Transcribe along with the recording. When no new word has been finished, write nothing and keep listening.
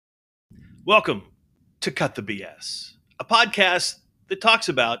Welcome to Cut the BS, a podcast that talks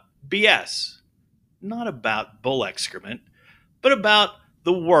about BS, not about bull excrement, but about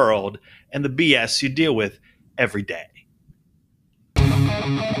the world and the BS you deal with every day.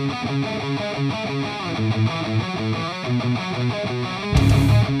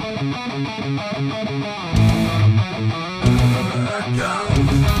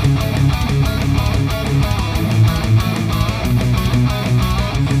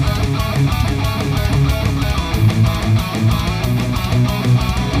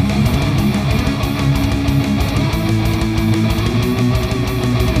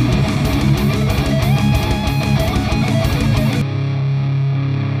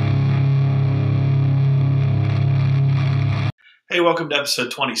 Hey, welcome to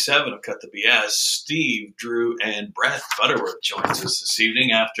episode 27 of Cut the BS. Steve, Drew, and Brett Butterworth joins us this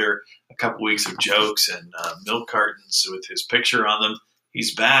evening after a couple weeks of jokes and milk cartons with his picture on them.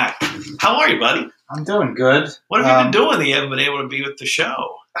 He's back. How are you, buddy? I'm doing good. What have you been doing that you haven't been able to be with the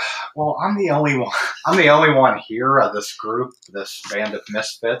show? Well, I'm the only one. I'm the only one here of this group, this band of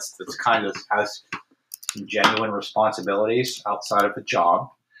misfits, that's kind of has some genuine responsibilities outside of a job.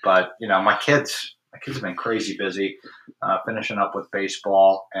 But my kids have been crazy busy, finishing up with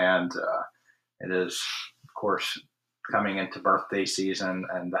baseball, and it is, of course, coming into birthday season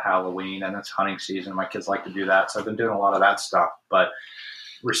and the Halloween, and it's hunting season. My kids like to do that, so I've been doing a lot of that stuff. But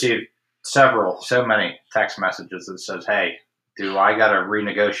received so many text messages that says, "Hey, do I got to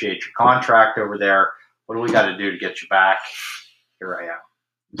renegotiate your contract over there? What do we got to do to get you back?" Here I am.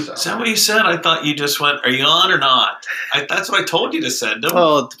 So. Is that what you said? I thought you just went, "Are you on or not?" That's what I told you to send them.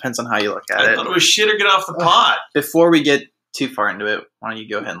 Well, it depends on how you look at it. I thought it was shit or get off the pot. Before we get too far into it, why don't you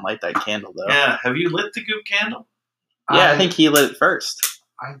go ahead and light that candle, though? Yeah. Have you lit the goop candle? Yeah, I think he lit it first.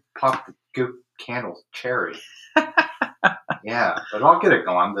 I popped the goop candle cherry. Yeah, but I'll get it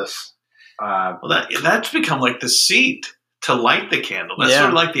going. Well, that's become like the seat to light the candle. That's sort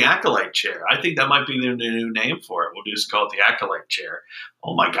of like the acolyte chair. I think that might be the new name for it. We'll just call it the acolyte chair.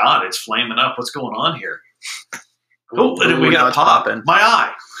 Oh my God, it's flaming up. What's going on here? Oh, and we got popping. My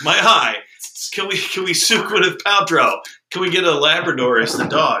eye. Can we souk with Paltrow? Can we get a Labrador as the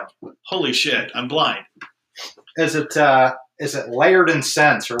dog? Holy shit, I'm blind. Is it layered in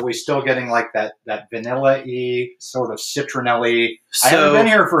scents, or are we still getting like that vanilla-y sort of citronelli? I haven't been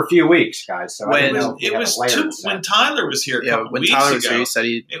here for a few weeks, guys. So when Tyler was here a couple weeks Tyler was here, he said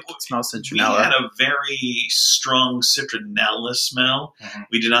he smells citronella. We had a very strong citronella smell. Mm-hmm.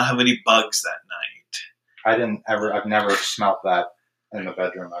 We did not have any bugs that night. I've never smelt that in the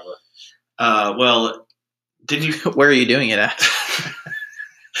bedroom ever. Well, did you? Where are you doing it at?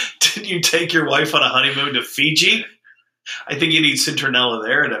 Did you take your wife on a honeymoon to Fiji? I think you need citronella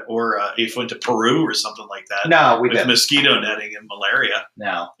there, or if you went to Peru or something like that. No, we didn't. Mosquito netting and malaria.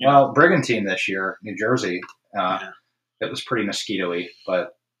 No. Well, Brigantine this year, New Jersey, it was pretty mosquito-y,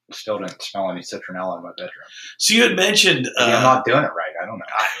 but still didn't smell any citronella in my bedroom. So you had mentioned... I'm not doing it right. I don't know.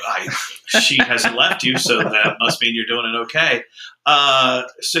 She hasn't left you, so that must mean you're doing it okay.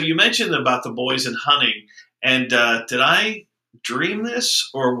 So you mentioned about the boys and hunting, and did I dream this,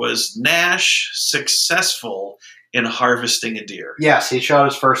 or was Nash successful in harvesting a deer? Yes, he shot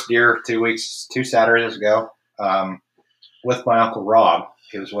his first deer 2 Saturdays ago, with my Uncle Rob.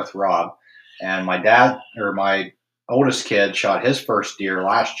 He was with Rob. And my oldest kid shot his first deer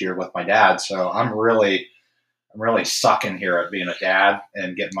last year with my dad. So I'm really sucking here at being a dad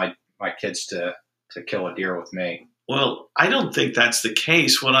and getting my kids to kill a deer with me. Well, I don't think that's the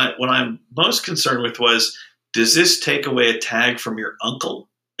case. What I'm most concerned with was, does this take away a tag from your uncle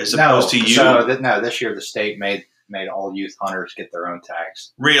as opposed to you? No, this year the state made all youth hunters get their own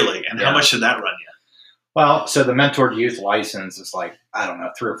tags. Really? And how much did that run you? Well, so the mentored youth license is like, I don't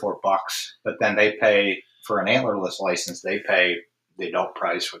know, $3 or $4, but then they pay for an antlerless license. They pay the adult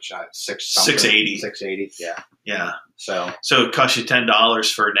price, which $680. $680. Yeah. Yeah. So it costs you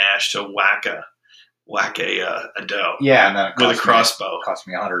 $10 for Nash to whack a doe. Yeah, and then it with a crossbow. It cost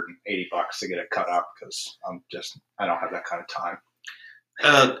me $180 to get it cut up because I don't have that kind of time.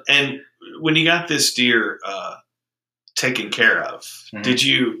 And when you got this deer taken care of, mm-hmm. did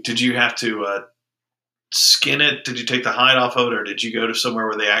you have to skin it? Did you take the hide off of it, or did you go to somewhere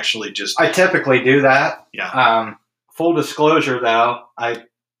where they actually just? I typically do that. Yeah. Full disclosure, though, I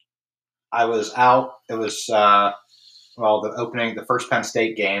was out. It was the first Penn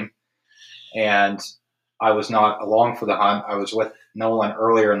State game, and I was not along for the hunt. I was with Nolan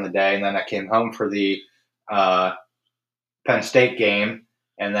earlier in the day, and then I came home for the Penn State game,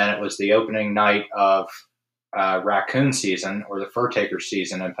 and then it was the opening night of raccoon season, or the fur taker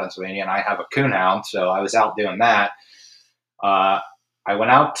season in Pennsylvania, and I have a coonhound, so I was out doing that. I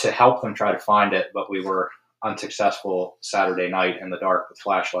went out to help them try to find it, but we were unsuccessful Saturday night in the dark with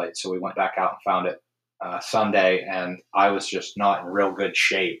flashlights. So we went back out and found it Sunday, and I was just not in real good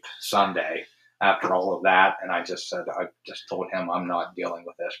shape Sunday after all of that. And I just told him I'm not dealing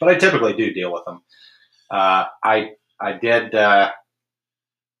with this, but I typically do deal with them. I did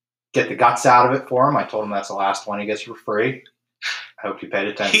get the guts out of it for him. I told him that's the last one he gets for free. I hope you paid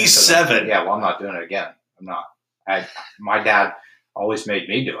attention. He's 7. Yeah, well, I'm not doing it again. I'm not. My dad always made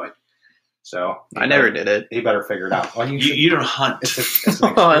me do it. So I never did it. He better figure it out. Well, you don't hunt. It's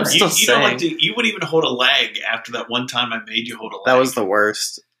Oh, I'm still you don't like saying. to. You wouldn't even hold a leg after that one time I made you hold a leg. That was the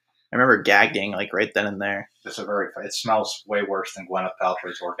worst. I remember gagging like right then and there. it smells way worse than Gwyneth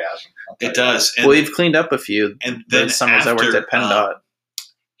Paltrow's orgasm. It does. Well, we've cleaned up a few. And then Those summers I worked at PennDOT.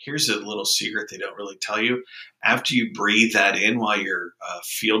 Here's a little secret they don't really tell you. After you breathe that in while you're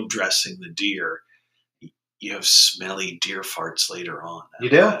field dressing the deer, you have smelly deer farts later on. You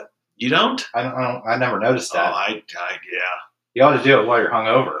do? You don't? I never noticed that. Oh, yeah. You ought to do it while you're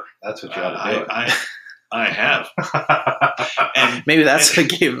hungover. That's what you ought to do. I have. And Maybe that's what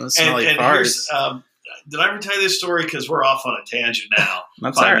gave him smelly farts. Did I ever tell you this story? Because we're off on a tangent now.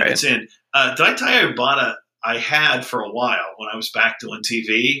 That's 5 all right. minutes in. Did I tell you I had for a while when I was back doing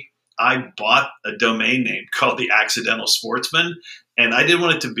TV, I bought a domain name called The Accidental Sportsman. And I didn't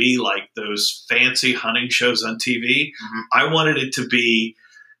want it to be like those fancy hunting shows on TV. Mm-hmm. I wanted it to be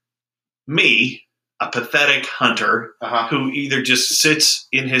me, a pathetic hunter who either just sits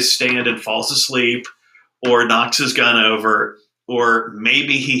in his stand and falls asleep or knocks his gun over, or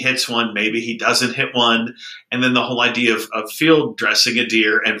maybe he hits one, maybe he doesn't hit one. And then the whole idea of field dressing a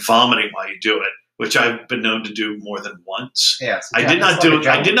deer and vomiting while you do it, which I've been known to do more than once. Yes, I did not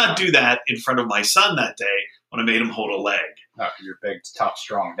do that in front of my son that day when I made him hold a leg. Oh, you're a big, tough,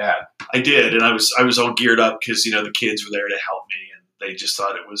 strong dad. I did, and I was all geared up because the kids were there to help me, and they just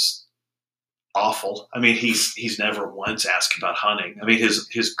thought it was awful. I mean, he's never once asked about hunting. I mean,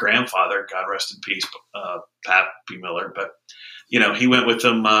 his grandfather, God rest in peace, Pap B. Miller, but he went with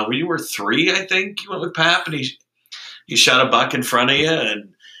them when you were 3, I think. You went with Pap, and he shot a buck in front of you,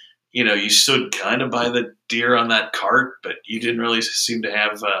 and you stood kind of by the deer on that cart, but you didn't really seem to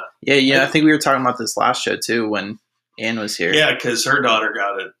have. I think we were talking about this last show too when Ann was here. Yeah, because her daughter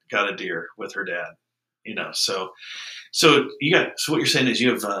got a deer with her dad. So what you're saying is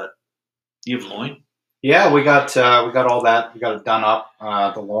you have loin. Yeah, we got all that. We got it done up,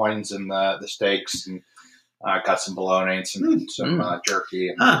 the loins and the steaks, and got some bologna and some jerky.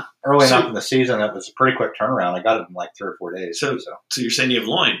 And early enough in the season, it was a pretty quick turnaround. I got it in like 3 or 4 days. So you're saying you have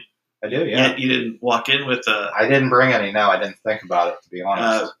loin? I do, yeah. You didn't walk in with I didn't bring any. No, I didn't think about it, to be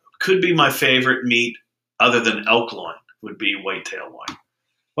honest. Could be my favorite meat, other than elk loin, would be whitetail loin.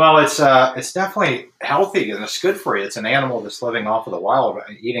 Well, it's definitely healthy and it's good for you. It's an animal that's living off of the wild,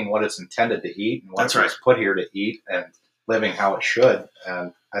 eating what it's intended to eat and what it's put here to eat, and living how it should.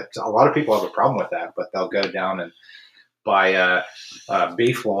 And a lot of people have a problem with that, but they'll go down and buy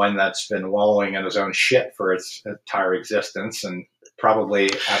beef loin that's been wallowing in his own shit for its entire existence, and probably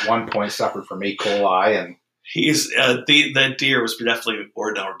at one point suffered from E. coli. And that deer was definitely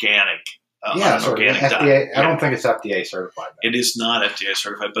organic. Organic diet. I don't think it's FDA certified. Though. It is not FDA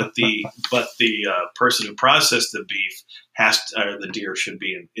certified, but the person who processed the beef the deer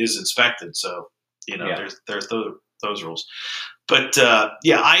is inspected. So there's those rules. But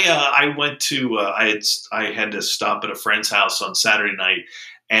I went to I had to stop at a friend's house on Saturday night,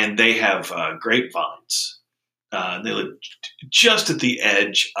 and they have grapevines. They live just at the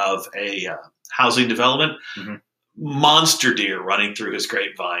edge of a housing development. Mm-hmm. Monster deer running through his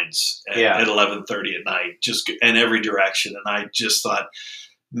grapevines at 11:30 at night, just in every direction. And I just thought,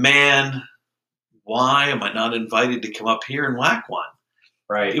 man, why am I not invited to come up here and whack one?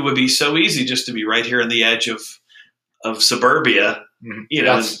 Right. It would be so easy just to be right here on the edge of suburbia.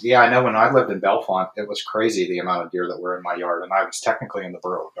 Mm-hmm. I know when I lived in Bellefonte, it was crazy the amount of deer that were in my yard, and I was technically in the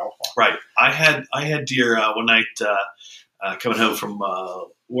borough of Bellefonte. Right. I had deer one night coming home from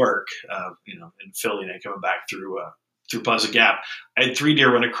work, in Philly, and coming back through Pleasant Gap. I had 3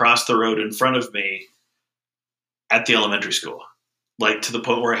 deer run across the road in front of me at the elementary school, like to the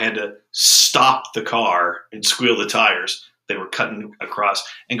point where I had to stop the car and squeal the tires. They were cutting across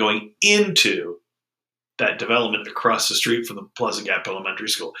and going into that development across the street from the Pleasant Gap Elementary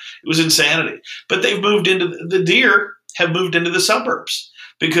School. It was insanity. But the deer have moved into the suburbs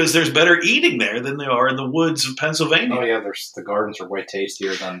because there's better eating there than they are in the woods of Pennsylvania. Oh yeah, the gardens are way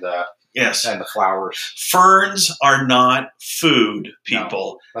tastier than the flowers. Ferns are not food,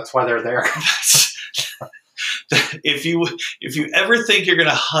 people. No, that's why they're there. If you ever think you're going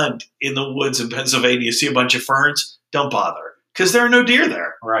to hunt in the woods in Pennsylvania, you see a bunch of ferns, don't bother. because there are no deer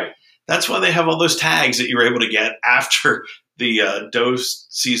there. Right. That's why they have all those tags that you're able to get after the doe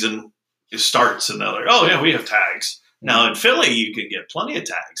season starts. And they're like, oh, yeah, we have tags. Now, in Philly, you can get plenty of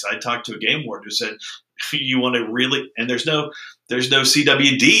tags. I talked to a game warden who said, you want to really – and there's no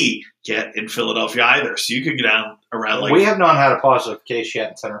CWD yet in Philadelphia either. So you could get down around like – we have not had a positive case yet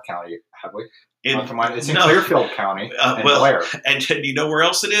in Center County, have we? It's in Clearfield County and Blair. And you know where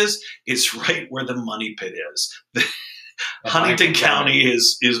else it is? It's right where the money pit is. Huntington County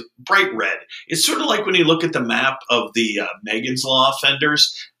is bright red. It's sort of like when you look at the map of the Megan's Law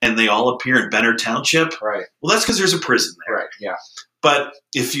offenders and they all appear in Benner Township. Right. Well, that's because there's a prison there. Right, yeah. But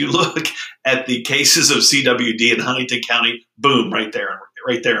if you look at the cases of CWD in Huntington County, boom, right there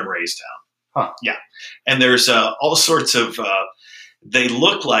in Raystown. Huh. Yeah. And there's all sorts of they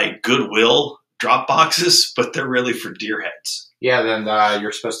look like Goodwill drop boxes, but they're really for deer heads. Yeah, then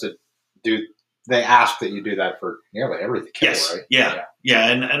you're supposed to do – they ask that you do that for nearly every kill, yes. right?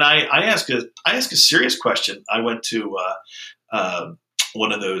 Yeah. And I ask a serious question. I went to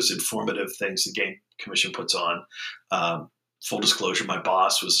one of those informative things the Game Commission puts on. Full disclosure, my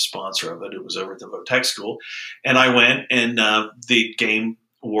boss was a sponsor of it. It was over at the Votech School. And I went, and the game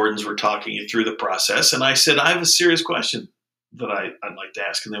wardens were talking you through the process. And I said, I have a serious question that I'd like to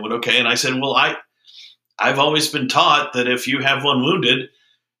ask. And they went, okay. And I said, well, I've always been taught that if you have one wounded,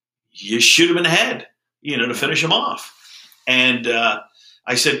 you shoot him in the head, to finish him off. And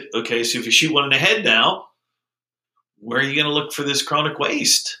I said, okay, so if you shoot one in the head now, where are you going to look for this chronic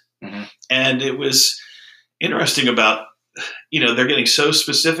waste? Mm-hmm. And it was interesting about, they're getting so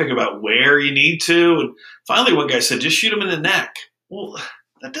specific about where you need to. And finally, one guy said, just shoot him in the neck. Well,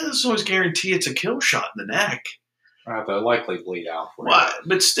 that doesn't always guarantee it's a kill shot in the neck. They'll likely bleed out for you. Well,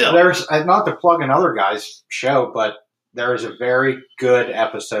 but still. There's, not to plug another guy's show, but there is a very good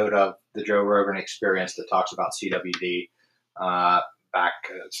episode of the Joe Rogan Experience that talks about CWD back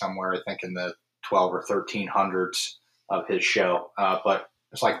somewhere, I think, in the 12 or 1300s of his show. But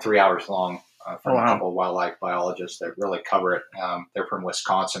it's like 3 hours long from a couple of wildlife biologists that really cover it. They're from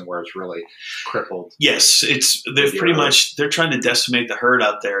Wisconsin, where it's really crippled. Yes, they're trying to decimate the herd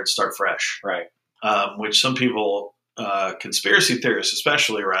out there and start fresh. Right. Which some people, conspiracy theorists,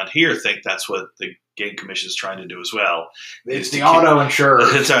 especially around here, think that's what the Game Commission is trying to do as well. It's the auto insurer.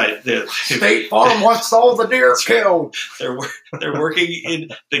 That's right. State Farm wants all the deer killed. They're working in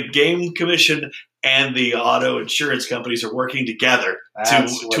the Game Commission, and the auto insurance companies are working together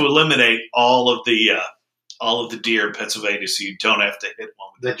to eliminate all of the deer in Pennsylvania, so you don't have to hit one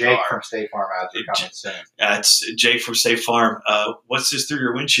with the Jake from State Farm ads are coming soon. That's Jake from State Farm. What's this through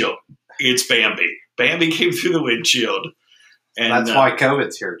your windshield? It's Bambi. Bambi came through the windshield. And that's why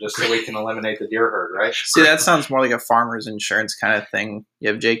COVID's here, just so we can eliminate the deer herd, right? See, that sounds more like a farmer's insurance kind of thing. You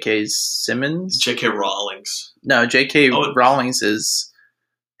have J.K. Simmons? J.K. Rawlings. No, J.K. Rawlings is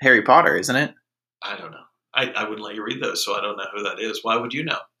Harry Potter, isn't it? I don't know. I wouldn't let you read those, so I don't know who that is. Why would you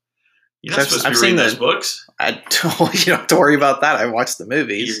know? You're not supposed to be reading those books. You don't have to worry about that. I watched the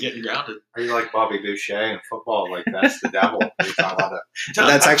movies. You're getting grounded. Are you like Bobby Boucher in football? Like, that's the devil.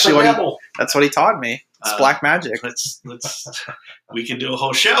 That's actually that's what he taught me. It's black magic. We can do a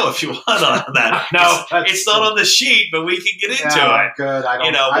whole show if you want on that. No, it's not on the sheet, but we can get into it. Good.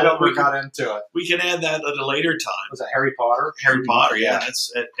 I don't got into it. We can add that at a later time. Was it Harry Potter? Harry Potter, yeah.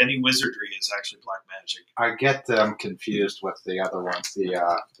 That's any wizardry is actually black magic. I get them confused with the other ones,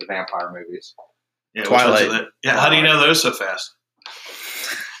 the vampire movies. Yeah, Twilight. Yeah, how do you know those so fast?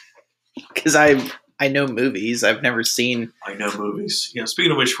 Because I know movies. I've never seen. I know movies. Yeah.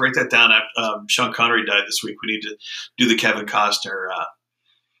 Speaking of which, write that down. Sean Connery died this week. We need to do the Kevin Costner.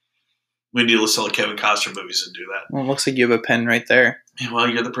 We need to list all the Kevin Costner movies and do that. Well, it looks like you have a pen right there. Yeah, well,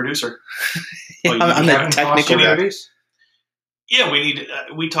 you're the producer. I'm the technical guy. Yeah, we need.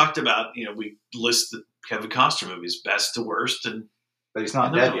 We talked about. We list the Kevin Costner movies, best to worst, but he's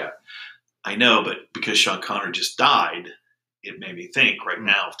not dead yet. I know, but because Sean Connery just died, it made me think right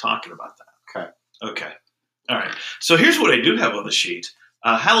now of talking about that. Okay. All right. So here's what I do have on the sheet.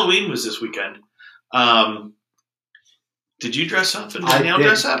 Halloween was this weekend. Did you dress up? And Danielle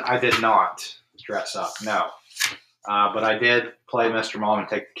dress up? I did not dress up, no. But I did play Mr. Mom and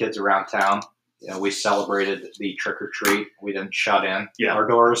take the kids around town. We celebrated the trick-or-treat. We didn't shut in our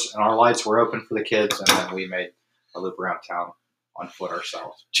doors, and our lights were open for the kids, and then we made a loop around town on foot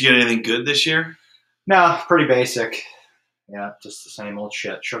ourselves. Did you get anything good this year? No, pretty basic. Yeah, just the same old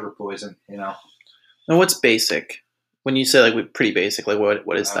shit. Sugar poison, And what's basic? When you say pretty basic,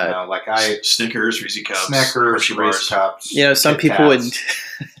 what is that? Snickers, Reese's Cups, Snickers, Reese's Cups. Some people would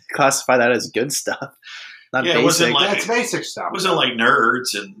classify that as good stuff. Not Yeah, it wasn't basic. like- That's basic stuff. It wasn't like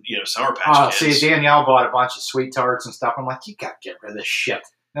Nerds and Sour Patch Kids. See, Danielle bought a bunch of sweet tarts and stuff. I'm like, you got to get rid of this shit.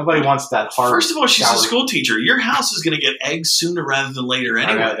 Nobody wants that hard. First of all, she's a sour- school teacher. Your house is going to get eggs sooner rather than later I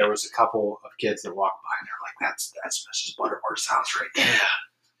anyway. know, there was a couple of kids that walked by and they're like, that's Mrs. Butterworth's house right there. Yeah.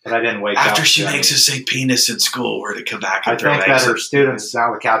 But I didn't wake up. After she to any- makes us say penis in school, we're to come back I and throw think that eggs. her students,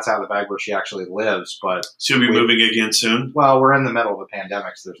 now the cat's out of the bag where she actually lives, but, She'll be moving again soon. well, we're in the middle of a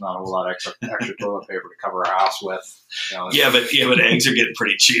pandemic, so there's not a whole lot of extra toilet paper to cover our house with. Yeah, but eggs are getting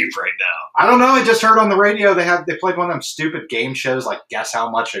pretty cheap right now. I don't know. I just heard on the radio they played one of them stupid game shows like guess how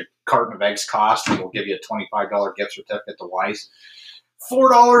much a carton of eggs cost, and we'll give you a $25 gift certificate to Weiss.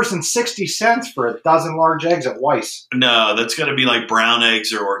 $4.60 for a dozen large eggs at Weiss. No, that's going to be like brown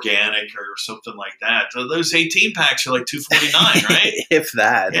eggs or organic or something like that. So those 18 packs are like $2.49, right? If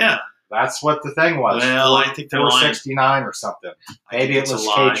that. Yeah. That's what the thing was. Well, I think they're lying. $4.69 or something. I Maybe think it it's was a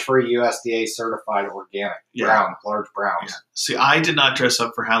lie. cage-free USDA certified organic Yeah. brown, large browns. Yeah. See, I did not dress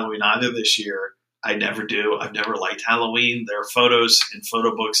up for Halloween either this year. I never do. I've never liked Halloween. There are photos in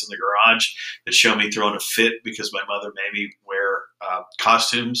photo books in the garage that show me throwing a fit because my mother made me wear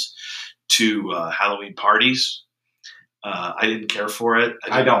costumes to Halloween parties. I didn't care for it.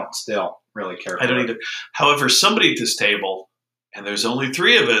 I don't still really care for I don't it. either. However, somebody at this table, and there's only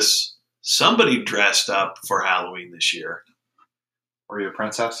 3 of us, somebody dressed up for Halloween this year. Were you a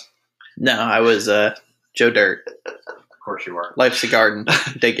princess? No, I was Joe Dirt. Of course you were. Life's a garden.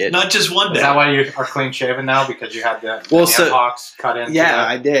 Dig it. Not just one Is day. that why you are clean shaven now? Because you had the Well, so- hawks cut into Yeah,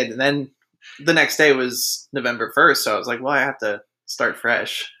 I did. And then the next day was November 1st, so I was like, well, I have to start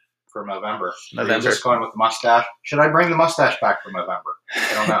fresh. for November. Are you November. just going with the mustache? Should I bring the mustache back for November?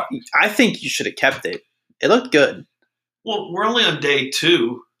 I don't know. I think you should have kept it. It looked good. Well, we're only on day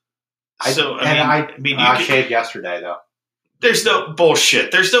 2. So, I mean, you I could- shaved yesterday though. there's no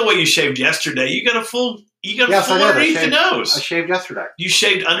bullshit. There's no way you shaved yesterday. You got a full Yes, I did. underneath the I nose. shaved yesterday. You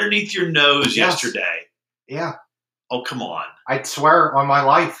shaved underneath your nose Yes. yesterday. Yeah, Oh, come on. I swear on my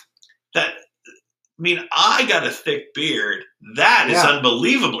life. I got a thick beard. That is Yeah.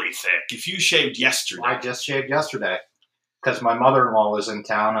 unbelievably thick. If you shaved yesterday. I just shaved yesterday because my mother-in-law was in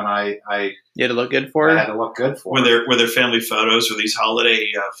town, and I You had to look good for had it. to look good for Were her. there family photos? Were these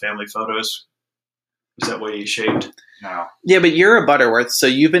holiday family photos? Is that why you shaved? No, Yeah, but you're a Butterworth, so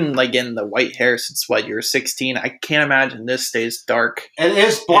you've been like getting the white hair since what? You were 16. I can't imagine this stays dark. it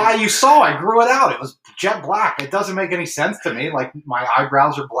is black. You saw I grew it out. It was jet black. It doesn't make any sense to me. Like my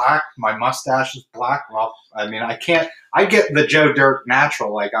eyebrows are black, my mustache is black. Well, I mean, I can't. I get the Joe Dirt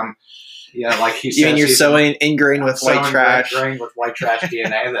natural. Like I'm, like he says. Even you're he's so ingrained with so white trash. ingrained with white trash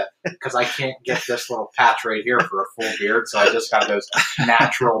DNA that because I can't get this little patch right here for a full beard, so I just got those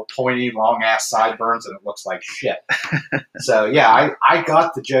natural pointy long ass sideburns, and it looks like shit. So yeah, I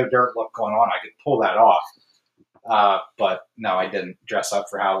got the Joe Dirt look going on. I could pull that off, but no, I didn't dress up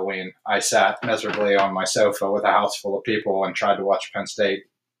for Halloween. I sat miserably on my sofa with a house full of people and tried to watch Penn State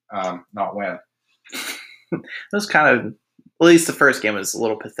not win. It was kind of, at least the first game was a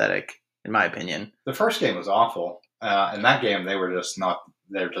little pathetic, in my opinion. The first game was awful. In that game, they were just not.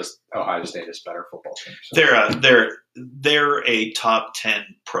 They're just Ohio State is better football team. So. They're a top 10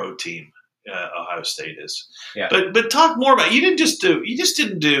 pro team. Ohio State is. Yeah. But talk more about you just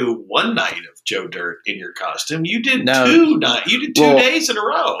didn't do one night of Joe Dirt in your costume. You did No. 2 nights. You did 2 Well, days in a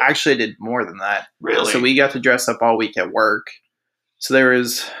row. Actually, I did more than that. Really? So we got to dress up all week at work. So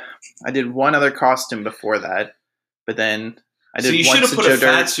I did one other costume before that, but then I did So you should once have a put Joe a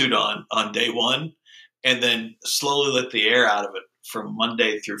fat Dirt. suit on day 1 and then slowly let the air out of it from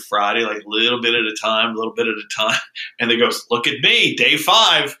Monday through Friday, like a little bit at a time, And then goes, look at me, day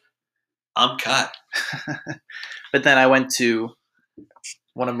 5, I'm cut. But then I went to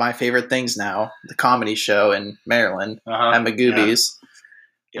one of my favorite things now, the comedy show in Maryland Uh-huh. at Magoobies.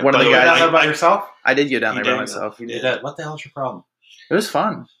 Yeah, One of by the You guys- got that by yourself? I did go down He there by did. myself. He You did. did. What the hell's your problem? It was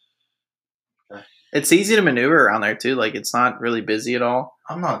fun. Okay. It's easy to maneuver around there too. Like it's not really busy at all.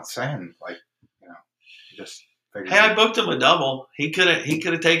 I'm not saying just. Hey, I booked him a double. He could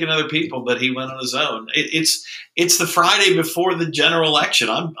have taken other people, but he went on his own. It's the Friday before the general election.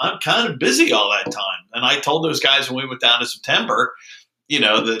 I'm kind of busy all that time, and I told those guys when we went down to September,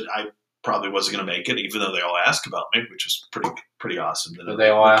 that I probably wasn't going to make it, even though they all asked about me, which was pretty awesome. Did they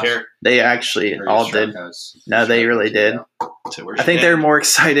all ask? care? They actually Or you all struck did. those- No, they really did. So where's I think your they're more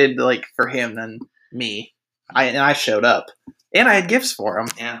excited like for him than me. I showed up, and I had gifts for him.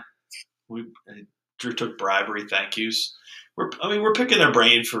 Yeah, Drew took bribery. Thank yous. We're picking their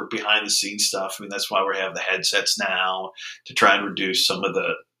brain for behind the scenes stuff. I mean, that's why we have the headsets now to try and reduce some of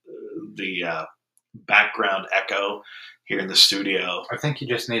the background echo here in the studio. I think you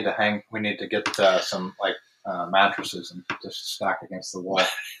just need to we need to get some like mattresses and just stack against the wall.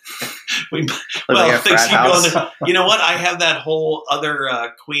 Thanks you know what? I have that whole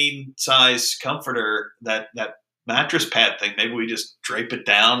other queen size comforter, that mattress pad thing. Maybe we just drape it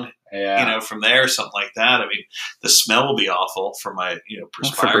down, from there or something like that. I mean, the smell will be awful for my,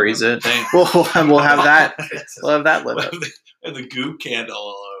 perspiring thing. We'll have that. We'll have that lit up. And the goo candle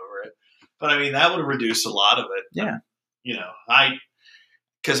all over it. But I mean, that would reduce a lot of it. Yeah.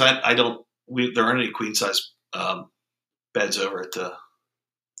 Because there aren't any queen size beds over at the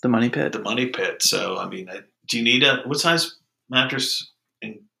Money Pit. The Money Pit. So, I mean, do you need what size mattress?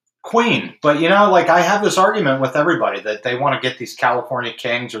 Queen. But, I have this argument with everybody that they want to get these California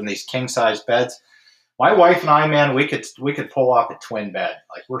Kings or these king-size beds. My wife and I, man, we could pull off a twin bed.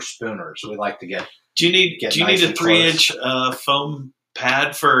 Like, we're spooners. We like to get. Do you need a 3-inch foam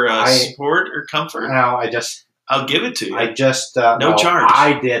pad for support or comfort? No, I'll give it to you. I just no charge.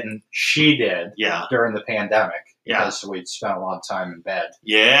 I didn't. She did. Yeah. During the pandemic. Yeah. Because we'd spent a lot of time in bed.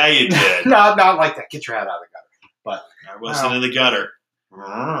 Yeah, you did. No, not like that. Get your head out of the gutter. But I wasn't in the gutter.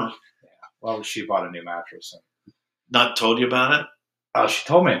 Yeah. Well, she bought a new mattress. Not told you about it? Oh, she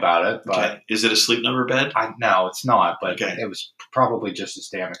told me about it. But okay. Is it a Sleep Number bed? No, it's not. But it was probably just as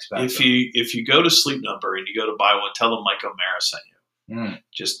damn expensive. If you go to Sleep Number and you go to buy one, tell them Mike O'Mara sent you.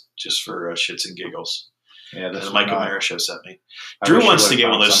 Just for shits and giggles. Yeah, the Mike O'Mara show sent me. Drew wants to get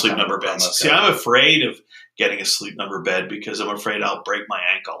one of those Sleep Number beds. See, I'm afraid of getting a Sleep Number bed because I'm afraid I'll break my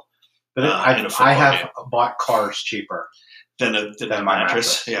ankle. But I have bought cars cheaper than a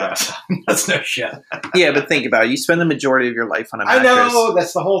mattress. Yeah, that's no shit. Yeah, but think about it. You spend the majority of your life on a mattress. I know,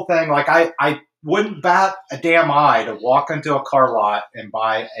 that's the whole thing. Like, I wouldn't bat a damn eye to walk into a car lot and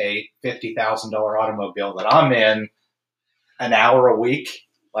buy a $50,000 automobile that I'm in an hour a week.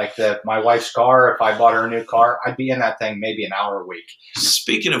 Like my wife's car, if I bought her a new car, I'd be in that thing maybe an hour a week.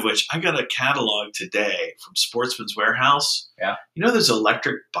 Speaking of which, I got a catalog today from Sportsman's Warehouse. Yeah. You know those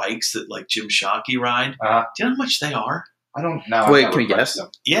electric bikes that like Jim Shockey ride? Uh-huh. Do you know how much they are? I don't know. Wait, can we guess? Them.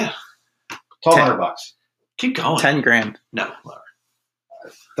 Yeah. $1,200. Keep going. $10,000. No, lower.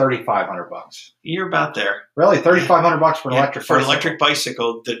 $3,500. You're about there. Really, $3,500 for an electric for an electric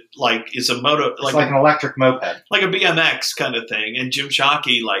bicycle that like is a moto, like an electric moped, like a BMX kind of thing. And Jim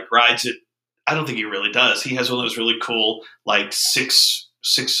Shockey rides it. I don't think he really does. He has one of those really cool six.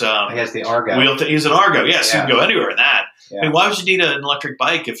 He has the Argo wheel. He's an Argo. Yes, you can go anywhere in that. Yeah. I mean, why would you need an electric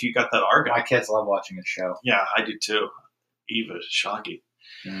bike if you got that Argo? My kids love watching his show. Yeah, I do too. Eva Shockey,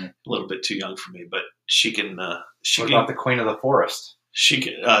 a little bit too young for me, but she can. What about the Queen of the Forest? She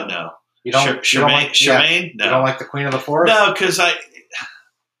can. No. You don't. Charmaine? No. You don't like the Queen of the Forest? No, because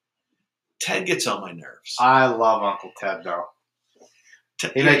Ted gets on my nerves. I love Uncle Ted though.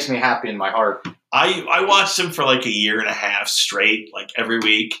 He makes me happy in my heart. I watched him for like a year and a half straight, like every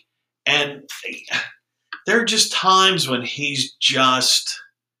week, and there are just times when he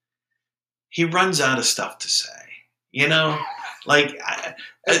runs out of stuff to say. Like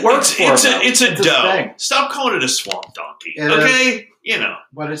it works. It's a dough. Stop calling it a swamp donkey, okay?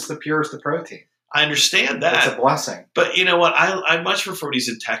 But it's the purest of protein. I understand that. It's a blessing. But you know what? I much prefer when he's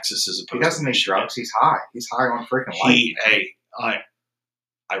in Texas as opposed. He doesn't need drugs. He's high. He's high on freaking life.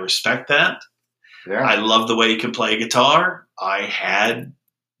 I respect that. Yeah. I love the way he can play guitar. I had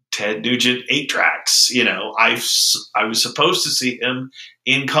Ted Nugent 8-tracks. I was supposed to see him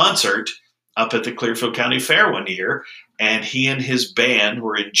in concert up at the Clearfield County Fair one year, and he and his band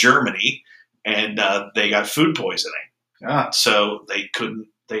were in Germany, and they got food poisoning. Yeah. So they couldn't.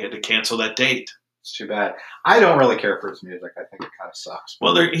 They had to cancel that date. It's too bad. I don't really care for his music. I think it kind of sucks.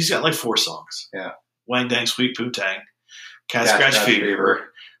 Well, he's got like 4 songs. Yeah. Wang Dang Sweet Poontang, Cat Scratch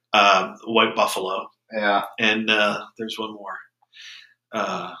Fever, White Buffalo. Yeah. And there's one more.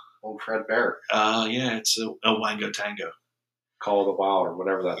 Old Fred Bear. Yeah, it's a Wango Tango. Call of the Wild or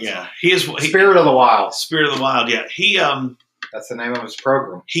whatever that's. Yeah, he is Spirit of the Wild. Spirit of the Wild. Yeah, he. That's the name of his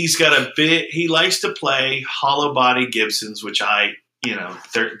program. He's got a bit. He likes to play hollow body Gibsons, which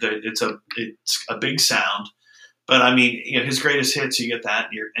it's a big sound. But I mean, his greatest hits, you get that,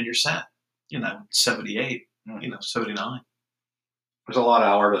 and you're set. 78. 79. There's a lot of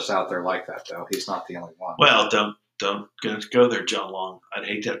artists out there like that, though. He's not the only one. Well, don't go there, John Long. I'd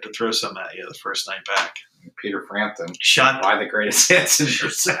hate to have to throw some at you the first night back. Peter Frampton. Shot by the greatest hits in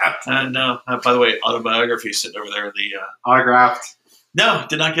your set. No. By the way, autobiography sitting over there. The autographed. No,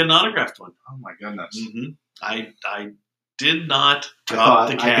 did not get an autographed one. Oh my goodness. Mm-hmm. I did not drop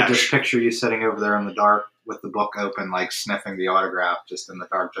the cash. I could just picture you sitting over there in the dark with the book open, like sniffing the autograph, just in the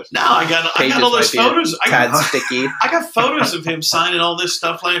dark. I got all those photos. Sticky. I got photos of him signing all this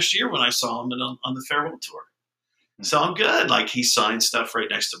stuff last year when I saw him on the farewell tour. So I'm good. Like, he signed stuff right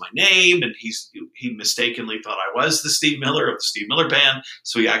next to my name, and he mistakenly thought I was the Steve Miller of the Steve Miller Band.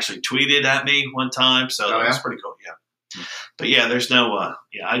 So he actually tweeted at me one time. So that was pretty cool. Yeah. But yeah, there's no.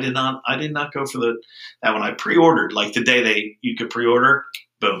 I did not go for that one. I pre-ordered like the day you could pre-order,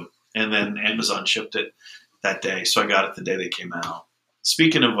 boom, and then Amazon shipped it that day. So I got it the day they came out.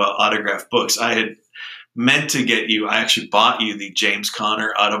 Speaking of autographed books, I had meant to get you. I actually bought you the James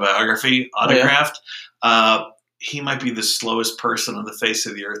Conner autobiography autographed. Yeah. He might be the slowest person on the face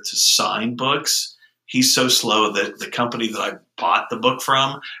of the earth to sign books. He's so slow that the company that I bought the book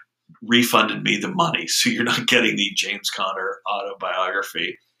from refunded me the money. So you're not getting the James Conner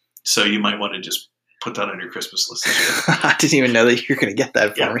autobiography. So you might want to just put that on your Christmas list this year. I didn't even know that you were going to get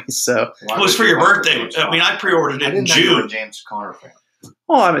that for me. So it was for your birthday. I mean, I pre-ordered it in June. You were a James Conner fan.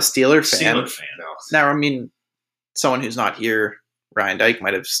 Oh, I'm a Steeler fan. No. Now, I mean, someone who's not here, Ryan Dyke,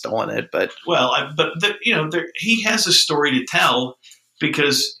 might have stolen it, but he has a story to tell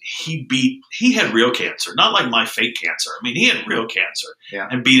because he had real cancer, not like my fake cancer. I mean, he had real cancer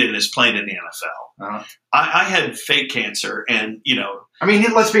and beat it and is playing in the NFL. Uh-huh. I had fake cancer, and I mean,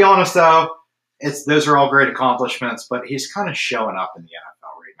 let's be honest though, those are all great accomplishments, but he's kind of showing up in the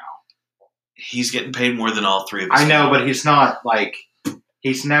NFL right now. He's getting paid more than all three of us. I know, but he's not like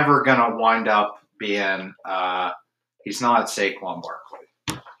he's never gonna wind up being. He's not Saquon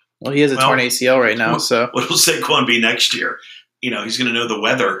Barkley. Well, he has a torn ACL right now, so what will Saquon be next year? He's going to know the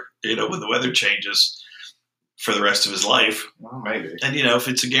weather. When the weather changes for the rest of his life. Well, maybe. And if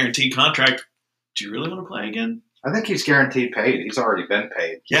it's a guaranteed contract, do you really want to play again? I think he's guaranteed paid. He's already been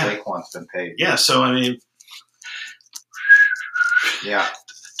paid. Yeah, Saquon's been paid. Yeah. So I mean, yeah.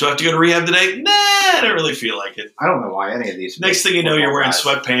 Do I have to go to rehab today? Nah, I don't really feel like it. I don't know why any of these. Next thing you know, you're wearing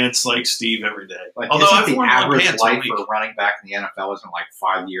sweatpants like Steve every day. Like, although I've the average life for a running back in the NFL isn't like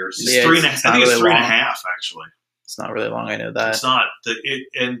 5 years. It's 3.5. I think it's 3.5 actually. It's not really long. I know that. It's not.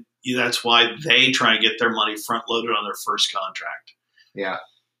 And that's why they try and get their money front loaded on their first contract. Yeah.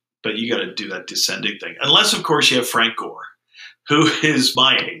 But you got to do that descending thing, unless of course you have Frank Gore, who is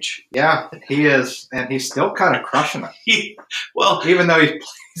my age. Yeah, he is, and he's still kind of crushing it. Even though he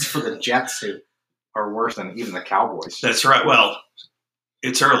plays for the Jets, who are worse than even the Cowboys. That's right. Well,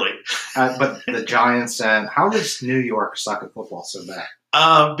 it's early. But the Giants, and how does New York suck at football so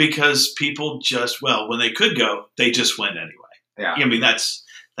bad? Because people just, when they could go, they just went anyway. Yeah. I mean, that's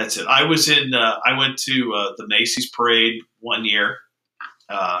it. I went to the Macy's parade one year.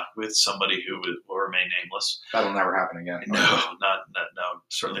 With somebody who will remain nameless. That'll never happen again. No,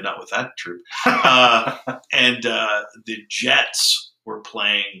 certainly not with that troop. And the Jets were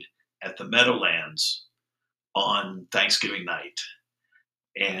playing at the Meadowlands on Thanksgiving night,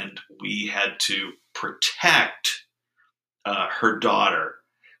 and we had to protect her daughter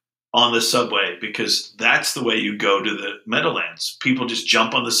on the subway because that's the way you go to the Meadowlands. People just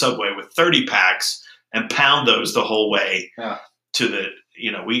jump on the subway with 30 packs and pound those the whole way to the.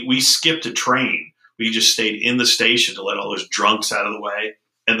 We skipped a train. We just stayed in the station to let all those drunks out of the way.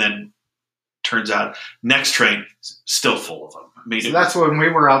 And then turns out next train still full of them. So that's when we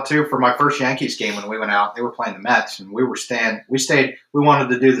were out too for my first Yankees game. When we went out, they were playing the Mets, and we stayed. We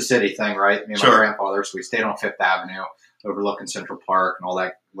wanted to do the city thing, right? Me and my grandfather. So we stayed on Fifth Avenue, overlooking Central Park and all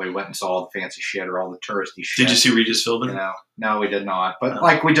that. We went and saw all the fancy shit or all the touristy shit. Did you see Regis Philbin? No, we did not. But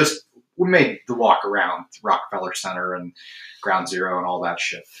we made the walk around Rockefeller Center and Ground Zero and all that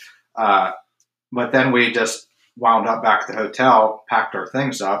shit. But then we just wound up back at the hotel, packed our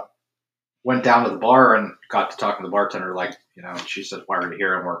things up, went down to the bar and got to talking to the bartender. She said, "Why are you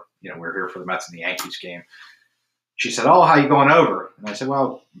here?" And we're here for the Mets and the Yankees game. She said, "Oh, how you going over?" And I said,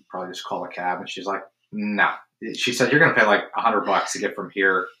 "Well, probably just call a cab." And she's like, "No." She said, "You're going to pay like $100 to get from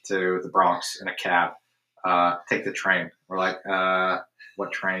here to the Bronx in a cab. Take the train." We're like,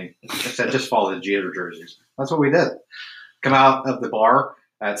 "What train?" I said, "Just follow the Jeter jerseys." That's what we did. Come out of the bar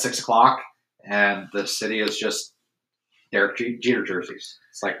at 6:00, and the city is just Derek Jeter jerseys.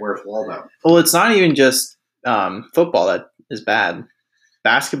 It's like, where's Waldo? Well, it's not even just football that is bad.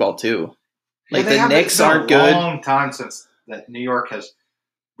 Basketball too. Like the Knicks aren't good. It's been a long time since that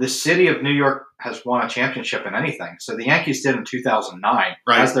the city of New York has won a championship in anything. So the Yankees did in 2009.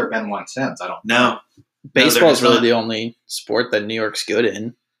 Right. Has there been one since? I don't know. No. Baseball is really the only sport that New York's good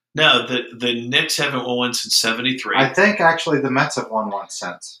in. No, the Knicks haven't won one since '73. I think actually the Mets have won one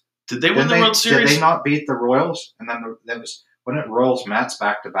since. Did they win the World Series? Did they not beat the Royals? And then wasn't it Royals Mets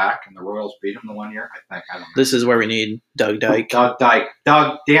back to back, and the Royals beat them the one year? I think. I don't know. This is where we need Doug Dyke. Doug Dyke.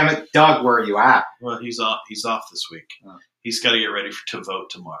 Doug, damn it, Doug, where are you at? Well, he's off. He's off this week. He's got to get ready to vote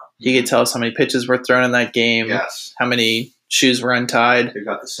tomorrow. You can tell us how many pitches were thrown in that game. Yes. How many shoes were untied. Who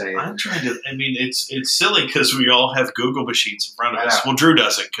got the save? I'm trying to. I mean, it's silly because we all have Google machines in front of us. I know. Well, Drew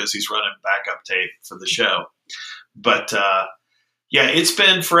doesn't because he's running backup tape for the show. But yeah, it's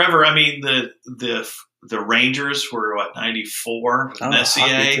been forever. I mean, the Rangers were what 94 with Messier.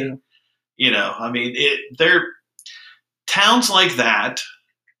 hockey too. You know, I mean, they're towns like that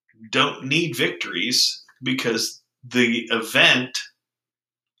don't need victories because the event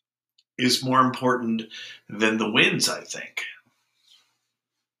is more important than the wins, I think.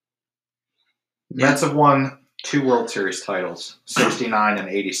 Mets have won 2 World Series titles, 69 and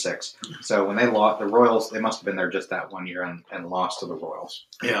 86. So when they lost the Royals, they must have been there just that one year and lost to the Royals.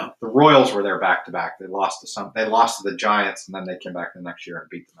 Yeah. The Royals were there back to back. They lost to the Giants, and then they came back the next year and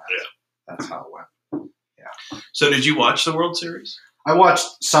beat the Mets. Yeah. That's how it went. So did you watch the World Series? I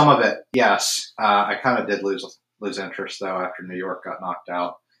watched some of it, yes. I kind of did lose interest, though, after New York got knocked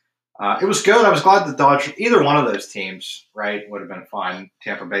out. It was good. I was glad the Dodgers, either one of those teams, right, would have been fine.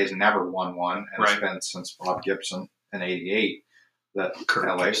 Tampa Bay's never won one, and it's been since Bob Gibson in '88 that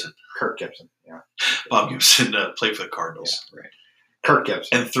Kirk Gibson, yeah. Bob Gibson played for the Cardinals. Yeah, right. Kirk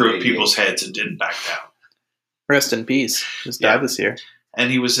Gibson. And threw at people's heads and didn't back down. Rest in peace. Just died this year. And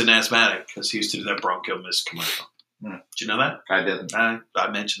he was an asthmatic because he used to do that Bronco Mist commercial. Did you know that? I didn't. I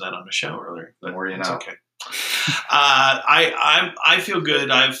mentioned that on the show earlier. The more you know. It's okay. I feel good.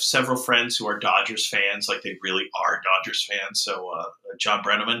 I have several friends who are Dodgers fans, like they really are Dodgers fans. So John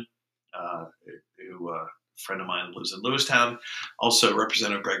Brenneman, who a friend of mine lives in Lewistown, also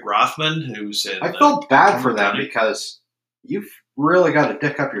Representative Greg Rothman, who's in. I felt bad for them County. because you've really got to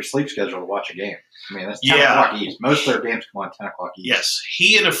dick up your sleep schedule to watch a game. I mean, it's 10 Yeah. o'clock East. Most of their games come on 10 o'clock East. Yes,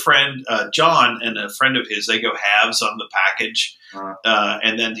 he and a friend, John, and a friend of his, they go halves on the package,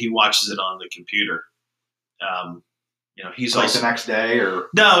 and then he watches it on the computer. You know, he's like also the next day, or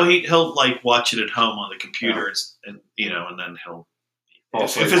no, he'll like watch it at home on the computer, and you know, and then he'll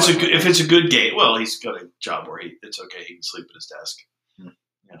if it's a good game. Well, he's got a job where it's okay. He can sleep at his desk.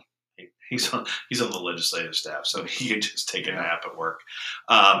 Yeah, he's on the legislative staff, so he can just take a nap at work.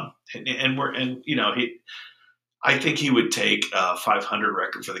 I think he would take a 500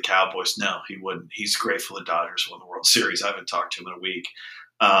 record for the Cowboys. No, he wouldn't. He's grateful the Dodgers won the World Series. I haven't talked to him in a week.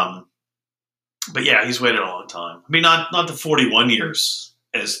 But yeah, he's waited a long time. I mean, not the 41 years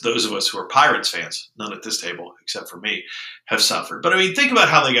as those of us who are Pirates fans, none at this table except for me, have suffered. But I mean, think about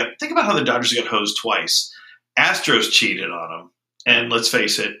how the Dodgers got hosed twice. Astros cheated on them, and let's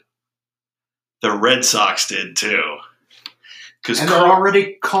face it, the Red Sox did too. And they're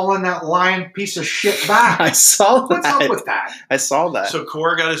already calling that lying piece of shit back. I saw that. What's up with that? I saw that. So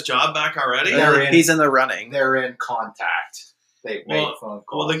Cora got his job back already? He's in the running. They're in contact. They've made phone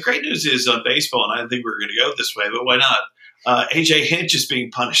calls. Well, the great news is on baseball, and I didn't think we were going to go this way, but why not? AJ Hinch is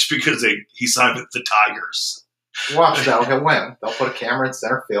being punished because he signed with the Tigers. Watch though, he'll win. They'll put a camera in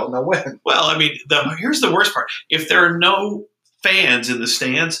center field and they'll win. Well, I mean, here's the worst part. If there are no fans in the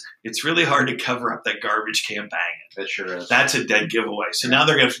stands, it's really hard to cover up that garbage can banging. It sure is. That's a dead giveaway. So now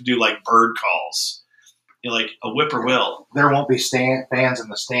they're going to have to do like bird calls, like a whippoorwill. There won't be fans in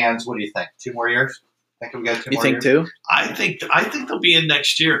the stands. What do you think? 2 more years? Think we got 2 more years? You think 2? I think they'll be in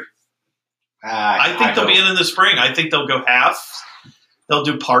next year. I think they'll be in the spring. I think they'll go half. They'll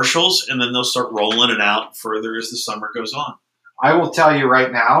do partials, and then they'll start rolling it out further as the summer goes on. I will tell you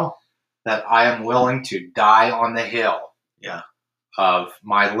right now that I am willing to die on the hill of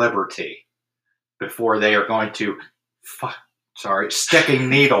my liberty before they are going to stick a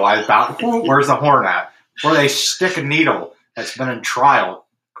needle. Where's the horn at? Where they stick a needle that's been in trial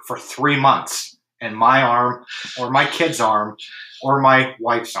for 3 months in my arm or my kid's arm or my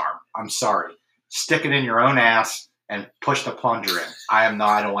wife's arm. I'm sorry. Stick it in your own ass and push the plunger in. I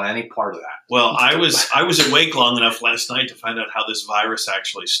don't want any part of that. Well, I was awake long enough last night to find out how this virus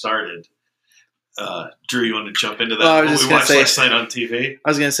actually started. Drew, you want to jump into that? Well, what we watched last night on TV? I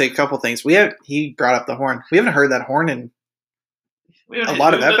was going to say a couple things. He brought up the horn. We haven't heard that horn in a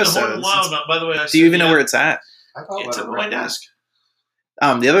lot of episodes. By the way, do you even know where it's at? It's at my desk.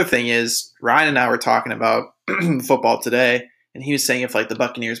 The other thing is, Ryan and I were talking about football today, and he was saying if like the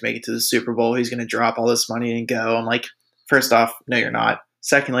Buccaneers make it to the Super Bowl, he's going to drop all this money and go. I'm like, first off, no, you're not.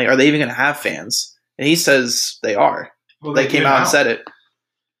 Secondly, are they even going to have fans? And he says they are. Well, they came out and said it.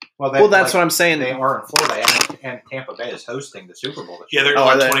 Well, that's what I'm saying. They are in Florida, and Tampa Bay is hosting the Super Bowl. Yeah, they're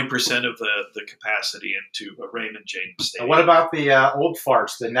going 20% of the capacity into Raymond James Stadium. And what about the old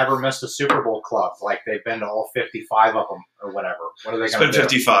farts that never missed a Super Bowl club? Like they've been to all 55 of them or whatever. What are they going to do? It's been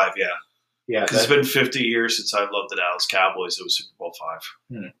 55, yeah. Yeah, it's been 50 years since I've loved the Dallas Cowboys. It was Super Bowl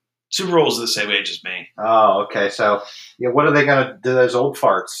 5. Super Bowl is the same age as me. Oh, okay. So, what are they going to do? Those old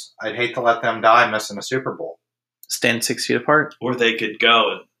farts? I'd hate to let them die missing a Super Bowl. stand 6 feet apart. Or they could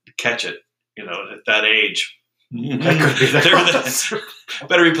go and catch it, at that age. That could be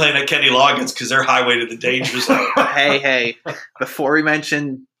Better be playing at Kenny Loggins because they're highway to the danger zone. Hey, before we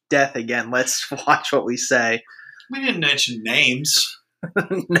mention death again, let's watch what we say. We didn't mention names.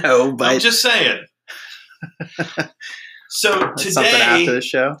 No, but I'm just saying. So something after the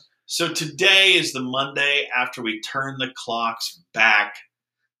show. So today is the Monday after we turn the clocks back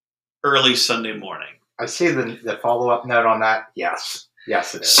early Sunday morning. I see the follow-up note on that. Yes,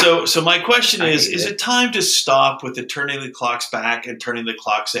 it is. So my question is it time to stop with the turning the clocks back and turning the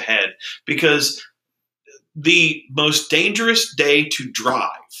clocks ahead? Because the most dangerous day to drive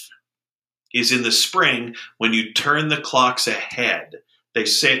is in the spring when you turn the clocks ahead. They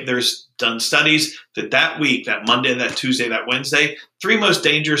say there's done studies that week, that Monday, that Tuesday, that Wednesday, 3 most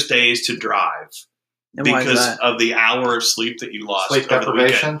dangerous days to drive And why is because that? of the hour of sleep that you lost. Sleep over the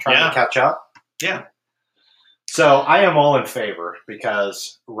deprivation, weekend. trying to catch up. Yeah. So I am all in favor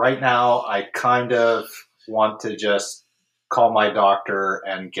because right now I kind of want to just call my doctor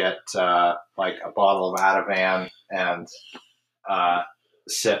and get like a bottle of Ativan and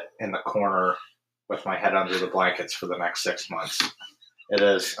sit in the corner with my head under the blankets for the next 6 months. It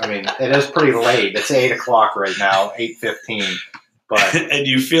is pretty late. It's 8 o'clock right now, 8:15. But and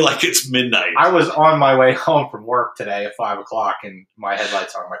you feel like it's midnight. I was on my way home from work today at 5 o'clock and my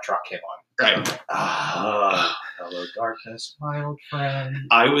headlights on my truck came on. Right. Hello, darkness, my old friend.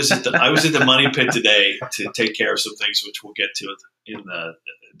 I was at the Money Pit today to take care of some things, which we'll get to in the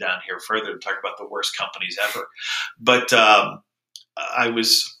down here further to talk about the worst companies ever. But I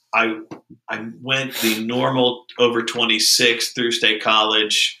went the normal over 26 through State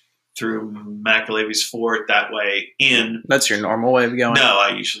College, through McAlevy's Fort, that way in. That's your normal way of going? No,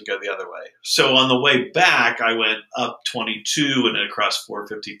 I usually go the other way. So on the way back, I went up 22 and then across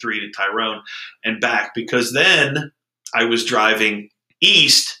 453 to Tyrone and back because then I was driving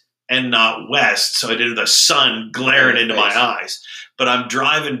east and not west, so I didn't have the sun glaring into my eyes. But I'm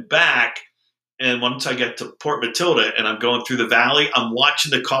driving back, and once I get to Port Matilda and I'm going through the valley, I'm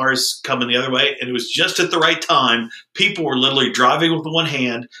watching the cars coming the other way, and it was just at the right time. People were literally driving with one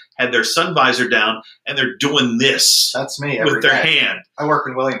hand, had their sun visor down, and they're doing this. That's me with their hand. I work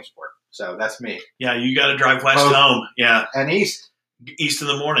in Williamsport, so that's me. Yeah, you got to drive west home. Yeah, and east in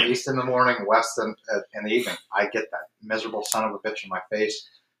the morning. East in the morning, west in the evening. I get that miserable son of a bitch in my face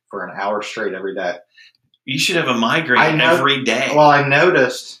for an hour straight every day. You should have a migraine every day. Well, I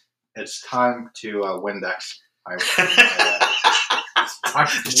noticed. It's time to Windex. It's time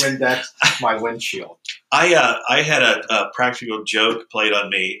to Windex my windshield. I had a practical joke played on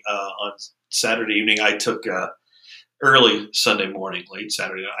me on Saturday evening. I took early Sunday morning, late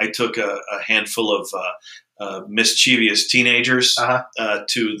Saturday. I took a handful of mischievous teenagers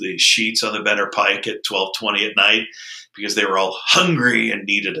to the Sheets on the Benner Pike at 12:20 at night because they were all hungry and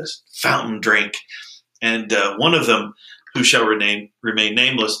needed a fountain drink. And one of them, who shall remain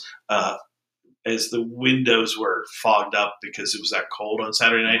nameless, as the windows were fogged up because it was that cold on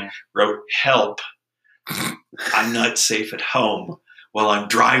Saturday night, wrote, "Help, I'm not safe at home while I'm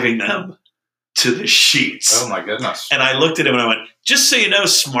driving them to the Sheets." Oh, my goodness. And I looked at him and I went, "Just so you know,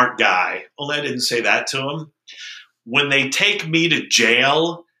 smart guy," only I didn't say that to him, "when they take me to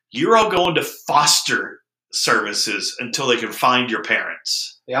jail, you're all going to foster services until they can find your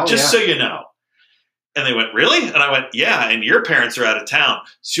parents. So you know." And they went, "Really?" And I went, "Yeah, and your parents are out of town,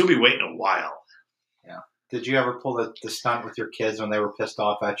 so you'll be waiting a while." Yeah. Did you ever pull the stunt with your kids when they were pissed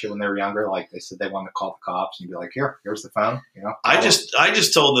off at you when they were younger? Like they said they wanted to call the cops and you'd be like, here's the phone. I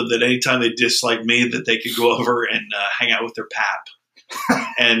just told them that anytime they disliked me that they could go over and hang out with their pap.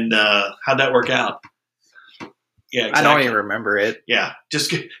 And how'd that work out? Yeah, exactly. I don't even remember it. Yeah.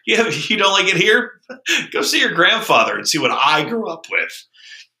 You don't like it here? Go see your grandfather and see what I grew up with.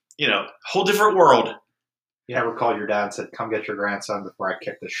 Whole different world. You never called your dad and said, "Come get your grandson before I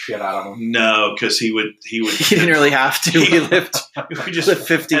kick the shit out of him"? No, because he would. He didn't really have to. We lived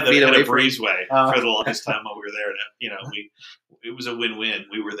 50 feet away from breezeway for the longest time while we were there. It was a win-win.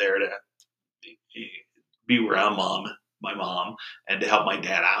 We were there to be around my mom, and to help my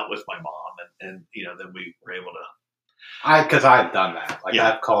dad out with my mom, and then we were able to. Because I've done that.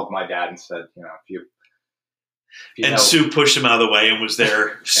 I've called my dad and said, and Sue pushed him out of the way and was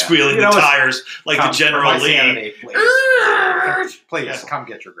there squealing the tires like the General Lee. Sanity, please come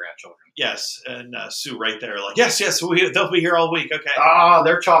get your grandchildren. Yes, and Sue right there like, yes, they'll be here all week. Okay. Oh,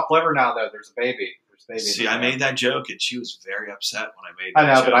 they're chopped liver now, though. There's a baby. See, I made that joke, and she was very upset when I made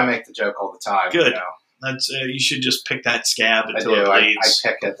that joke. But I make the joke all the time. Good. That's you should just pick that scab until it bleeds.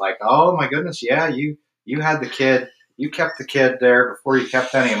 I pick it like, oh, my goodness, yeah, you had the kid. you kept the kid there before you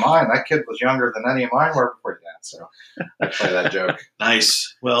kept any of mine. That kid was younger than any of mine were before that. So I play that joke.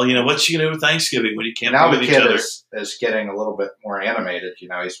 Nice. Well, what you gonna do with Thanksgiving when you can't Now be the with each other? kid is getting a little bit more animated. He's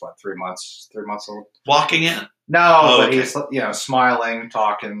 3 months old. Walking in. No, but okay. he's smiling,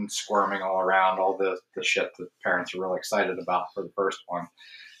 talking, squirming all around, all the shit that parents are really excited about for the first one.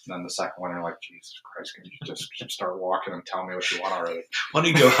 And then the second one, they're like, Jesus Christ, can you just start walking and tell me what you want already? Why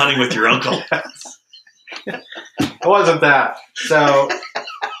don't you go hunting with your uncle? It wasn't that. So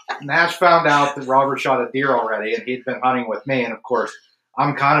Nash found out that Robert shot a deer already, and he'd been hunting with me. And of course,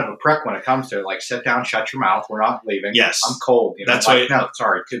 I'm kind of a prick when it comes to it. Like, sit down, shut your mouth. We're not leaving. Yes. I'm cold. That's like, why. No,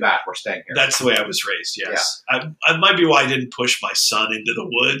 sorry, too bad. We're staying here. That's the way I was raised. Yes. Yeah. I might be why I didn't push my son into the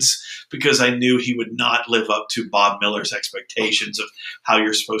woods, because I knew he would not live up to Bob Miller's expectations of how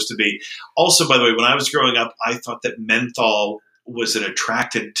you're supposed to be. Also, by the way, when I was growing up, I thought that menthol was an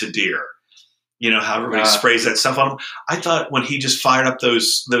attractant to deer. How everybody sprays that stuff on them. I thought when he just fired up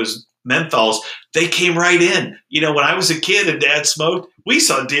those menthols, they came right in. When I was a kid and Dad smoked, we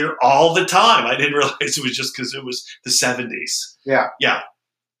saw deer all the time. I didn't realize it was just because it was the 70s. Yeah.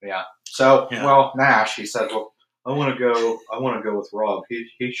 So, yeah. Well, Nash, he said, well, I want to go with Rob.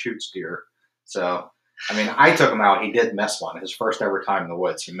 He shoots deer. So, I took him out. He did miss one. His first ever time in the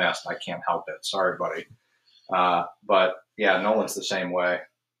woods, he missed. I can't help it. Sorry, buddy. But yeah, Nolan's the same way.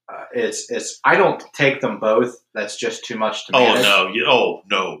 I don't take them both. That's just too much to manage.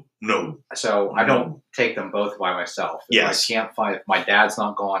 No. So I don't take them both by myself. If yes. I can't find, if my dad's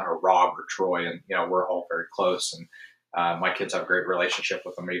not gone, or Rob or Troy, and we're all very close, and my kids have a great relationship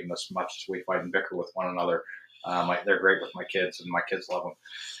with them, even as much as we fight and bicker with one another. They're great with my kids, and my kids love them.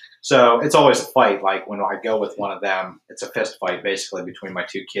 So it's always a fight. Like when I go with one of them, it's a fist fight basically between my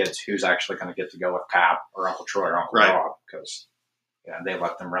two kids. Who's actually going to get to go with Pap or Uncle Troy or Uncle Rob? Because they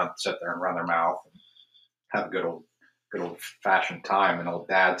let them sit there and run their mouth and have a good old fashioned time. And old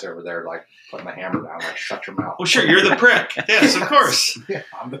Dad's over there like putting the hammer down, like, shut your mouth. Well, sure, you're the prick. Yes, of course. Yeah,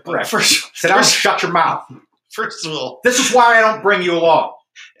 I'm the prick. Sit down, shut your mouth. First of all, this is why I don't bring you along.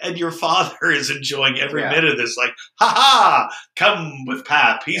 And your father is enjoying every minute of this, like, ha, come with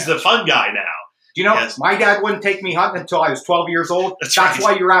Pap. He's the fun guy now. My dad wouldn't take me hunting until I was 12 years old. That's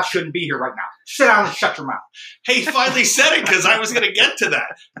why your ass shouldn't be here right now. Sit down and shut your mouth. Hey, he finally said it, because I was going to get to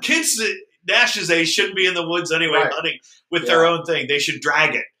that. Kids Nash's age shouldn't be in the woods anyway, hunting with their own thing. They should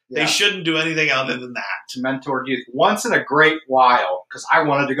drag it. Yeah. They shouldn't do anything other than that. To mentor youth. Once in a great while, because I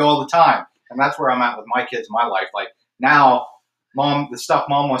wanted to go all the time. And that's where I'm at with my kids in my life. Like, now, the stuff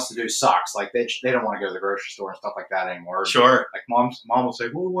Mom wants to do sucks. Like, they don't want to go to the grocery store and stuff like that anymore. Sure. Like, Mom will say,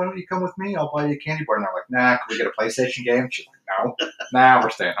 well, why don't you come with me? I'll buy you a candy bar. And they're like, nah, can we get a PlayStation game? She's like, no. Nah, we're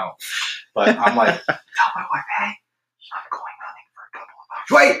staying home. But I'm like, tell my wife, hey, I'm going hunting for a couple of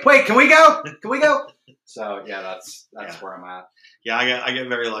hours. Wait, can we go? Can we go? So, yeah, that's where I'm at. Yeah, I get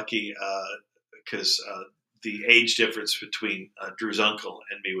very lucky because the age difference between Drew's uncle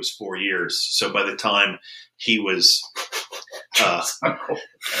and me was 4 years. So by the time he was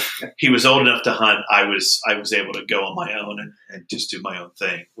old enough to hunt, I was able to go on my own and just do my own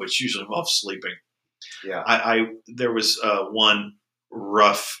thing, which usually involves sleeping. Yeah, there was one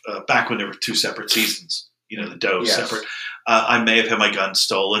rough back when there were two separate seasons. The doe separate. I may have had my gun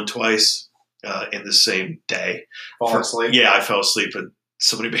stolen twice in the same day. Falling asleep? Yeah, I fell asleep and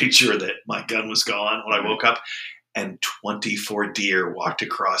somebody made sure that my gun was gone when I woke up, and 24 deer walked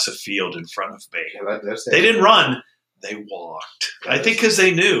across a field in front of me. Yeah, they didn't run; they walked. I think because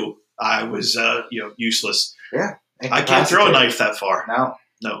they knew I was, useless. Yeah, I can't throw a knife that far.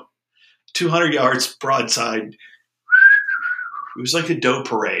 No. 200 yards broadside. It was like a doe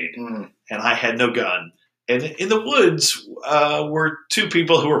parade, and I had no gun. And in the woods were two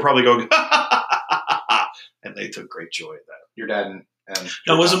people who were probably going, ha, ha, ha, ha, ha, ha, and they took great joy in that. Your dad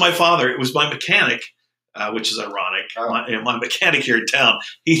no, it wasn't my father. It was my mechanic, which is ironic. Oh. My mechanic here in town,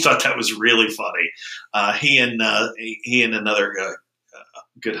 he thought that was really funny. He and another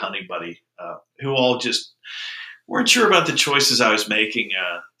good hunting buddy who all just weren't sure about the choices I was making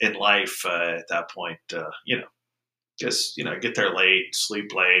in life at that point. Just get there late,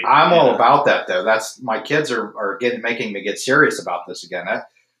 sleep late. I'm all about that, though. That's my kids are making me get serious about this again.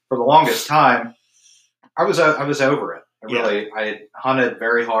 For the longest time, I was over it. I had hunted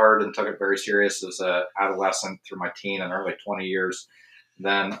very hard and took it very serious as an adolescent through my teen and early 20 years.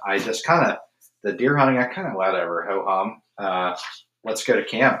 Then I just the deer hunting, I kind of let over ho-hum. Let's go to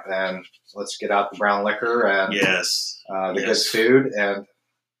camp and let's get out the brown liquor and good food. And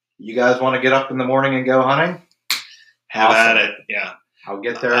you guys want to get up in the morning and go hunting? Have at it. Yeah. I'll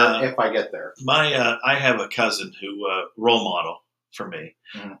get there if I get there. I have a cousin who role model for me.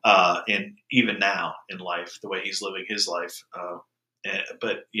 Mhm. And even now in life, the way he's living his life.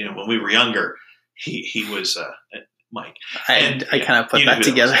 But when we were younger, he was Mike. I kind of put that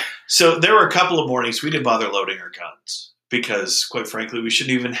together. So there were a couple of mornings we didn't bother loading our guns because, quite frankly, we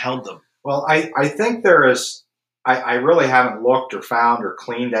shouldn't even held them. Well, I think there is. I really haven't looked or found or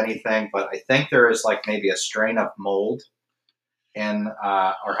cleaned anything, but I think there is like maybe a strain of mold in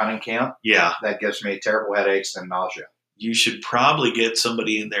our hunting camp. Yeah, that gives me terrible headaches and nausea. You should probably get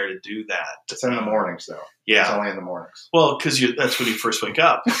somebody in there to do that. It's in the mornings, though. Yeah, it's only in the mornings. Well, because that's when you first wake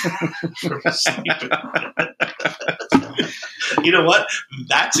up from sleeping. You know what?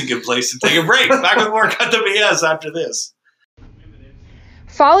 That's a good place to take a break. Back with more Cut the BS after this.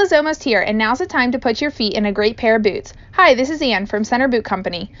 Fall is almost here, and now's the time to put your feet in a great pair of boots. Hi, this is Ann from Center Boot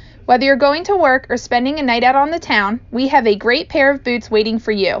Company. Whether you're going to work or spending a night out on the town, we have a great pair of boots waiting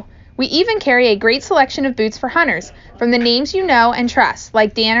for you. We even carry a great selection of boots for hunters, from the names you know and trust,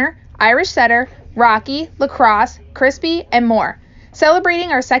 like Danner, Irish Setter, Rocky, Lacrosse, Crispy, and more.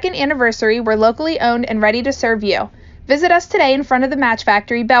 Celebrating our 2nd anniversary, we're locally owned and ready to serve you. Visit us today in front of the Match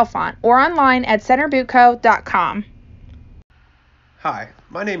Factory, Bellefonte, or online at centerbootco.com. Hi,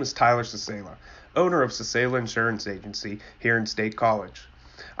 my name is Tyler Sasela, owner of Sasela Insurance Agency here in State College.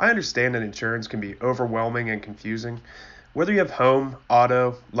 I understand that insurance can be overwhelming and confusing. Whether you have home,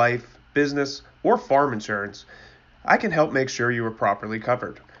 auto, life, business, or farm insurance, I can help make sure you are properly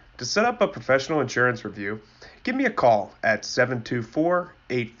covered. To set up a professional insurance review, give me a call at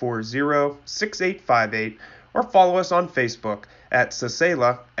 724-840-6858 or follow us on Facebook at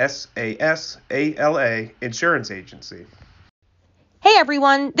Sasela, Sasala Insurance Agency. Hey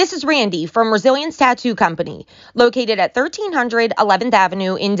everyone, this is Randy from Resilience Tattoo Company, located at 1300 11th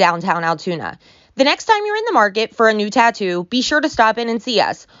Avenue in downtown Altoona. The next time you're in the market for a new tattoo, be sure to stop in and see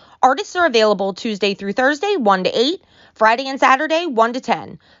us. Artists are available Tuesday through Thursday, 1 to 8, Friday and Saturday, 1 to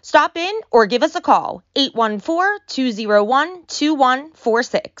 10. Stop in or give us a call,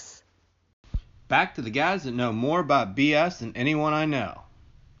 814-201-2146. Back to the guys that know more about BS than anyone I know.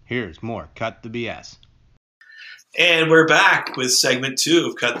 Here's more Cut the BS. And we're back with segment 2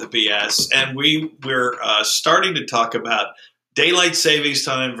 of Cut the BS, and we're starting to talk about daylight savings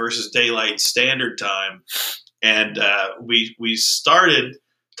time versus daylight standard time, and we started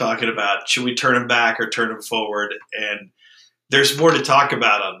talking about should we turn them back or turn them forward, and there's more to talk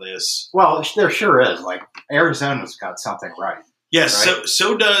about on this. Well, there sure is. Like Arizona's got something right. Yes, right?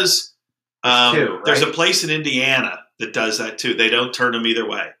 so does right? There's a place in Indiana that does that too. They don't turn them either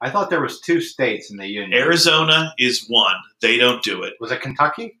way. I thought there was 2 states in the union. Arizona is one. They don't do it. Was it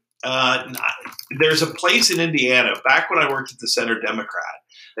Kentucky? There's a place in Indiana. Back when I worked at the Center Democrat,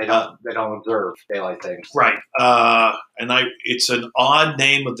 They don't observe daylight savings. right? And it's an odd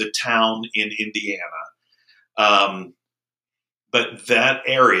name of the town in Indiana, but that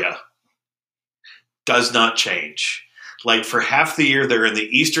area does not change. Like for half the year, they're in the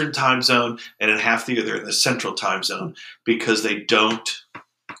Eastern time zone, and in half the year, they're in the Central time zone because they don't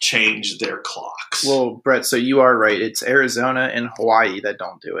change their clocks. Well, Brett, so you are right. It's Arizona and Hawaii that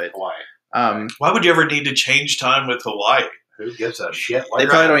don't do it. Hawaii. Why would you ever need to change time with Hawaii? Who gives a shit? They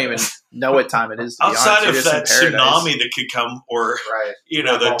probably don't even know what time it is. To Outside be honest. of that tsunami that could come, or Right.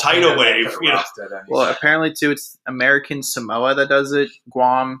 the tidal wave. Well, apparently too, it's American Samoa that does it.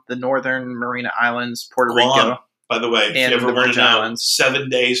 Guam, the Northern Marina Islands, Puerto Guam, Rico. by the way, if and you ever the want to Virgin know, Islands. 7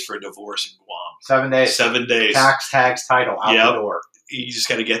 days for a divorce in Guam. 7 days. 7 days. Tax, tags, title, out Yep. the door. You just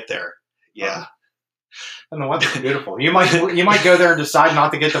got to get there. Yeah. And the weather's beautiful. You might go there and decide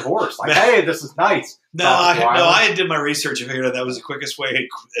not to get divorced. Like, hey, this is nice. No, I did my research and figured out that was the quickest way,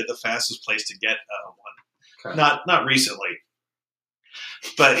 the fastest place to get one. Okay. Not recently,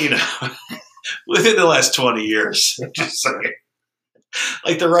 but within the last 20 years. Just saying.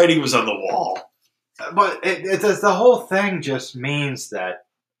 Like the writing was on the wall. But the whole thing just means that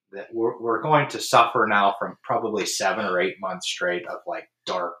we're going to suffer now from probably 7 or 8 months straight of like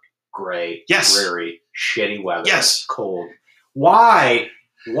dark, gray, Yes. dreary, shitty weather. Yes. Cold. Why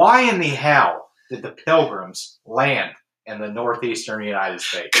in the hell did the Pilgrims land in the northeastern United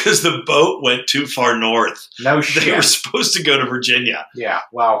States? Because the boat went too far north. No They shit. were supposed to go to Virginia. Yeah.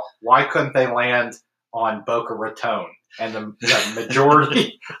 Well, why couldn't they land on Boca Raton and the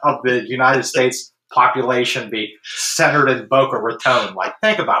majority of the United States population be centered in Boca Raton? Like,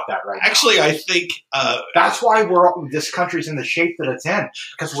 think about that right Actually, now. I think That's why this country's in the shape that it's in,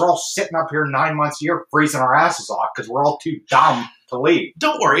 because we're all sitting up here 9 months a year freezing our asses off because we're all too dumb to leave.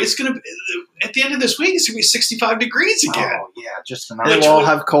 don't worry. It's going to at the end of this week, it's going to be 65 degrees again. Oh, yeah, just They another. Which will all one-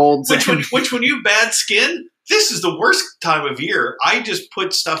 have colds. Which when you have bad skin, this is the worst time of year. I just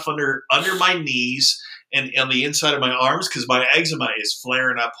put stuff under my knees and on the inside of my arms because my eczema is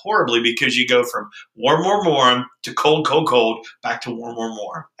flaring up horribly because you go from warm to cold, back to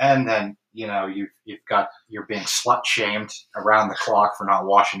warm. And then, you're being slut shamed around the clock for not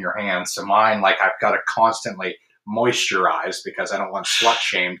washing your hands. So mine, I've got to constantly moisturize because I don't want slut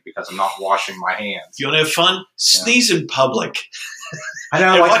shamed because I'm not washing my hands. You want to have fun? Sneeze in public. I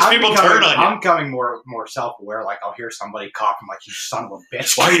know. Watch people turn on you. I'm becoming more self-aware. I'll hear somebody cough. I'm like, you son of a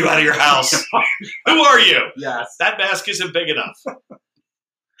bitch. Why are you out of your house? Who are you? Yes. That mask isn't big enough.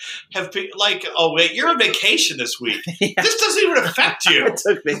 Oh wait, you're on vacation this week. Yeah. This doesn't even affect you. I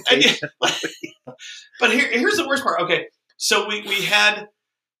took vacation. But here's the worst part. Okay, so we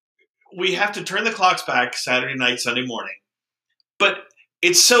have to turn the clocks back Saturday night, Sunday morning. But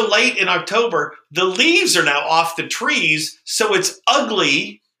it's so late in October, the leaves are now off the trees, so it's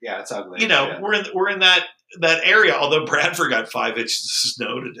ugly. Yeah, it's ugly. We're in that area, although Bradford got 5 inches of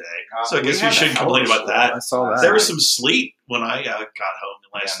snow today. So I guess we shouldn't complain about that. I saw that. There was some sleet when I got home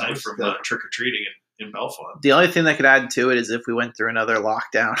last night from trick-or-treating in Belfont. The only thing that could add to it is if we went through another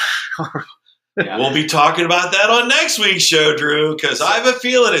lockdown. Yeah. We'll be talking about that on next week's show, Drew, because I have a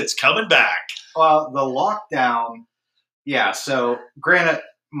feeling it's coming back. Well, the lockdown, yeah. So, granted,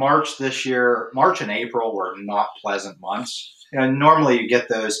 March and April were not pleasant months. Normally you get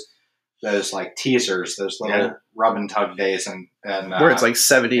those teasers, those little rub and tug days, and where it's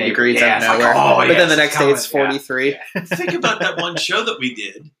 70 degrees out of nowhere. But then the next day it's 43. Yeah. Think about that one show that we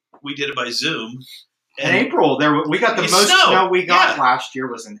did. We did it by Zoom. In April, we got the most snow we got last year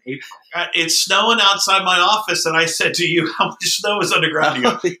was in April. It's snowing outside my office, and I said to you, "How much snow is underground?" You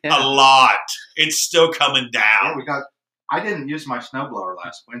go, a lot. It's still coming down. Yeah, I didn't use my snowblower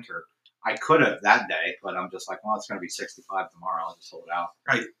last winter. I could have that day, but I'm just like, well, it's going to be 65 tomorrow. I'll just hold it out.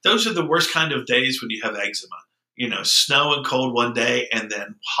 Right. Those are the worst kind of days when you have eczema. Snow and cold one day, and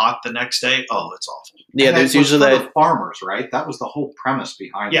then hot the next day. Oh, it's awful. Yeah, and there's usually the farmers, right? That was the whole premise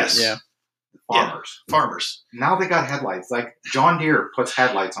behind yes. it. Yeah. Farmers. Yeah, farmers. Now they got headlights. John Deere puts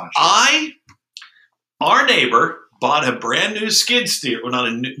headlights on shit. Our neighbor bought a brand new skid steer. Well,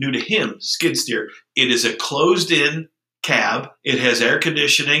 not new to him, skid steer. It is a closed-in cab. It has air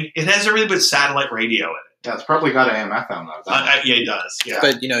conditioning. It has everything but satellite radio in it. Yeah, it's probably got AM/FM though. Yeah, it does. Yeah.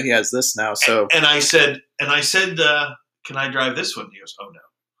 But he has this now. So and I said, can I drive this one? He goes, oh no.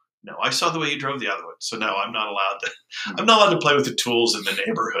 No, I saw the way you drove the other one, so no, I'm not allowed to. I'm not allowed to play with the tools in the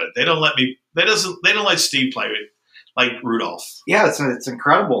neighborhood. They don't let me. They don't let Steve play with like Rudolph. Yeah, it's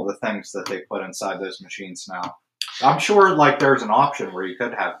incredible the things that they put inside those machines now. I'm sure there's an option where you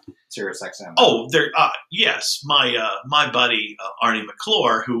could have Sirius XM. Oh, there. Yes, my buddy Arnie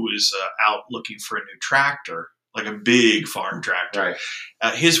McClure, who was out looking for a new tractor, like a big farm tractor.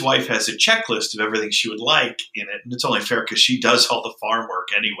 Right. His wife has a checklist of everything she would like in it, and it's only fair because she does all the farm work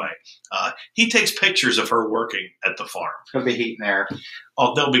anyway. He takes pictures of her working at the farm. It's going to be heat and air.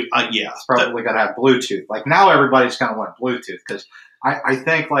 Oh, they'll be, yeah. It's probably going to have Bluetooth. Now everybody's going to want Bluetooth because I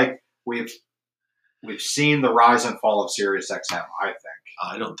think we've seen the rise and fall of Sirius XM, I think.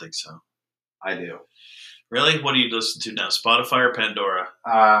 I don't think so. I do. Really? What do you listen to now? Spotify or Pandora?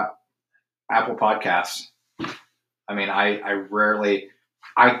 Apple Podcasts. I mean, I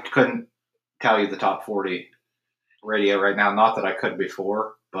couldn't tell you the top 40 radio right now. Not that I could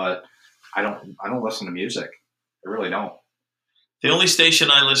before, but I don't listen to music. I really don't. The only station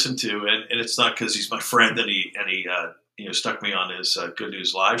I listen to, and it's not because he's my friend and he stuck me on his Good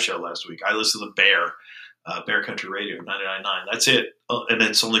News Live show last week. I listen to Bear Country Radio 99.9. That's it, and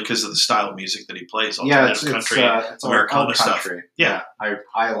it's only because of the style of music that he plays. It's country, it's Americana stuff. Country. Yeah,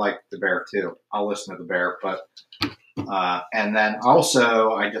 I like the Bear too. I'll listen to the Bear, but and then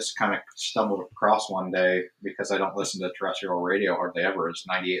also I just kind of stumbled across one day because I don't listen to terrestrial radio hardly ever. It's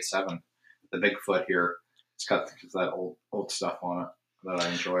 98.7, the Bigfoot here. It's got that old stuff on it that I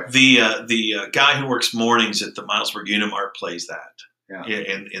enjoy. The guy who works mornings at the Milesburg Unimart plays that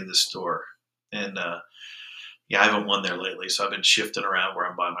in the store. And I haven't won there lately, so I've been shifting around where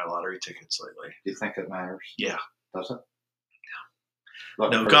I'm buying my lottery tickets lately. Do you think it matters? Yeah. Does it?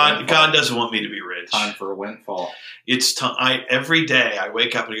 No, God doesn't want me to be rich. Time for a windfall. It's time. Every day I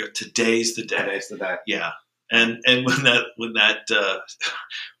wake up and I go, today's the day. Today's the day. Yeah. And when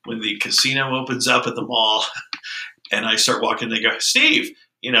the casino opens up at the mall and I start walking, they go, Steve,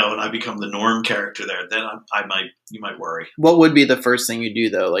 and I become the Norm character there, then you might worry. What would be the first thing you do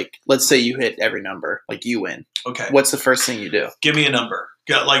though? Let's say you hit every number, you win. Okay. What's the first thing you do? Give me a number.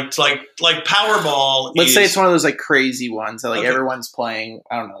 Like Powerball. Let's say it's one of those crazy ones that everyone's playing.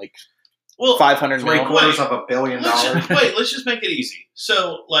 I don't know, 500 million. $750 of $1 billion. Let's just make it easy.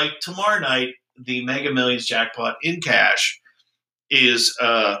 So tomorrow night, the Mega Millions jackpot in cash is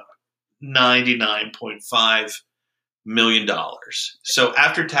 $99.5 million. So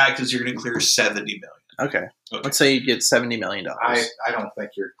after taxes, you're going to clear $70 million. Okay. Let's say you get $70 million. I don't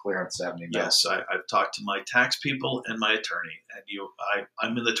think you're clearing $70 million. Yes, I've talked to my tax people and my attorney, and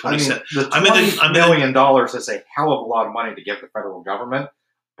I'm in the 27. The $20 million is a hell of a lot of money to give the federal government,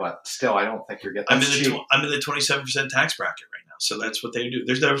 but still, I don't think you're getting. I'm in the 27% tax bracket right now, so that's what they do.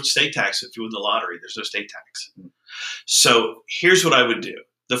 There's no state tax if you win the lottery. There's no state tax. So here's what I would do: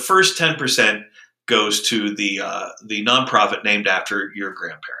 the first 10% goes to the nonprofit named after your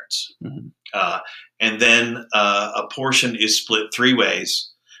grandparents. And then a portion is split 3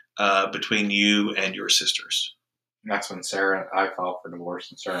 ways between you and your sisters. And that's when Sarah and I filed for divorce,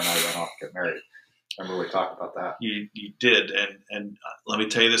 and Sarah and I went off to get married. Remember we talked about that? You did, and let me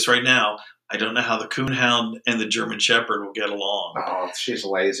tell you this right now. I don't know how the Coonhound and the German Shepherd will get along. Oh, she's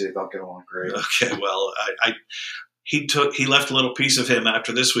lazy. They'll get along great. Okay, well, he left a little piece of him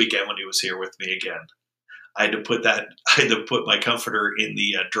after this weekend when he was here with me again. I had to put my comforter in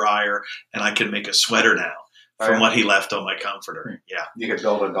the dryer, and I can make a sweater now from what he left on my comforter. Yeah, you could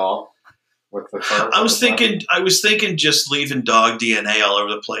build a dog with the fur. I was thinking just leaving dog DNA all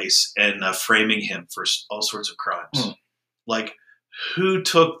over the place and framing him for all sorts of crimes. Like, who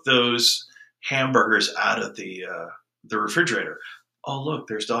took those hamburgers out of the refrigerator? Oh, look,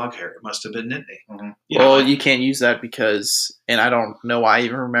 there's dog hair. It must have been Nittany. You can't use that because, and I don't know why I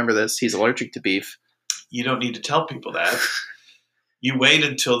even remember this, he's allergic to beef. You don't need to tell people that. You wait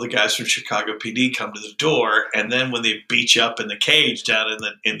until the guys from Chicago PD come to the door, and then when they beat you up in the cage down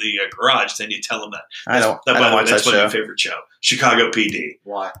in the garage, then you tell them that. I don't By the way, that's one show. of my favorite show, Chicago PD.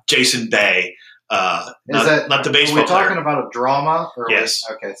 Why? Jason Bay. Not the baseball Are we talking player. about a drama? Yes.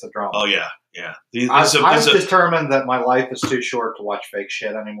 Okay, it's a drama. Oh, yeah. I've determined that my life is too short to watch fake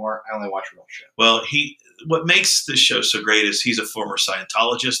shit anymore. I only watch real shit. Well, what makes this show so great is he's a former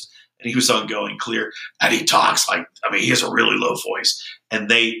Scientologist, and he was on Going Clear, and he talks he has a really low voice,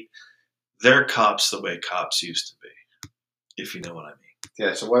 and they're cops the way cops used to be, if you know what I mean.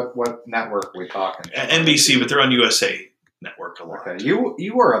 Yeah. So what network are we talking? NBC, but they're on USA Network a lot. Okay.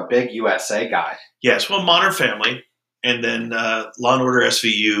 You were a big USA guy. Yes. Well, Modern Family, and then Law and Order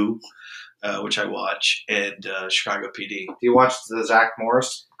SVU, which I watch, and Chicago PD. Do you watch the Zach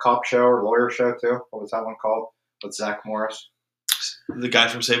Morris cop show or lawyer show too? What was that one called? With Zach Morris? The guy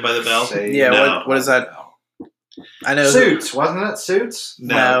from Saved by the Bell? What is that? I know. Suits, wasn't it? Suits?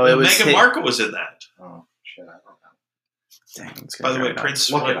 No, it was Meghan Markle was in that. Oh, shit. I don't know. Dang, By the way,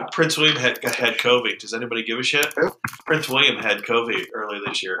 Prince William had COVID. Does anybody give a shit? Who? Prince William had COVID earlier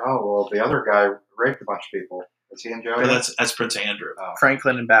this year. Oh, well, the other guy raped a bunch of people. Is he in jail? No, that's Prince Andrew. Oh.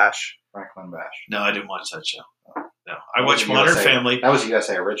 Franklin and Bash. Franklin Bash. No, I didn't watch that show. No, I watched Modern Family. That was a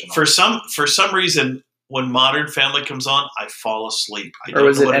USA original. For some reason, when Modern Family comes on, I fall asleep. Or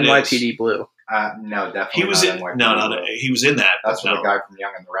was it NYPD Blue? No, definitely. He was in. No, he was in that. That's what the guy from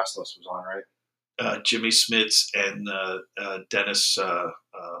Young and the Restless was on, right? Jimmy Smits and Dennis. Tom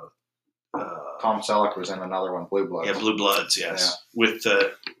Selleck was in another one, Blue Bloods. Yeah, Blue Bloods. Yes, with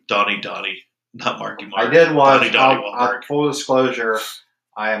Donnie, not Marky Mark. I did watch. Donnie full disclosure,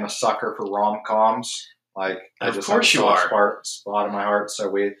 I am a sucker for rom-coms. Of course you are. Spot in my heart.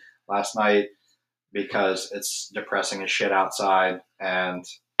 So last night, because it's depressing as shit outside, and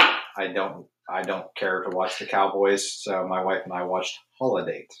I don't care to watch the Cowboys. So my wife and I watched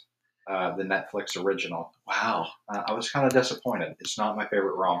Holiday, the Netflix original. Wow. I was kind of disappointed. It's not my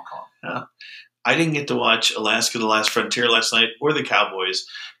favorite rom-com. I didn't get to watch Alaska: The Last Frontier last night or the Cowboys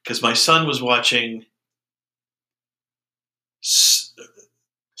because my son was watching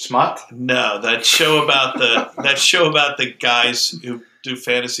Smut? No, that show about the guys who do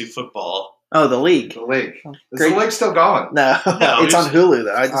fantasy football. Oh, The League. The League. Is the League still going? No, it's on Hulu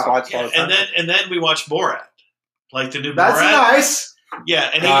though. I just watched all the time. And then we watched Borat, like the new Borat. That's nice.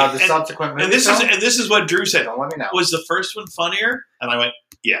 Yeah, and subsequent movie. And this is what Drew said. Don't let me know. Was the first one funnier? And I went,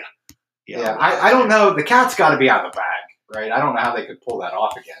 yeah. I don't know. The cat's got to be out of the bag, right? I don't know how they could pull that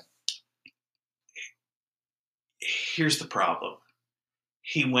off again. Here's the problem.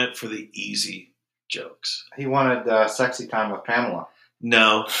 He went for the easy jokes. He wanted sexy time with Pamela.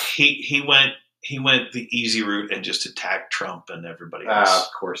 No, he went the easy route and just attacked Trump and everybody else.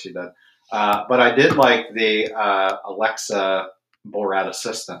 Of course he did. But I did like the Alexa Borat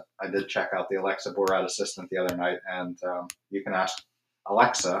assistant. I did check out the Alexa Borat assistant the other night, and you can ask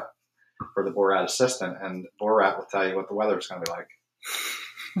Alexa for the Borat assistant, and Borat will tell you what the weather's going to be like.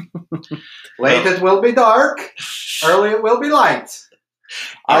 Late it will be dark. Early it will be light.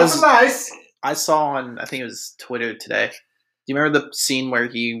 Nice. I saw on, I think it was Twitter today. Do you remember the scene where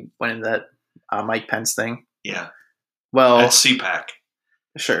he went in that Mike Pence thing? Yeah. Well, that's CPAC.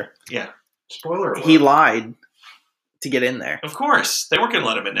 Sure. Yeah. Spoiler alert. He lied to get in there. Of course. They weren't going to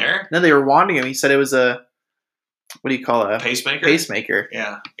let him in there. No, they were wanting him. He said it was a, what do you call it? Pacemaker? Pacemaker.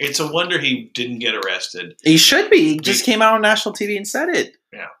 Yeah. It's a wonder he didn't get arrested. He should be. He just came out on national TV and said it.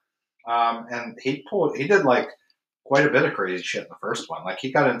 Yeah. And he did like quite a bit of crazy shit in the first one. Like he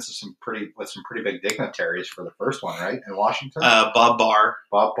got into some pretty big dignitaries for the first one, right? In Washington. Bob Barr.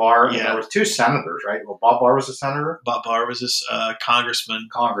 Bob Barr. Yeah. And there was 2 senators, right? Well, Bob Barr was a senator. Bob Barr was this congressman.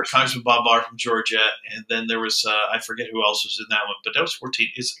 Congressman Bob Barr from Georgia. And then there was, I forget who else was in that one, but that was 14.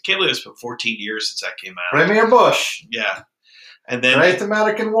 I can't believe it's been 14 years since that came out. Premier Bush. Yeah. And then. Great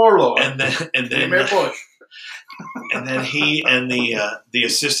American warlord. And then. Premier Bush. And then he and the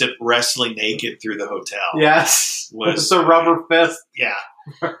assistant wrestling naked through the hotel. Yes. Was the rubber fist. Yeah.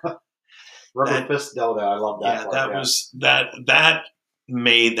 Rubber fist dildo. I love that. Yeah, that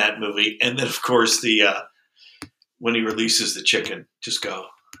made that movie. And then of course when he releases the chicken, just go.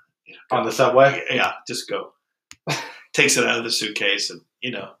 On the subway? Yeah, just go. Takes it out of the suitcase and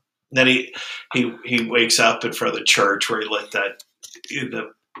then he wakes up in front of the church where he lit that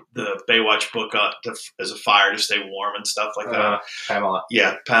the Baywatch book as a fire to stay warm and stuff like that. Pamela.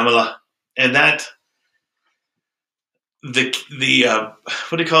 Yeah, Pamela. And that the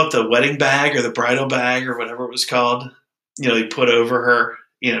what do you call it? The wedding bag or the bridal bag or whatever it was called. He put over her,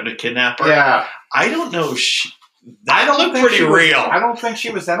 to kidnap her. Yeah. I don't know. That looked pretty real. I don't think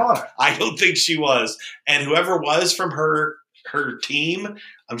she was in on it. I don't think she was. And whoever was from her team,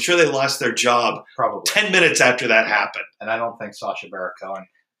 I'm sure they lost their job probably 10 minutes after that happened. And I don't think Sacha Baron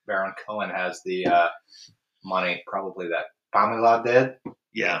Cohen has the money probably that Pamela did.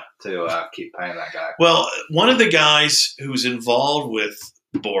 Yeah. To keep paying that guy. Well, one of the guys who's involved with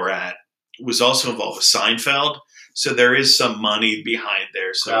Borat was also involved with Seinfeld. So there is some money behind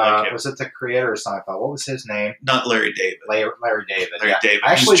there. So was it the creator of Seinfeld? What was his name? Not Larry David. Larry David. Larry David.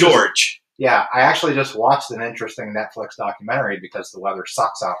 Actually, George. I actually just watched an interesting Netflix documentary because the weather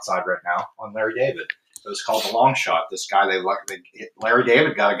sucks outside right now on Larry David. It was called The Long Shot. This guy, Larry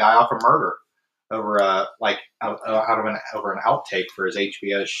David got a guy off of murder over over an outtake for his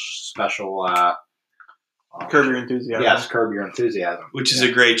HBO special. Curb Your Enthusiasm. Yes, Curb Your Enthusiasm, which is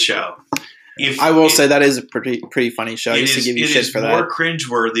a great show. I will say that is a pretty funny show. I used to give you shit for that. It is more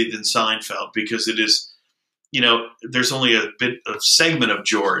cringeworthy than Seinfeld because it is, there's only a bit of segment of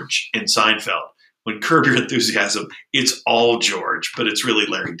George in Seinfeld. When Curb Your Enthusiasm, it's all George, but it's really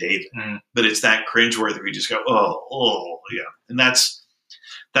Larry David. But it's that cringeworthy we just go, oh, yeah. And that's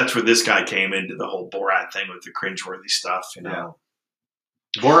where this guy came into the whole Borat thing with the cringeworthy stuff, Yeah.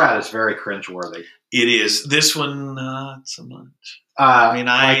 Borat is very cringeworthy. It is. This one, not so much.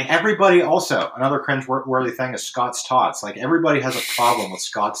 Everybody also, another cringeworthy thing is Scott's Tots. Like, everybody has a problem with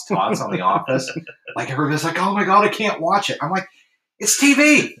Scott's Tots on The Office. Like, everybody's like, oh my God, I can't watch it. I'm like, it's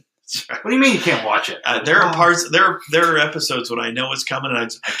TV. What do you mean you can't watch it? There are episodes when I know what's coming and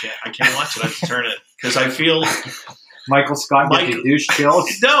I can't watch it. I have to turn it because I feel Michael Scott gives you douche chills.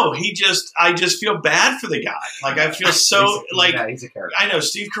 No, I just feel bad for the guy. Like I feel so he's a character. I know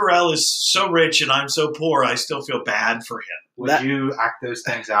Steve Carell is so rich and I'm so poor. I still feel bad for him. Would you act those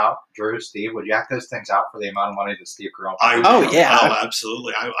things out, Drew, Steve? Would you act those things out for the amount of money that Steve Carell?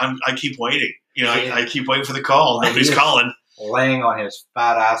 Absolutely. I keep waiting. I keep waiting for the call. Nobody's calling. Laying on his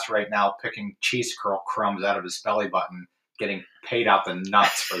fat ass right now, picking cheese curl crumbs out of his belly button, getting paid out the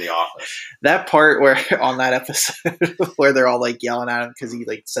nuts for The Office. That part where on that episode where they're all like yelling at him because he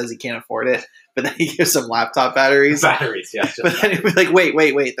like says he can't afford it, but then he gives them laptop batteries. Batteries, yes. But then he'd be like,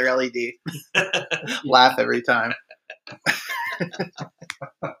 wait, they're LED. Laugh every time.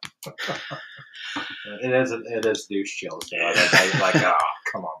 It is douche chills. Like, oh,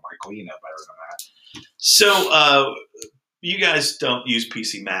 come on, Michael, you know better than that. So, you guys don't use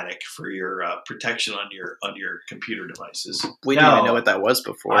PCmatic for your protection on your computer devices. We didn't even know what that was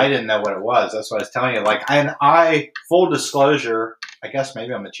before. I didn't know what it was. That's what I was telling you. Like, and full disclosure, I guess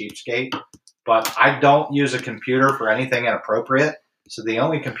maybe I'm a cheapskate, but I don't use a computer for anything inappropriate. So the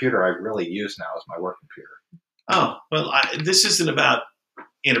only computer I really use now is my work computer. Oh, well, this isn't about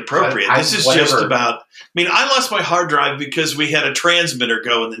inappropriate. This is just about, I lost my hard drive because we had a transmitter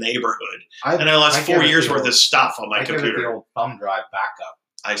go in the neighborhood. And I lost 4 years worth of stuff on my computer. I give it the old thumb drive backup.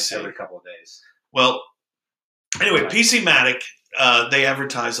 I see. Every couple of days. Well, anyway, PCmatic, they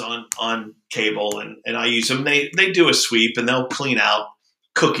advertise on cable and I use them. They do a sweep and they'll clean out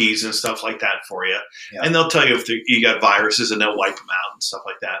cookies and stuff like that for you. Yeah. And they'll tell you if you got viruses and they'll wipe them out and stuff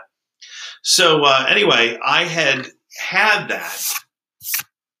like that. So anyway, I had that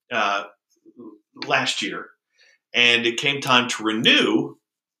last year, and it came time to renew.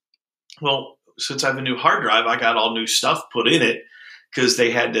 Well, since I have a new hard drive, I got all new stuff put in it, because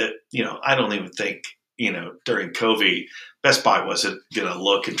they had to, I don't even think, during COVID, Best Buy wasn't going to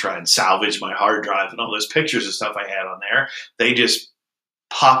look and try and salvage my hard drive and all those pictures and stuff I had on there. They just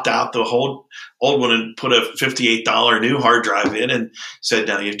popped out the whole old one and put a $58 new hard drive in and said,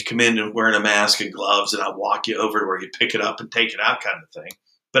 now you have to come in and wearing a mask and gloves, and I'll walk you over to where you pick it up and take it out kind of thing.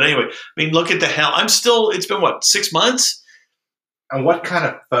 But anyway, look at the hell. It's been what, 6 months? And what kind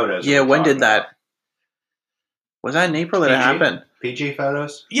of photos? Yeah, when did that? Was that in April that it happened? PG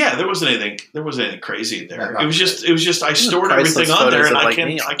photos? Yeah, there wasn't anything crazy in there. It was just I stored everything on there and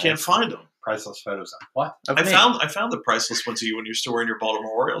I can't find them. Priceless photos. What? I found the priceless ones of you when you're storing your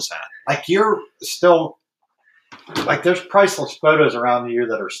Baltimore Orioles hat. Like you're still there's priceless photos around you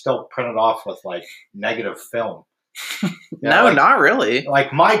that are still printed off with like negative film. No, not really.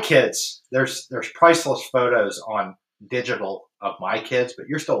 Like my kids, there's priceless photos on digital of my kids, but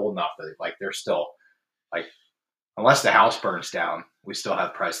you're still old enough that like they're still like, unless the house burns down, we still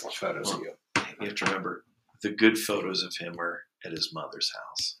have priceless photos of you. You have to remember, the good photos of him were at his mother's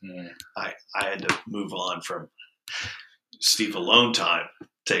house. I had to move on from Steve alone time,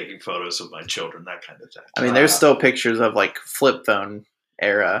 taking photos of my children, that kind of thing. There's still pictures of like flip phone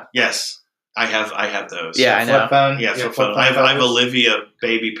era. Yes, I have those. Yeah, I know. Flip phone? Yeah, flip phone. I have Olivia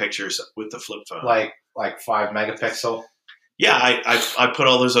baby pictures with the flip phone. Like 5 megapixel. Yeah, I put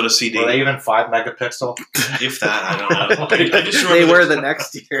all those on a CD. Were they even 5 megapixel? If that, I don't know. I just they were the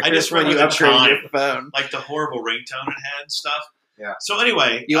next year. I just when remember you upgraded your time, phone, like the horrible ringtone it had and stuff. Yeah. So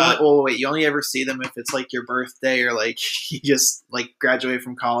anyway, you only ever see them if it's like your birthday or like you just like graduate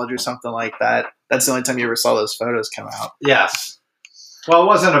from college or something like that. That's the only time you ever saw those photos come out. Yes. Well, it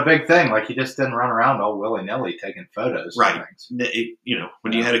wasn't a big thing. Like, you just didn't run around all willy-nilly taking photos. Right.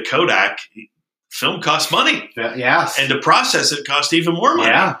 When you had a Kodak, film cost money. Yes. And to process it cost even more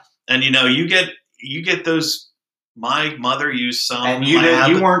money. Yeah. And, you get those. My mother used some. And you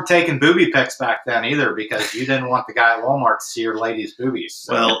weren't taking booby pics back then either, because you didn't want the guy at Walmart to see your lady's boobies.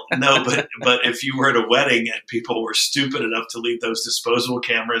 So. Well, no, but if you were at a wedding and people were stupid enough to leave those disposable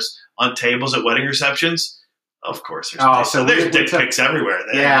cameras on tables at wedding receptions, of course, there's dick pics everywhere.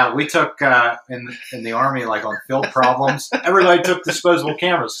 There. Yeah, we took in the Army, like on field problems, everybody took disposable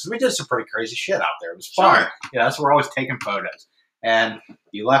cameras. We did some pretty crazy shit out there. It was fun. Sure. Yeah, that's where we're always taking photos. And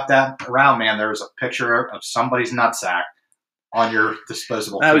you left that around, man. There was a picture of somebody's nutsack on your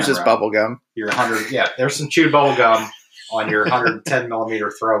disposable camera. That was just bubble gum. Your 100, yeah, there's some chewed bubble gum on your 110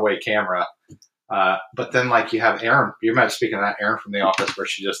 millimeter throwaway camera. But then, like, you have Erin. You remember speaking of that, Erin from the office, where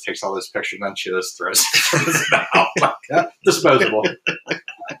she just takes all those pictures and then she just throws it out. Like, disposable.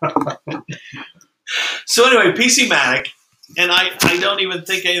 So anyway, PC-Matic, and I don't even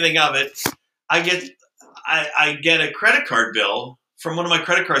think anything of it. I get a credit card bill from one of my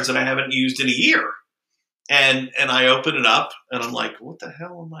credit cards that I haven't used in a year. And I open it up and I'm like, what the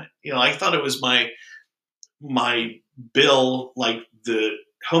hell am I? I thought it was my bill, like the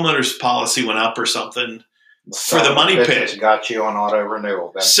homeowner's policy went up or something for the money pit. Got you on auto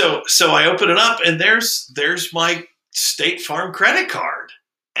renewal. Then. So I open it up and there's my State Farm credit card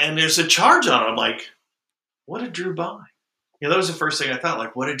and there's a charge on it. I'm like, what did Drew buy? That was the first thing I thought,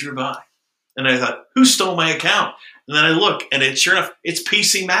 like, what did Drew buy? And I thought, who stole my account? And then I look, and sure enough, it's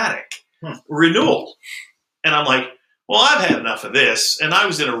PC-Matic renewal. And I'm like, well, I've had enough of this. And I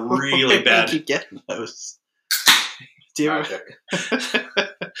was in a really bad. Keep getting those.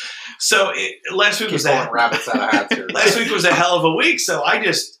 So last week was rabbits out of hats here. Last week was a hell of a week. So I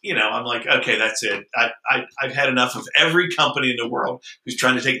just, I'm like, okay, that's it. I've had enough of every company in the world who's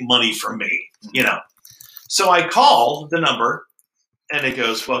trying to take money from me. So I call the number. And it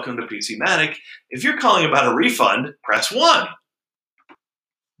goes, welcome to PC-Matic. If you're calling about a refund, press 1.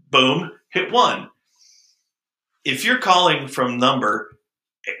 Boom, hit 1. If you're calling from number,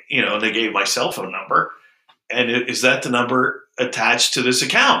 they gave my cell phone number, and is that the number attached to this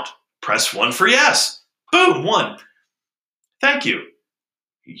account? Press 1 for yes. Boom, 1. Thank you.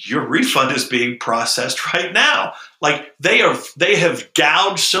 Your refund is being processed right now. Like they have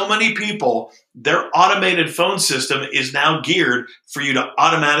gouged so many people. Their automated phone system is now geared for you to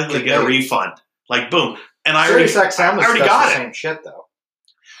automatically get a refund. Like boom, and I already got it. Same shit though.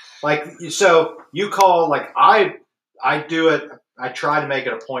 Like so, you call like I do it. I try to make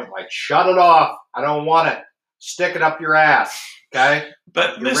it a point. Like shut it off. I don't want it. Stick it up your ass. Okay.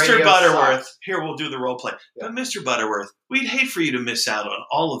 But Your Mr. Butterworth, sucks. here we'll do the role play. Yeah. But Mr. Butterworth, we'd hate for you to miss out on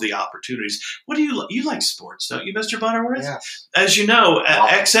all of the opportunities. What do you like sports, don't you, Mr. Butterworth? Yes. As you know,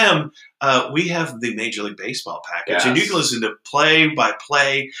 at XM, we have the Major League Baseball package, and you can listen to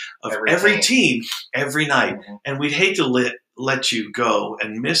play-by-play of every team every night. Mm-hmm. And we'd hate to let you go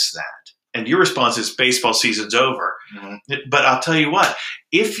and miss that. And your response is baseball season's over. Mm-hmm. But I'll tell you what,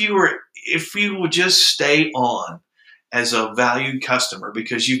 if you would just stay on as a valued customer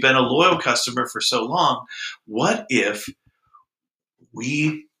because you've been a loyal customer for so long, what if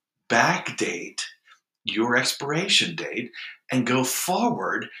we backdate your expiration date and go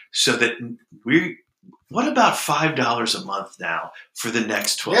forward so that what about $5 a month now for the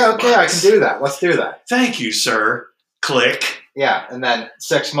next 12 months? Yeah, okay, I can do that. Let's do that. Thank you, sir. Click. Yeah, and then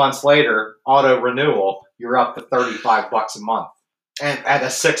 6 months later, auto renewal, you're up to $35 a month, and at a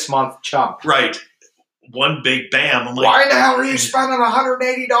 6-month chunk. Right. One big bam. I'm like, why the hell are you spending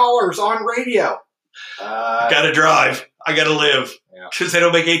 $180 on radio? Gotta drive. I gotta live. Because they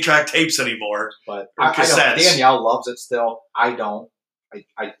don't make 8-track tapes anymore. But or cassettes. Danielle loves it still. I don't.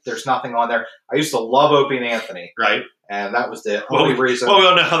 There's nothing on there. I used to love Opie and Anthony. Right. And that was the only reason. Well, we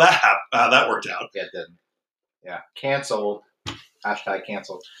don't know how that worked out. Yeah, it didn't. Yeah. Canceled. Hashtag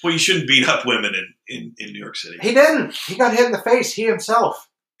canceled. Well, you shouldn't beat up women in New York City. He didn't. He got hit in the face. He himself.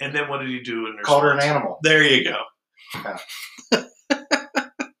 And then what did he do? Called her an animal. There you go. Yeah.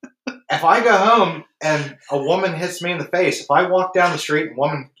 If I go home and a woman hits me in the face, if I walk down the street and a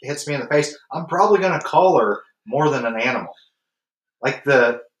woman hits me in the face, I'm probably going to call her more than an animal.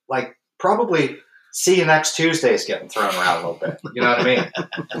 Probably see you next Tuesday is getting thrown around a little bit. You know what I mean?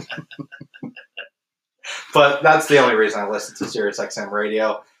 But that's the only reason I listen to SiriusXM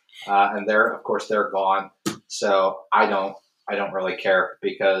radio. And of course, they're gone. So I don't really care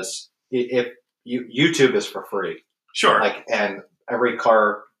because if YouTube is for free. Sure. And every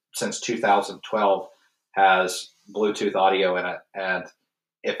car since 2012 has Bluetooth audio in it. And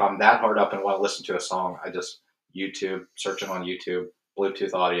if I'm that hard up and want to listen to a song, I just searching on YouTube,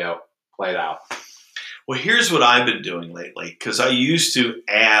 Bluetooth audio, play it out. Well, here's what I've been doing lately, because I used to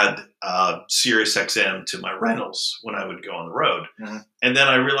add SiriusXM to my rentals when I would go on the road. Mm-hmm. And then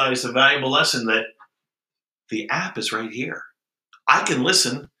I realized a valuable lesson that the app is right here. I can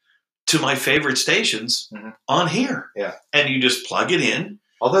listen to my favorite stations on here. Yeah. And you just plug it in.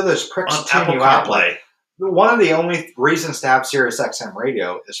 Although those pricks on Apple CarPlay. One of the only reasons to have SiriusXM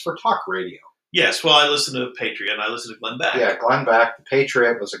radio is for talk radio. Yes, well, I listen to Patriot and I listen to Glenn Beck. Yeah, Glenn Beck, the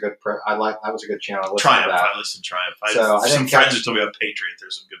Patriot was a good. That was a good channel. Triumph, I listen to Triumph. I some friends who told me about Patriot.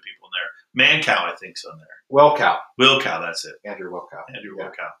 There's some good people in there. Mancow, I think's on there. Wilcow, that's it. Andrew Wilcow.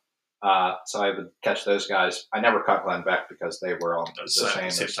 Wilcow. So I would catch those guys. I never caught Glenn Beck because they were on the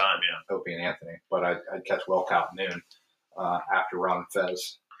same time, yeah. Opie and Anthony. But I'd catch Wilcow at noon after Ron and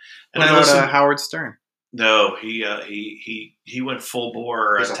Fez. And I listened to Howard Stern. No, he went full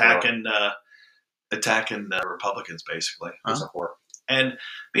bore attacking the Republicans basically. He's a whore. And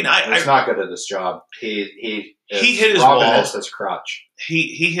I mean, he's not good at his job. He hit his Robin wall. Is his crutch.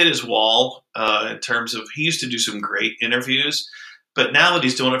 He hit his wall in terms of he used to do some great interviews, but now that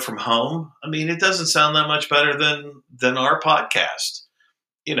he's doing it from home, I mean, it doesn't sound that much better than our podcast.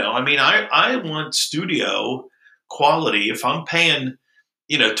 You know, I mean, I want studio quality. If I'm paying,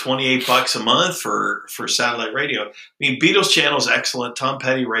 $28 a month for satellite radio, I mean, Beatles channel is excellent. Tom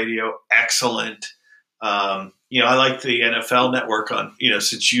Petty radio, excellent. I like the NFL network on,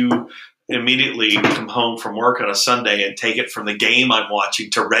 since you immediately come home from work on a Sunday and take it from the game I'm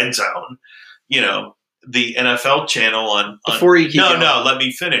watching to Red Zone, the NFL channel on before you keep going. let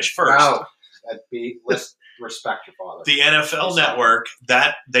me finish first. No, let's respect your father. The NFL network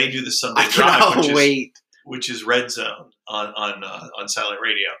that they do the Sunday drive, which is Red Zone on satellite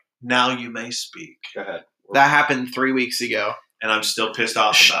radio. Now you may speak. Go ahead. That happened 3 weeks ago. And I'm still pissed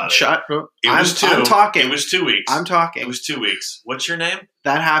off about it. Shut up. I'm talking. It was 2 weeks. I'm talking. It was 2 weeks. What's your name?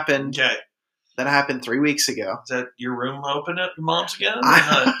 That happened. Okay. That happened 3 weeks ago. Is that your room open at your mom's again?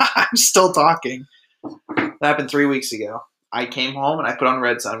 I'm still talking. That happened 3 weeks ago. I came home and I put on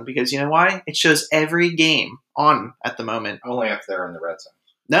Red Zone because you know why? It shows every game on at the moment. Only if they're in the Red Zone.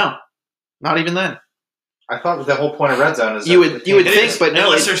 No, not even then. I thought the whole point of Red Zone is you would think, but no,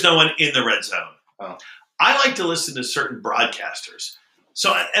 unless there's no one in the Red Zone. Oh. I like to listen to certain broadcasters.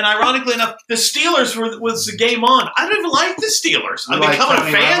 So, and ironically enough, the Steelers was the game on. I don't even like the Steelers. I'm becoming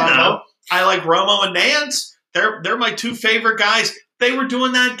a fan though. I like Romo and Nance. They're my two favorite guys. They were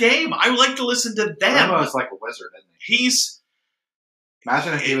doing that game. I like to listen to them. Romo's like a wizard, isn't he?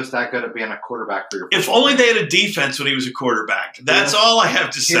 Imagine if he was that good at being a quarterback for your If only they had a defense when he was a quarterback. That's all I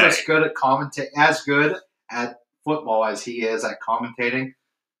have to say. He was good at as good at football as he is at commentating.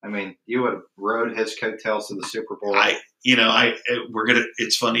 I mean, you would have rode his coattails to the Super Bowl.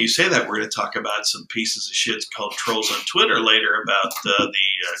 It's funny you say that. We're going to talk about some pieces of shit called trolls on Twitter later about the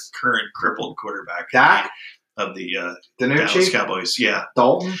current crippled quarterback. of the DiNucci? Dallas Cowboys. Yeah.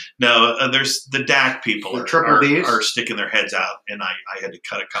 Dalton? No, there's the Dak people The triple Ds? are sticking their heads out, and I had to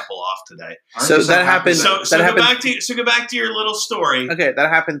cut a couple off today. So that happened. So that go happened. go back to your little story. Okay, that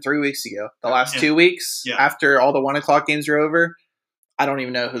happened 3 weeks ago. The last 2 weeks, Yeah. after all the 1:00 games are over, I don't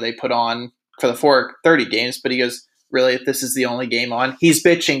even know who they put on for the 4:30 games. But he goes, "Really? If this is the only game on?" He's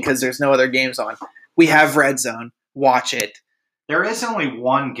bitching because there's no other games on. We have Red Zone. Watch it. There is only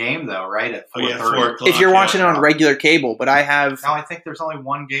one game, though, right? At 4:30. 4 o'clock. If you're watching it on regular cable, but I have. No, I think there's only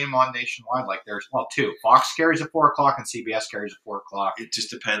one game on nationwide. Like there's, two. Fox carries at 4 o'clock and CBS carries at 4 o'clock. It just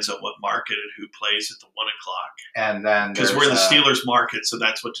depends on what market and who plays at the 1 o'clock. And then because we're in the Steelers market, so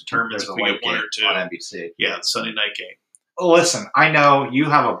that's what determines if we get one or two on NBC. Yeah, the Sunday night game. Listen, I know you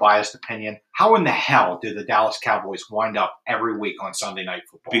have a biased opinion. How in the hell do the Dallas Cowboys wind up every week on Sunday Night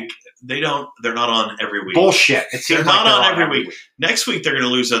Football? They're not on every week. Bullshit. They're not on every week. Next week they're going to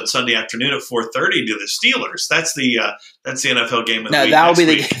lose on Sunday afternoon at 4:30 to the Steelers. That's the NFL game of the week. That'll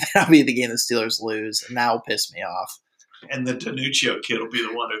be the game the Steelers lose, and that'll piss me off. And the DiNucci kid will be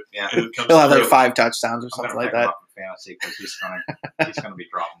the one who comes. He'll have like 5 touchdowns or something like that. Fantasy because he's gonna be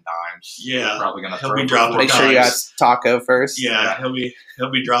dropping dimes. Yeah, probably gonna. He'll be dropping. Make sure you got Taco first. Yeah, he'll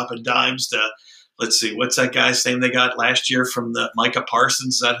be dropping dimes to. Let's see, what's that guy's name they got last year from the Micah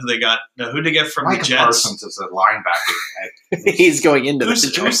Parsons? Is that who they got? No, who did they get from Micah the Jets? Parsons is a linebacker. He's going into who's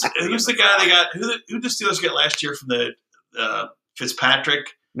the guy they got? Who did the Steelers get last year from the Fitzpatrick?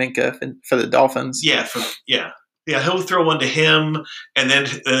 Minka for the Dolphins. Yeah, he'll throw one to him, and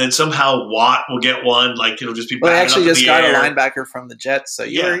then somehow Watt will get one. Like it'll just be. Well, they actually just got air. a linebacker from the Jets, so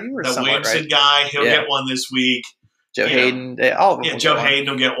you were the somewhat Williamson right. guy, he'll get one this week. Joe Hayden, all of them. Yeah, Joe Hayden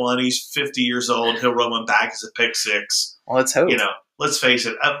will get one. He's 50 years old. He'll run one back as a pick six. Well, let's hope. Let's face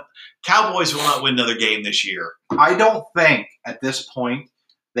it. Cowboys will not win another game this year. I don't think at this point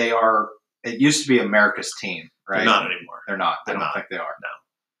they are. It used to be America's team, right? They're not anymore. They're not. I don't think they are.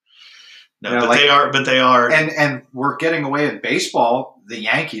 No, but they are. And we're getting away with baseball. The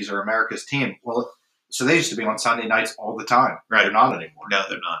Yankees are America's team. Well, so they used to be on Sunday nights all the time. Right. They're not anymore. No,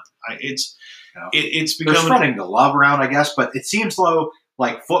 they're not. It's becoming. They're spreading the love around, I guess, but it seems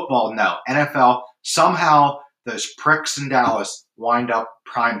like football. No, NFL. Somehow those pricks in Dallas wind up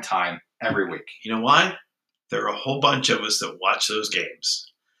prime time every week. You know why? There are a whole bunch of us that watch those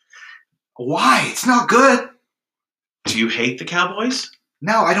games. Why? It's not good. Do you hate the Cowboys?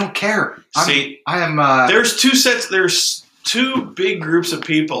 No, I don't care. There's two big groups of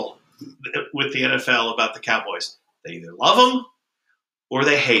people with the NFL about the Cowboys. They either love them or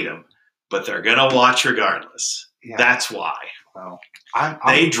they hate them, but they're going to watch regardless. Yeah. That's why. Well,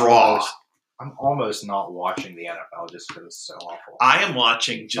 they draw. I'm almost not watching the NFL just because it's so awful. I am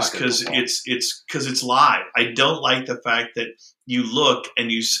watching just because it's live. I don't like the fact that you look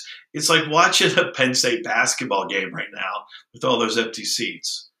and it's like watching a Penn State basketball game right now with all those empty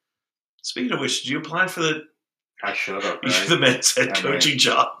seats. Speaking of which, did you apply for I should have. Right? The men's head coaching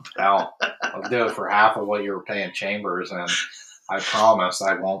job? I'll do it for half of what you were paying Chambers, and I promise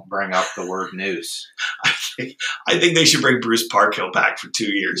I won't bring up the word noose. I think they should bring Bruce Parkhill back for 2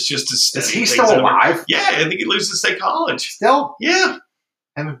 years just to study. Is he still alive? Yeah, I think he lives in State College. Still? Yeah.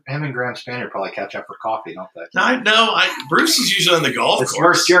 Him and Graham Spaniard probably catch up for coffee, don't they? No, Bruce is usually on the golf course.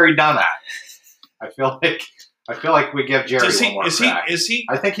 Where's Jerry done that? I feel like we give Jerry one more crack. Is he?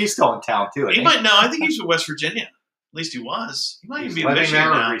 I think he's still in town too. He might. No, I think he's in West Virginia. At least he was. He might even be in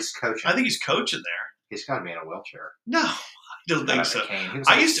Michigan now. He's coaching. I think he's coaching there. He's got to be in a wheelchair. No, I don't think so. He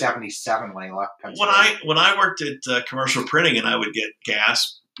was 77 when he left Penn State. When I worked at commercial printing and I would get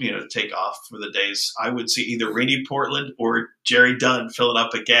gas, to take off for the days, I would see either Rainey Portland or Jerry Dunn filling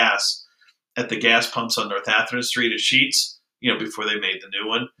up a gas at the gas pumps on North Atherton Street at Sheetz, before they made the new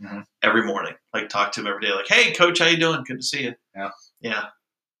one, every morning. Like, talk to him every day. Like, hey, Coach, how you doing? Good to see you. Yeah.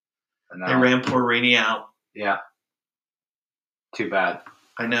 They ran poor Rainey out. Yeah. Too bad.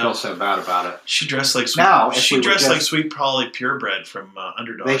 I know. I feel so bad about it. She dressed like like Sweet Polly Purebred from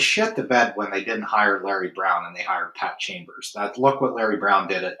Underdog. They shit the bed when they didn't hire Larry Brown and they hired Pat Chambers. Look what Larry Brown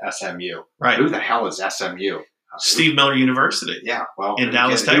did at SMU. Right. Who the hell is SMU? Steve Miller University. Yeah. Well, in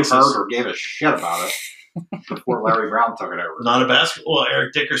Dallas, Texas. Who heard or gave a shit about it before Larry Brown took it over? Not a basketball. Well,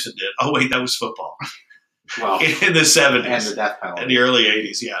 Eric Dickerson did. Oh, wait, that was football. Well, in the 70s. And the death penalty. In the early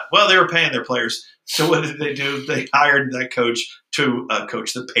 80s, yeah. Well, they were paying their players. So what did they do? They hired that coach to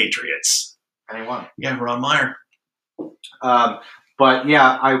coach the Patriots. And he won. Yeah, Ron Meyer. But,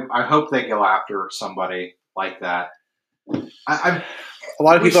 yeah, I hope they go after somebody like that. A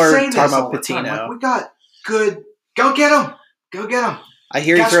lot of people are talking about Patino. We got good – go get him. Go get him. I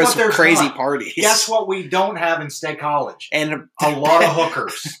hear he throws some crazy parties. Guess what we don't have in State College? And a lot of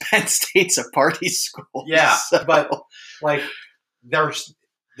hookers. Penn State's a party school. Yeah, so. but like there's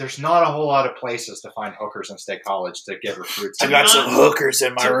not a whole lot of places to find hookers in State College to get recruits. I got some hookers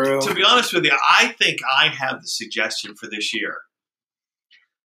in my room. To be honest with you, I think I have the suggestion for this year.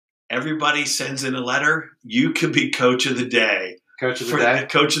 Everybody sends in a letter. You can be coach of the day. Coach of the day?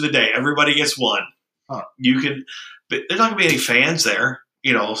 Coach of the day. Everybody gets one. Huh. You can, but there's not going to be any fans there,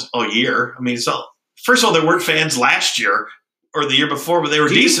 all year. I mean, first of all, there weren't fans last year or the year before, but they were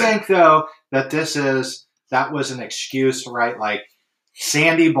decent. Do you think, though, that that was an excuse, right? Like,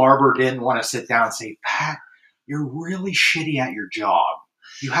 Sandy Barber didn't want to sit down and say, Pat, you're really shitty at your job.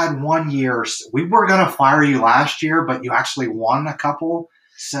 You had 1 year. We were going to fire you last year, but you actually won a couple.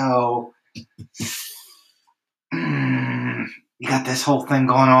 So you got this whole thing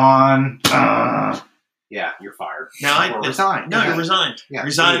going on. Yeah, you're fired. Or resign. No, you're resigned. Yeah,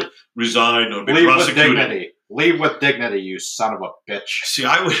 resign. Resign or be leave prosecuted. With dignity. Leave with dignity, you son of a bitch. See,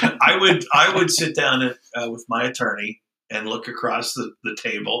 I would sit down with my attorney and look across the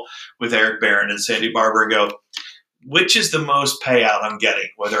table with Eric Barron and Sandy Barber and go, which is the most payout I'm getting,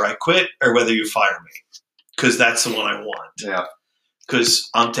 whether I quit or whether you fire me? Because that's the one I want. Yeah. Because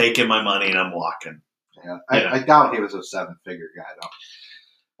I'm taking my money and I'm walking. Yeah. I doubt he was a 7-figure guy, though.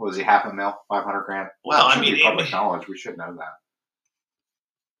 What was he, $500,000, $500,000? Well, I mean, public knowledge. We should know that.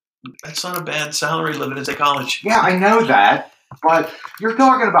 That's not a bad salary living in State College. Yeah, I know that. But you're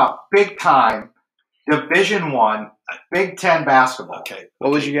talking about big time, Division I, Big Ten basketball. Okay.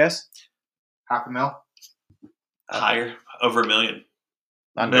 What was your guess? $500,000? Higher, over $1 million.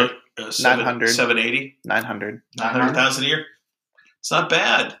 Under 900, 780, 900,000 a year. It's not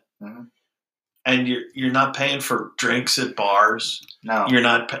bad, and you're not paying for drinks at bars. No, you're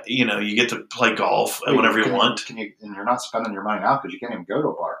not. You get to play golf whenever you want. And you're not spending your money now because you can't even go to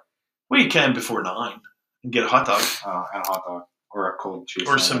a bar. Well, you can before 9 and get a hot dog, and a hot dog, or a cold cheese,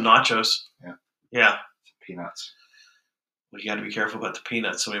 or some nachos. Yeah. Some peanuts. Well, you got to be careful about the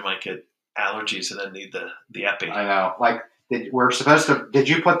peanuts, so we might get allergies and then need the epi. I know. Like, did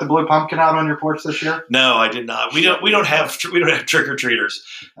you put the blue pumpkin out on your porch this year? No, I did not. We don't have trick or treaters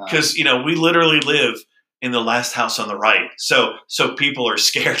because we literally live in the last house on the right, so people are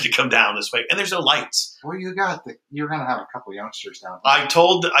scared to come down this way, and there's no lights. Well, you're gonna have a couple youngsters down there. I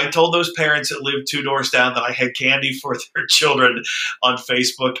told those parents that lived 2 doors down that I had candy for their children on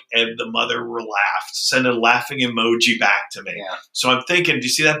Facebook, and the mother laughed, sent a laughing emoji back to me. Yeah. So I'm thinking, do you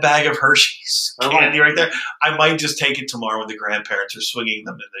see that bag of Hershey's candy right there? I might just take it tomorrow when the grandparents are swinging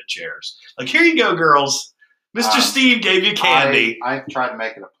them in the chairs. Like, here you go, girls. Mr. Steve gave you candy. I tried to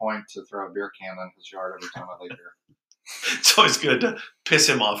make it a point to throw a beer can in his yard every time I leave here. It's always good to piss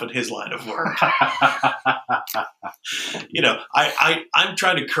him off in his line of work. I'm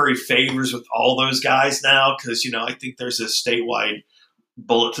trying to curry favors with all those guys now because, I think there's a statewide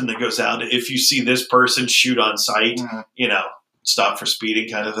bulletin that goes out. If you see this person, shoot on sight, stop for speeding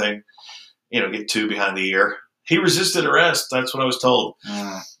kind of thing, get 2 behind the ear. He resisted arrest. That's what I was told.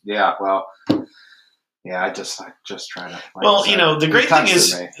 Yeah, well... Yeah, I just try to. The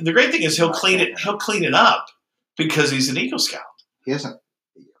great thing is he'll clean it. He'll clean it up because he's an Eagle Scout. He isn't.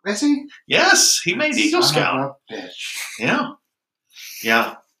 Is he? Yes, he made Eagle Scout. Bitch.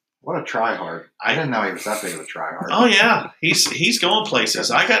 Yeah. What a tryhard! I didn't know he was that big of a tryhard. Oh yeah, he's going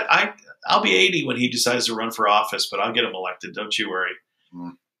places. I'll be 80 when he decides to run for office, but I'll get him elected. Don't you worry.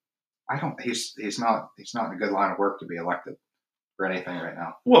 I don't. He's not in a good line of work to be elected for anything right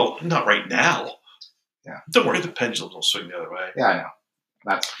now. Well, not right now. Yeah. Don't worry, the pendulum will swing the other way. Yeah, I know.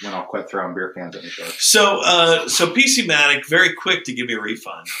 That's when I'll quit throwing beer cans at each other. So PC Matic, very quick to give me a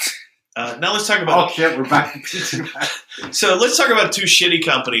refund. Now let's talk about. Oh shit, we're back. PC Matic. So let's talk about 2 shitty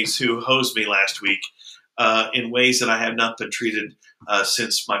companies who hosed me last week in ways that I have not been treated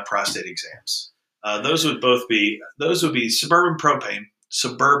since my prostate exams. Those would be Suburban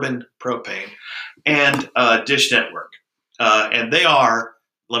Propane, and Dish Network, and they are.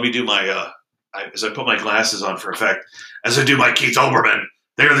 Let me do my. As I put my glasses on for effect, as I do my Keith Olbermann,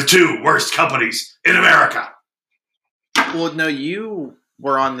 they are the 2 worst companies in America. Well, no, you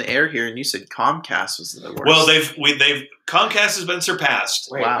were on the air here and you said Comcast was the worst. Well, Comcast has been surpassed.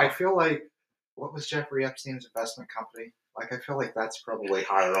 Wait, wow. I feel like, what was Jeffrey Epstein's investment company? Like, I feel like that's probably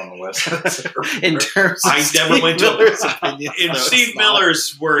higher on the list. In terms of Steve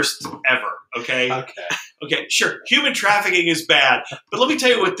Miller's worst ever. Okay, sure. Human trafficking is bad, but let me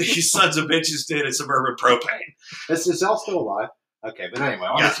tell you what these sons of bitches did at Suburban Propane. Is Elle still alive? Okay, but anyway,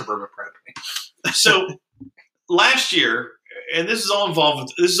 on to Suburban Propane. So last year, and this is all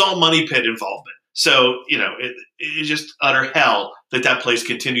Money Pit involvement. So it's just utter hell that place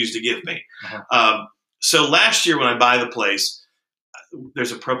continues to give me. Uh-huh. So last year when I buy the place,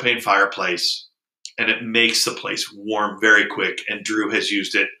 there's a propane fireplace, and it makes the place warm very quick. And Drew has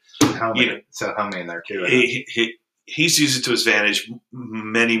used it. So homey in there too. He's used it to his advantage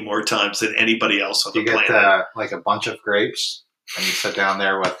many more times than anybody else on the planet. You get like a bunch of grapes, and you sit down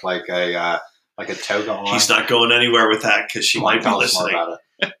there with like a toga on. He's not going anywhere with that because she might be listening. About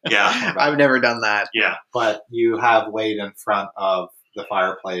it. Yeah, I've never done that. Yeah, but you have laid in front of the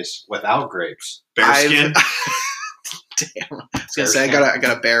fireplace without grapes. Bearskin. Damn, I was gonna say I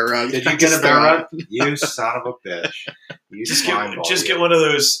got a bear rug. Did you get a bear rug? You son of a bitch! You just get one of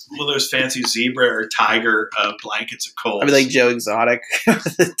those fancy zebra or tiger blankets of coals. I mean, like Joe Exotic,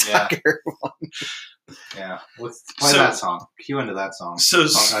 the tiger one. Yeah, let's play that song. Cue into that song. So I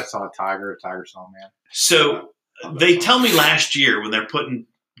saw a tiger song, man. So they tell me last year when they're putting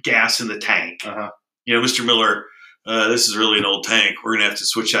gas in the tank, Mr. Miller, this is really an old tank. We're gonna have to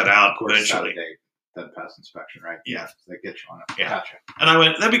switch that out eventually. Then pass inspection, right? Yeah. They get you on it. Yeah. Gotcha. And I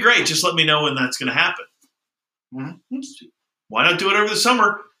went, that'd be great. Just let me know when that's going to happen. Mm-hmm. Why not do it over the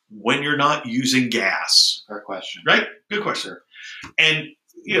summer when you're not using gas? Fair question. Right? Good question. And,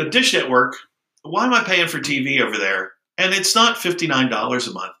 Dish Network, why am I paying for TV over there? And it's not $59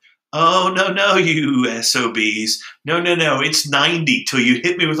 a month. Oh, no, you SOBs. No. It's $90 till you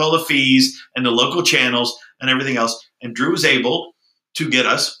hit me with all the fees and the local channels and everything else. And Drew was able to get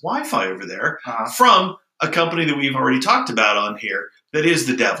us Wi-Fi over there from a company that we've already talked about on here that is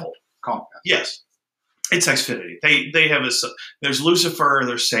the devil. Comcast. Yes. It's Xfinity. They have there's Lucifer,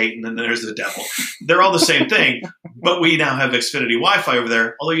 there's Satan, and there's the devil. They're all the same thing, but we now have Xfinity Wi-Fi over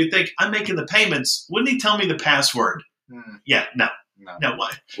there. Although you'd think, I'm making the payments. Wouldn't he tell me the password? Yeah, no.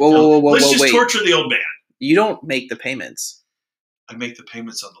 Why? Whoa, Let's just wait. torture the old man. You don't make the payments. I make the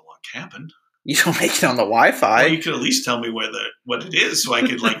payments on the log cabin. You don't make it on the Wi-Fi. Well, you could at least tell me what it is so I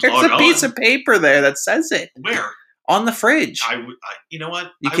could log on. There's a piece of paper there that says it. Where? On the fridge. You know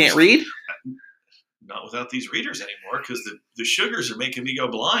what? You can't read? Not without these readers anymore because the sugars are making me go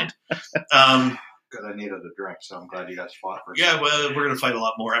blind. Good, I needed a drink, so I'm glad you guys fought for a second. Well, we're going to fight a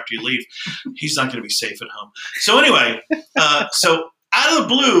lot more after you leave. He's not going to be safe at home. So anyway, so out of the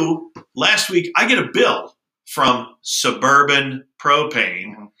blue, last week, I get a bill from Suburban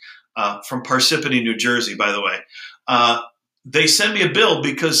Propane. From Parsippany, New Jersey, by the way. They sent me a bill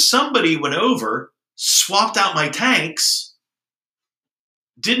because somebody went over, swapped out my tanks,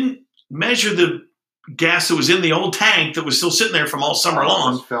 didn't measure the gas that was in the old tank that was still sitting there from all summer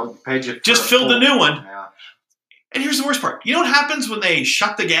long. Just filled the new one. Yeah. And here's the worst part. You know what happens when they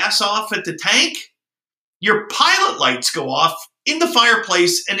shut the gas off at the tank? Your pilot lights go off in the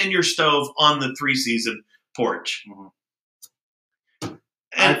fireplace and in your stove on the 3-season porch. Mm-hmm.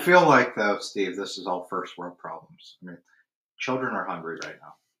 I feel like, though, Steve, this is all first world problems. I mean, children are hungry right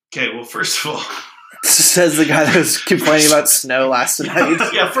now. Okay, well, first of all, says the guy that was complaining about snow last night.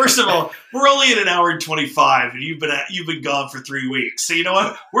 Yeah, first of all, we're only at an hour and 25, and you've been gone for 3 weeks. So you know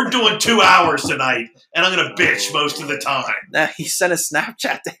what? We're doing 2 hours tonight, and I'm gonna bitch most of the time. Nah, he sent a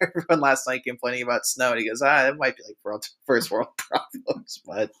Snapchat to everyone last night complaining about snow, and he goes, it might be like first world problems,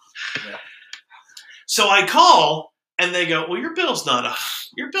 but yeah. So I call. And they go, well, your bill's not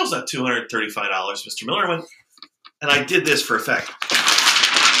 $235, Mr. Miller. And I did this for effect.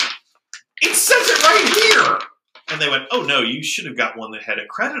 It says it right here. And they went, oh, no, you should have got one that had a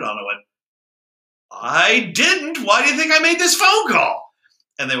credit on it. I went, I didn't. Why do you think I made this phone call?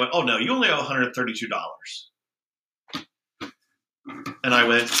 And they went, oh, no, you only owe $132. And I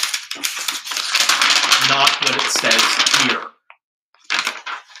went, not what it says here.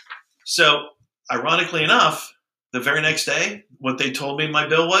 So, ironically enough, the very next day, what they told me my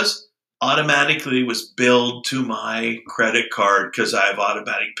bill was automatically was billed to my credit card because I have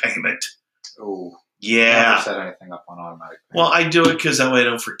automatic payment. Oh, yeah. I never set anything up on automatic payment. Well, I do it because that way I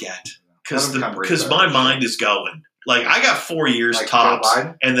don't forget. Because my mind is going. Like I got 4 years like tops,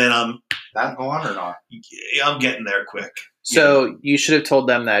 and then I'm that going or not. I'm getting there quick. So you should have told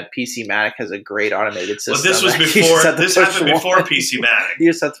them that PCmatic has a great automated system. Well, this was before. This happened before PCmatic.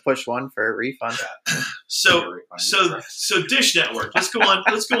 You just have to push one for a refund. So Dish Network. Let's go on.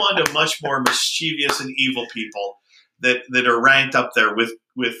 Let's go on to much more mischievous and evil people that are ranked up there with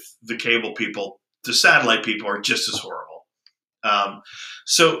the cable people. The satellite people are just as horrible.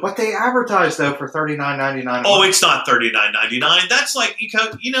 But they advertise though for $39.99. Oh, it's not $39.99. That's like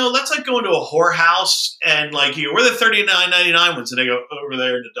that's like going to a whorehouse and like we're the $39.99 ones, and they go over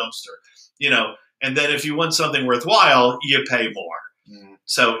there in the dumpster, And then if you want something worthwhile, you pay more.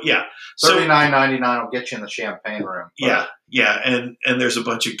 So yeah, so $39.99 will get you in the champagne room. yeah, and there's a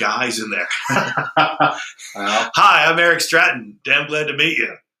bunch of guys in there. Well, Hi, I'm Eric Stratton. Damn glad to meet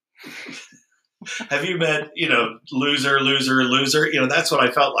you. Have you met, loser? That's what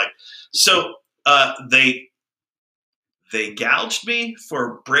I felt like. So they gouged me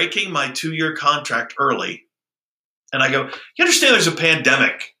for breaking my 2-year contract early. And I go, you understand there's a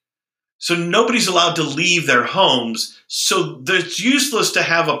pandemic. So nobody's allowed to leave their homes. So it's useless to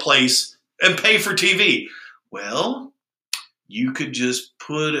have a place and pay for TV. Well, you could just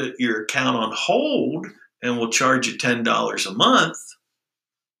put your account on hold and we'll charge you $10 a month.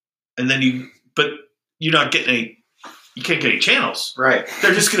 And then but you're not getting you can't get any channels. right.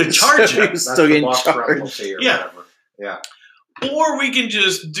 They're just going to charge you. That's Still the getting box charged. rental fee or Yeah. whatever. Yeah. Or we can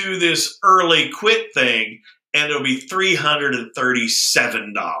just do this early quit thing and it'll be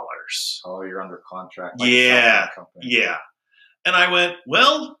 $337. Oh, you're under contract. Yeah. a company. Yeah. And I went,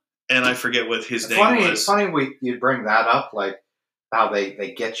 well, and I forget what his name was. Funny you bring that up, like how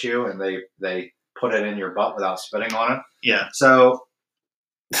they get you and they put it in your butt without spitting on it. Yeah. So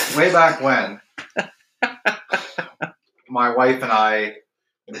way back when, my wife and I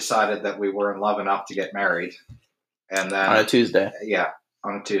decided that we were in love enough to get married, and then On a Tuesday.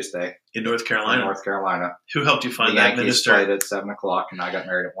 on a Tuesday In North in Carolina. North Carolina. Who helped you The find that Yankees minister? played at 7:00, and I got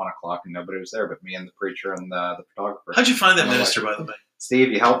married at 1:00, and nobody was there but me and the preacher and the photographer. How'd you find that I'm like, minister, by the way? Steve,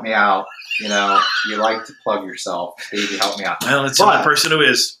 you helped me out. You like to plug yourself. Steve, you helped me out. Well, it's the But- person who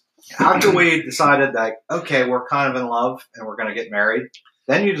is. After we decided that, okay, we're kind of in love and we're going to get married,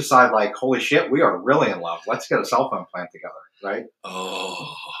 then you decide, like, holy shit, we are really in love. Let's get a cell phone plan together, right?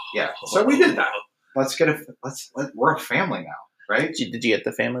 Oh. Yeah. So we did that. We're a family now, right? Did you get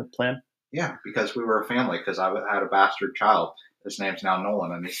the family plan? Yeah, because we were a family, because I had a bastard child. His name's now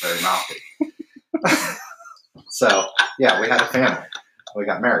Nolan, and he's very mouthy. So, yeah, we had a family. We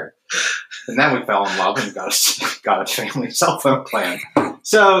got married. And then we fell in love and got a family cell phone plan.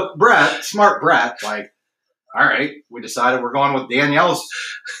 So smart Brett, like, all right, we decided we're going with Danielle's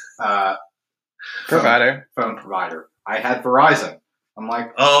Provider. phone provider. I had Verizon. I'm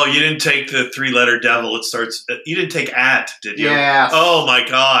like, Oh, you didn't take the 3-letter devil. It starts. You didn't take at, did you? yeah. Oh my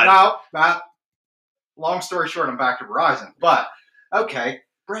God. No, long story short, I'm back to Verizon. But, okay,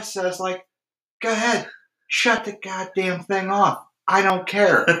 Brett says, like, go ahead, shut the goddamn thing off. I don't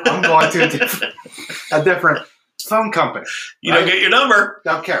care. I'm going to a different phone company. You don't get your number.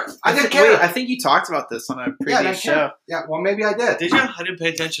 Don't care. I didn't care. Wait, I think you talked about this on a Yeah, I previous didn't show. care. Yeah, well, maybe I did. Did you? I didn't pay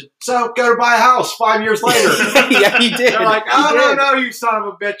attention. So, go to buy a house 5 years later. Yeah, you did. They're like, You oh, did. no, you son of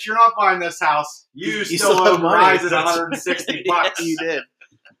a bitch. You're not buying this house. You still still owe have money. Verizon $160. Yeah, you did.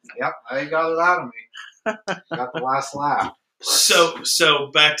 Yep, they got it out of me. Got the last laugh. So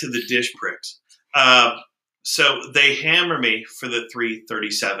back to the dish pricks. So they hammer me for the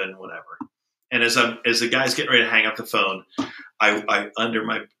 337 whatever, and as the guy's getting ready to hang up the phone, I under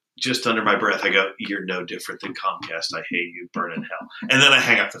my breath I go, "You're no different than Comcast. I hate you. Burn in hell." And then I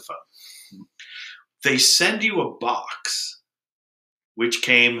hang up the phone. They send you a box, which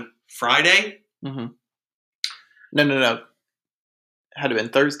came Friday. Mm-hmm. No. Had to have been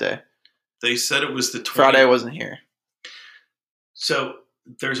Thursday. They said it was the 20th. Friday I wasn't here. So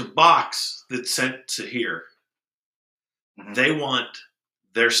there's a box that's sent to here. Mhm. They want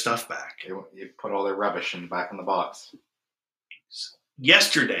their stuff back. You put all their rubbish back in the box.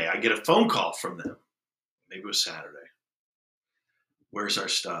 Yesterday, I get a phone call from them. Maybe it was Saturday. Where's our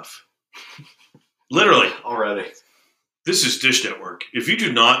stuff? Literally. Already. This is Dish Network. If you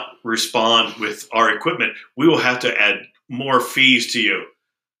do not respond with our equipment, we will have to add more fees to you.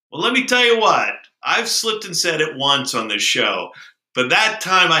 Well, let me tell you what. I've slipped and said it once on this show, but that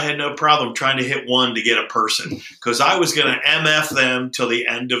time I had no problem trying to hit one to get a person because I was going to MF them till the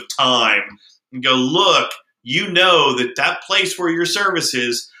end of time and go, look, you know that place where your service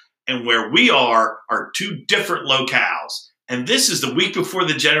is and where we are two different locales. And this is the week before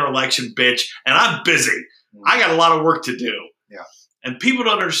the general election, bitch, and I'm busy. I got a lot of work to do. Yeah. And people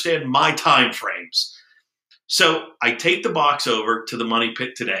don't understand my time frames. So I take the box over to the money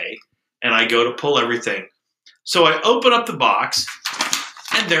pit today, and I go to pull everything. So I open up the box,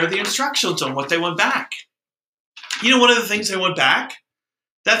 and there are the instructions on what they want back. You know one of the things they want back?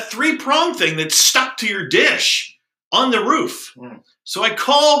 That 3-prong thing that's stuck to your dish on the roof. Mm. So I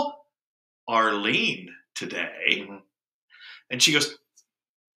call Arlene today, and she goes,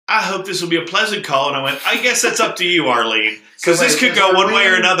 I hope this will be a pleasant call. And I went, I guess that's up to you, Arlene, because So this wait, could is go one way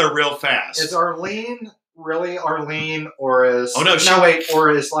or Arlene- another real fast. Is Arlene really Arlene, or is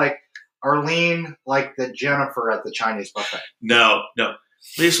or is like Arlene like the Jennifer at the Chinese buffet? No.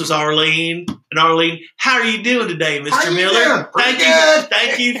 This was Arlene. And Arlene, how are you doing today, Mr. How you Miller? doing? Pretty good.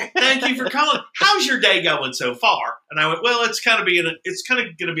 Thank you for calling. How's your day going so far? And I went, well, it's kind of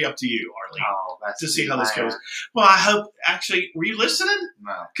going to be up to you, Arlene, Oh, that's to see how this fire. goes. Well, I hope. Actually, were you listening?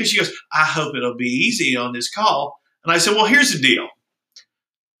 No. Because she goes, I hope it'll be easy on this call. And I said, well, here's the deal.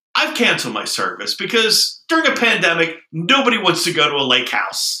 I've canceled my service because during a pandemic, nobody wants to go to a lake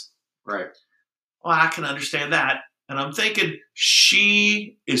house. Right. Well, I can understand that. And I'm thinking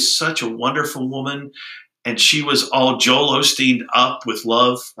she is such a wonderful woman. And she was all Joel Osteen up with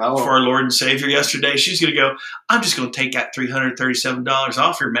love Oh. for our Lord and Savior yesterday. She's going to go, I'm just going to take that $337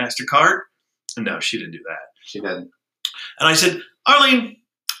 off your MasterCard. And no, she didn't do that. She didn't. And I said, Arlene,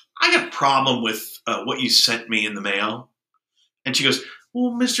 I got a problem with what you sent me in the mail. And she goes,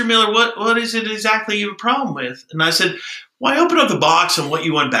 well, Mr. Miller, what is it exactly you have a problem with? And I said, well, I opened up the box on what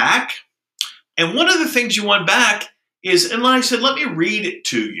you want back. And one of the things you want back is, and I said, let me read it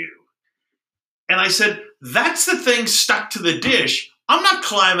to you. And I said, that's the thing stuck to the dish. I'm not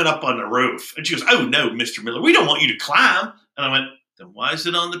climbing up on the roof. And she goes, oh, no, Mr. Miller, we don't want you to climb. And I went, then why is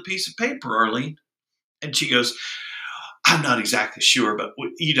it on the piece of paper, Arlene? And she goes, I'm not exactly sure, but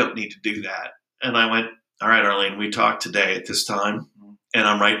you don't need to do that. And I went, all right, Arlene, we talked today at this time, and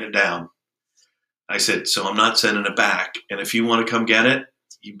I'm writing it down. I said, so I'm not sending it back. And if you want to come get it,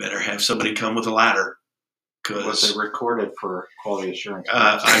 you better have somebody come with a ladder. Was it recorded for quality assurance?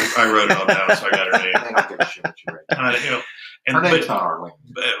 I wrote it all down, so I got her name. They don't give a shit what you write. Her name's not Arlene.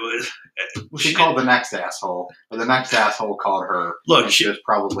 She called the next asshole, but the next asshole called her. Look, she was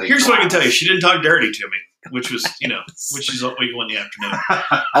probably. Here's what I can tell you: she didn't talk dirty to me, which was, which is what we won the afternoon.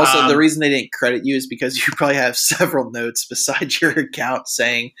 Also, the reason they didn't credit you is because you probably have several notes beside your account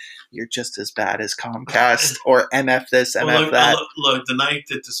saying you're just as bad as Comcast or MF this, MF that. Look, the night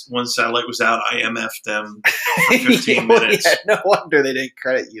that this one satellite was out, I MF'd them for 15 minutes. Yeah, no wonder they didn't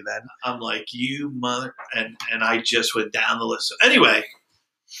credit you then. I'm like, you mother, and I just went down the list. So anyway,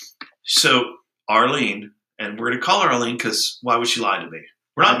 so Arlene, and we're going to call her Arlene because why would she lie to me?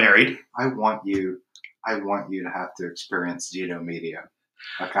 We're not married. I want you to have to experience Zito Media.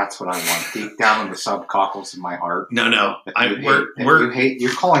 Like that's what I want deep down in the subcockles of my heart. No.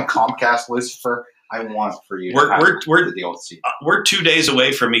 You're calling Comcast Lucifer. I want for you to have the deal with Zito. We're 2 days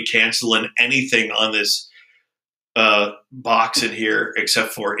away from me canceling anything on this box in here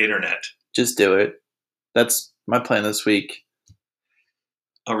except for internet. Just do it. That's my plan this week.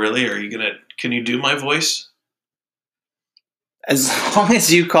 Oh, really? Can you do my voice? As long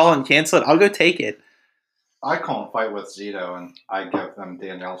as you call and cancel it, I'll go take it. I call and fight with Zito, and I give them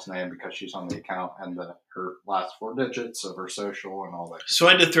Danielle's name because she's on the account and her last 4 digits of her social and all that. So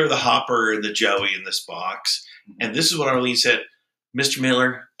I had to throw the Hopper and the Joey in this box. Mm-hmm. And this is what Arlene said. Mr.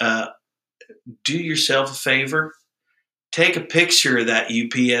 Miller, do yourself a favor. Take a picture of that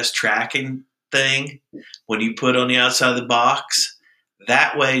UPS tracking thing when you put on the outside of the box.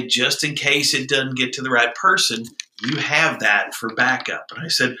 That way, just in case it doesn't get to the right person, you have that for backup. And I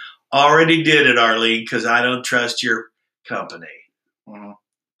said, already did it, Arlene, because I don't trust your company. Mm-hmm.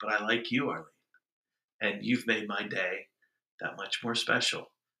 But I like you, Arlene. And you've made my day that much more special.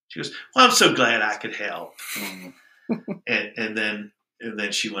 She goes, well, I'm so glad I could help. Mm-hmm. and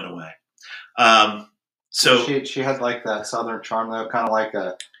then she went away. So she had like that Southern charm, though, kind of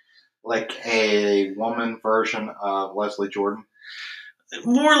like a woman version of Leslie Jordan.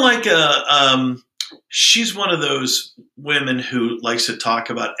 More like she's one of those women who likes to talk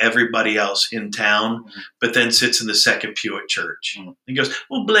about everybody else in town, mm-hmm. but then sits in the second pew at church. Mm-hmm. And goes,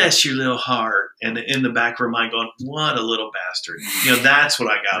 well, bless your little heart. And in the back of her mind going, what a little bastard. That's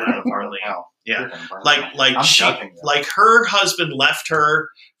what I got out of Arlene. Yeah. Like her husband left her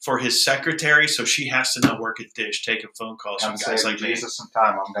for his secretary, so she has to now work at Dish, taking phone calls from guys like me. Jesus some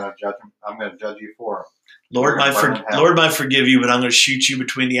time. I'm going to judge him. I'm going to judge you for him. Lord might forgive you, but I'm going to shoot you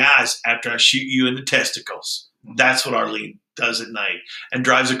between the eyes after I shoot you in the testicles. That's what Arlene does at night and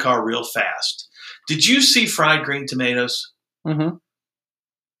drives a car real fast. Did you see Fried Green Tomatoes? Mm-hmm.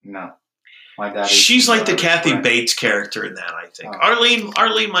 No. My dad. She's like the Kathy Bates character in that, I think. Oh.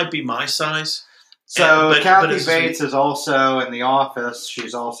 Arlene might be my size. So Kathy Bates is also in The Office.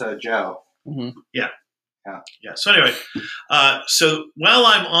 She's also Joe. Mm-hmm. Yeah. So anyway, so while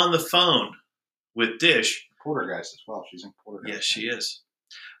I'm on the phone with Dish. Poltergeist as well. She's in Poltergeist. Yes, she is.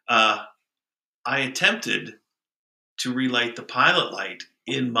 I attempted to relight the pilot light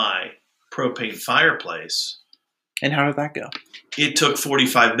in my propane fireplace. And how did that go? It took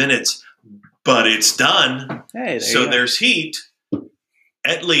 45 minutes, but it's done. Hey, so there's heat,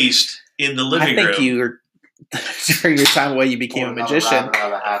 at least in the living room. I think During your time away, you became a magician. Rabbit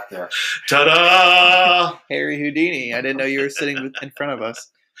out of the hat there. Ta-da! Harry Houdini. I didn't know you were sitting in front of us.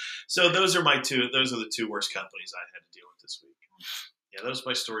 So those are the two worst companies I had to deal with this week. Yeah, that was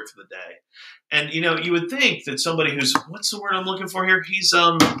my story for the day. And, you would think that somebody who's, what's the word I'm looking for here? He's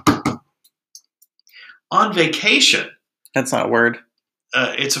on vacation. That's not a word.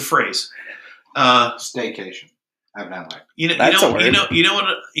 It's a phrase. Staycation. Evidently. That's a word.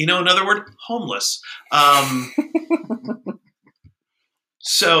 Another word? Homeless.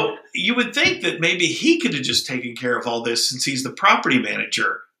 So you would think that maybe he could have just taken care of all this since he's the property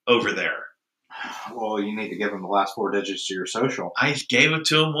manager over there. Well, you need to give him the last 4 digits to your social. I gave it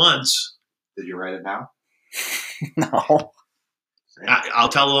to him once. Did you write it down? No. I'll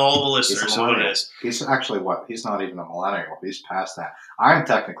tell all the listeners who it is. He's actually what? He's not even a millennial. He's past that. I'm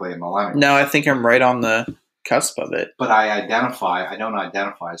technically a millennial. No, I think I'm right on the cusp of it. But I don't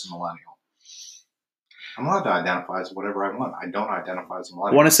identify as a millennial. I'm allowed to identify as whatever I want. I don't identify as a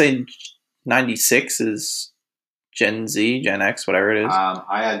millennial. I want to say 96 is Gen Z, Gen X, whatever it is.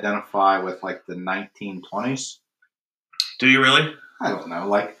 I identify with like the 1920s. Do you really? I don't know.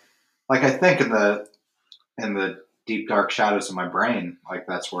 Like I think in the deep dark shadows of my brain, like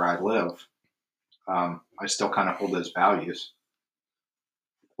that's where I live. I still kind of hold those values.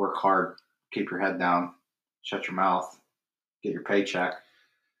 Work hard, keep your head down, shut your mouth, get your paycheck.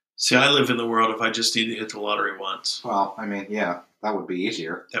 See, I live in the world if I just need to hit the lottery once. Well, I mean, yeah, that would be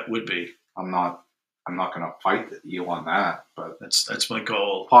easier. That would be. I'm not going to fight you on that, but that's my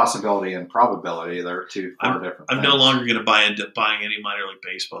goal. Possibility and probability, they're two far different I'm things. no longer going to buy into buying any minor league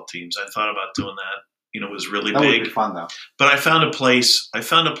baseball teams. I thought about doing that. It was really that big. That would be fun, though. But I found a place I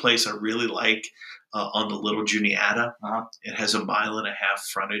really like on the Little Juniata. Uh-huh. It has 1.5 miles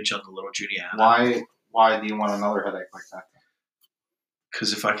frontage on the Little Juniata. Why do you want another headache like that?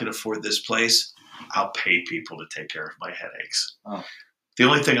 Because if I can afford this place, I'll pay people to take care of my headaches. Oh. The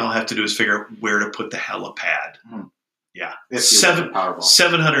only thing I'll have to do is figure out where to put the helipad. Yeah.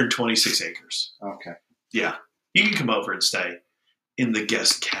 726 acres. Okay. Yeah. You can come over and stay in the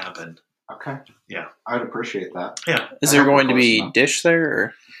guest cabin. Okay. Yeah. I would appreciate that. Yeah. Is there going to be Dish there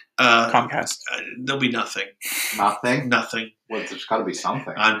or Comcast? There'll be nothing. Nothing? Nothing. Well, there's got to be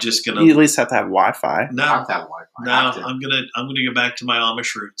something. I'm just going to... You at least have to have Wi-Fi. No. I have to have Wi-Fi. No, I'm gonna go back to my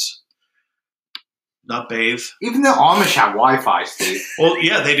Amish roots. Not bathe. Even the Amish have Wi-Fi, Steve. Well,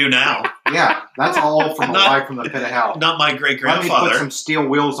 yeah, they do now. Yeah, that's all from a life from the pit of hell. Not my great-grandfather. Let me put some steel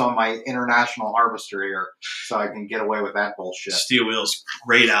wheels on my international harvester here so I can get away with that bullshit. Steel wheels,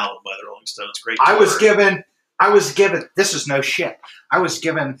 great album by the Rolling Stones. Great. I was given, this is no shit. I was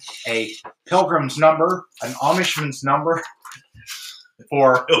given a pilgrim's number, an Amishman's number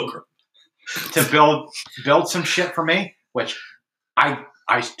for Pilgrim to build some shit for me, which I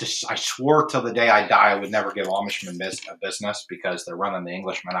swore till the day I die I would never give Amishmen a business because they're running the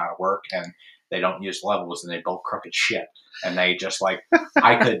Englishmen out of work and they don't use levels and they build crooked shit. And they just like,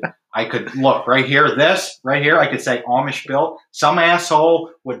 I could look right here, I could say Amish built. Some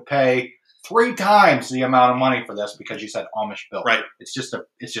asshole would pay 3 times the amount of money for this because you said Amish built. Right. It's just a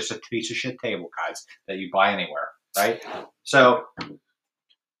piece of shit table, guys, that you buy anywhere. Right. So,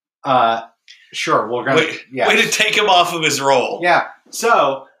 sure, we're going to... Way to take him off of his role. Yeah.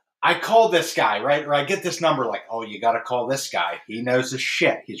 So I call this guy, right? Or I get this number like, oh, you got to call this guy. He knows his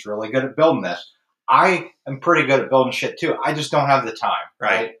shit. He's really good at building this. I am pretty good at building shit too. I just don't have the time,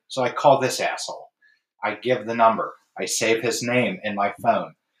 right? So I call this asshole. I give the number. I save his name in my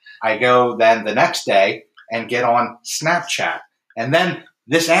phone. I go then the next day and get on Snapchat. And then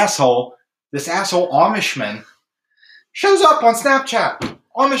this asshole Amishman shows up on Snapchat.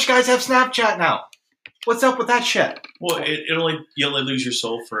 Amish guys have Snapchat now. What's up with that shit? Well, you only lose your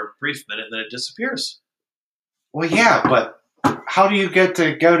soul for a brief minute, and then it disappears. Well, yeah, but how do you get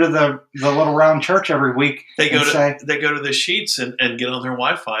to go to the little round church every week? They go to the Sheets and get on their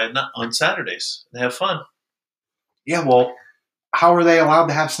Wi-Fi on Saturdays. They have fun. Yeah, well, how are they allowed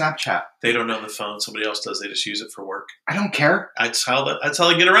to have Snapchat? They don't know the phone. Somebody else does. They just use it for work. I don't care. That's how they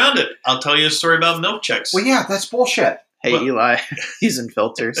get around it. I'll tell you a story about milk checks. Well, yeah, that's bullshit. Hey, Eli, he's in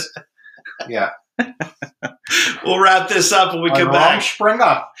filters. Yeah. We'll wrap this up when we come back.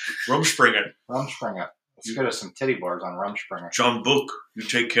 Rumspringa. Let's go to some titty bars on Rumspringa. John Book, you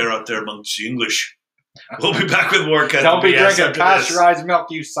take care out there amongst the English. We'll be back with more. Don't be drinking pasteurized milk,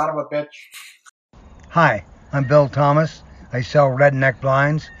 you son of a bitch. Hi, I'm Bill Thomas. I sell redneck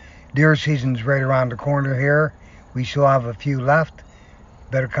blinds. Deer season's right around the corner here. We still have a few left.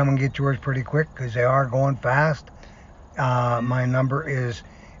 Better come and get yours pretty quick because they are going fast. My number is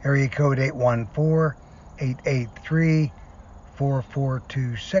area code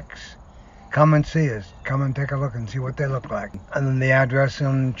 814-883-4426. come and see us. Come and take a look and see what they look like. And then the address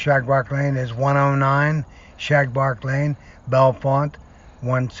on Shagbark Lane is 109 Shagbark Lane, Bellefonte,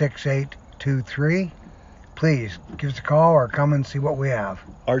 16823. Please give us a call or come and see what we have.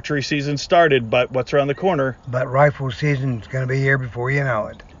 Archery season started, but what's around the corner? But rifle season is going to be here before you know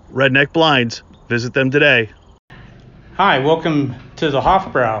it. Redneck Blinds. Visit them today. Hi, welcome to the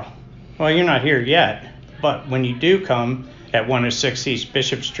Hofbrau. Well, you're not here yet, but when you do come at 106 East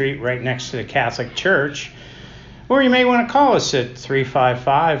Bishop Street, right next to the Catholic Church, or you may want to call us at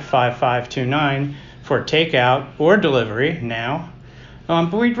 355-5529 for takeout or delivery now.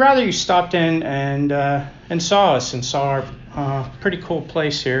 But we'd rather you stopped in and saw us and saw our pretty cool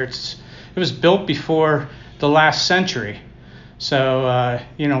place here. It was built before the last century, so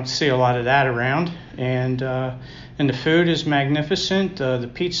you don't see a lot of that around. And the food is magnificent.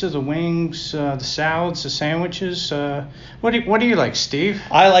 The pizza, the wings, the salads, the sandwiches. What do you like, Steve?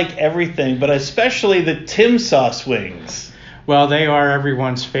 I like everything, but especially the Tim sauce wings. Well, they are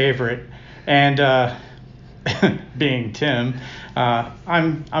everyone's favorite, and being Tim,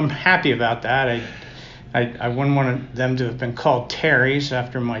 I'm happy about that. I wouldn't want them to have been called Terry's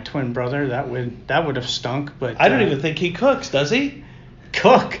after my twin brother. That would have stunk. But I don't even think he cooks, does he?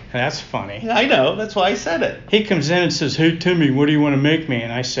 Cook? That's funny. I know. That's why I said it. He comes in and says, "Hey Timmy, what do you want to make me?"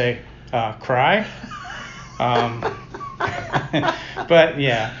 And I say, "Cry." But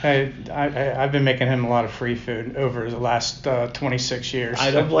yeah, I've been making him a lot of free food over the last 26 years.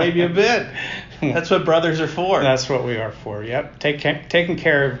 I don't blame you a bit. That's what brothers are for. That's what we are for. Yep, taking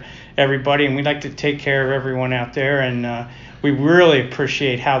care of everybody, and we'd like to take care of everyone out there, and we really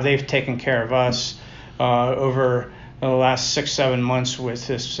appreciate how they've taken care of us over the last 6-7 months with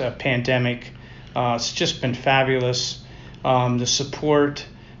this pandemic. It's just been fabulous. The support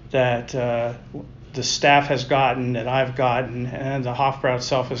that the staff has gotten, that I've gotten, and the Hofbrau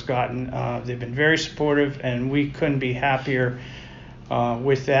itself has gotten, they've been very supportive, and we couldn't be happier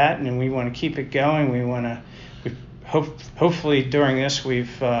with that. And we want to keep it going. We want to. Hopefully during this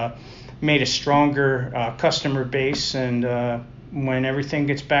we've made a stronger customer base, and when everything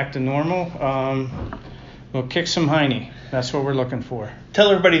gets back to normal, we'll kick some hiney. That's what we're looking for. Tell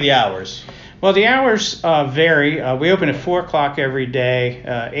everybody the hours. Well, the hours vary. We open at 4 o'clock every day,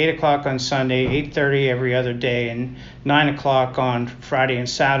 8 o'clock on Sunday, 8:30 every other day, and 9 o'clock on Friday and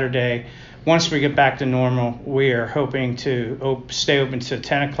Saturday. Once we get back to normal, we are hoping to stay open to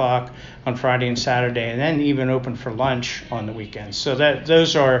 10 o'clock on Friday and Saturday, and then even open for lunch on the weekends. So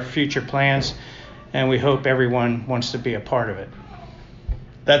those are our future plans, and we hope everyone wants to be a part of it.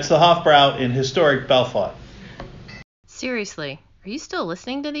 That's the Hofbrau in historic Bellefonte. Seriously, are you still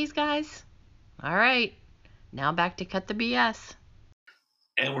listening to these guys? All right, now back to Cut the BS.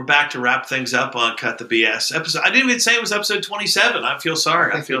 And we're back to wrap things up on Cut the BS episode. I didn't even say it was episode 27. I feel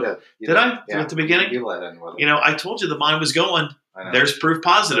sorry. I feel. Did I? Yeah, at the beginning? You let in with it. I told you the mind was going. There's proof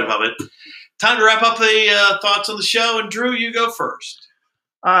positive of it. Time to wrap up the thoughts on the show. And Drew, you go first.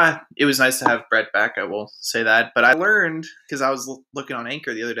 It was nice to have Brett back, I will say that. But I learned, because I was looking on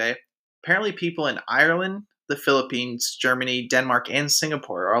Anchor the other day, apparently people in Ireland, the Philippines, Germany, Denmark, and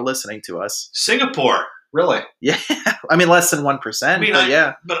Singapore are all listening to us. Singapore? Really? Yeah. I mean, less than 1%.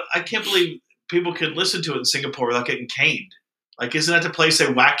 Yeah. But I can't believe people could listen to it in Singapore without getting caned. Like, isn't that the place they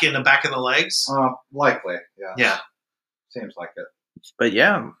whack you in the back of the legs? Likely, yeah. Yeah. Seems like it. But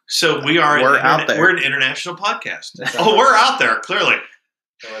yeah. So we're out there. We're an international podcast. We're out there, clearly.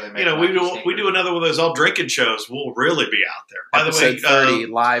 We do another one of those all drinking shows. We'll really be out there. By the way, 30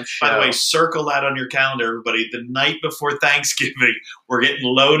 live show. By the way, circle that on your calendar, everybody. The night before Thanksgiving, we're getting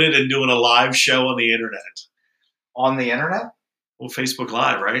loaded and doing a live show on the internet. On the internet? Well, Facebook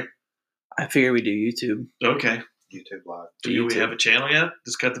Live, right? I figure we do YouTube. Okay. YouTube Live. Do we have a channel yet?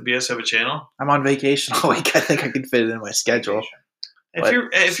 Does Cut the BS have a channel? I'm on vacation all week. I think I can fit it in my schedule.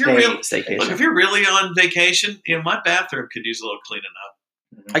 If you're really on vacation, my bathroom could use a little cleaning up.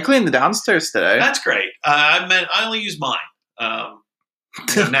 I cleaned the downstairs today. That's great. I only use mine now.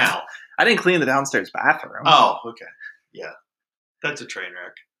 I didn't clean the downstairs bathroom. Oh, okay. Yeah. That's a train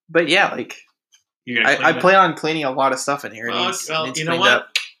wreck. But yeah, like I plan on cleaning a lot of stuff in here. Well, you know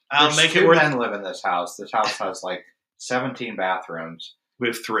what? I'll make it worth. 2 men live in this house. This house has like 17 bathrooms. We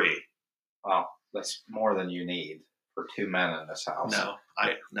have 3. Well, that's more than you need for 2 men in this house.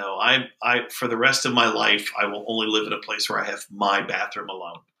 No, I for the rest of my life, I will only live in a place where I have my bathroom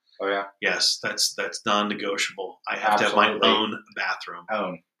alone. Oh yeah. Yes, that's non-negotiable. I have to have my own bathroom.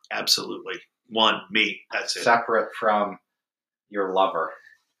 Absolutely. Me. That's it. Separate from your lover.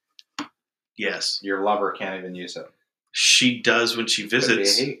 Yes. Your lover can't even use it. She does when she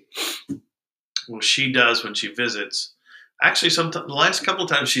visits. Well, she does when she visits. Actually, the last couple of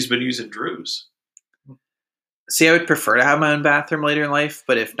times she's been using Drew's. See, I would prefer to have my own bathroom later in life,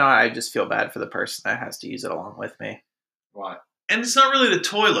 but if not, I just feel bad for the person that has to use it along with me. Why? And it's not really the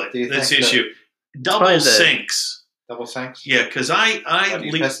toilet that's the issue. Probably Double sinks. Double sinks? Yeah, because Do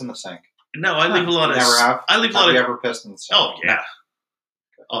you piss in the sink? No, I leave a lot of. Never have. I leave a lot Have of. you ever pissed in the sink? Oh yeah.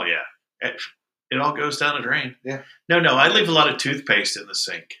 Oh yeah. It all goes down the drain. Yeah. No, I leave a lot of toothpaste in the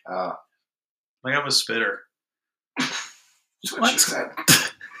sink. Like I'm a spitter. That's what she said.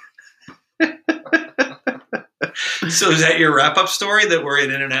 So is that your wrap-up story that we're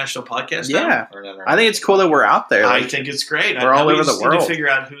an international podcast now? Yeah. I think it's cool that we're out there. I think it's great. We're all over the Need world. to figure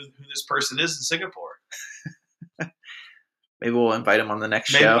out who this person is in Singapore. Maybe we'll invite him on the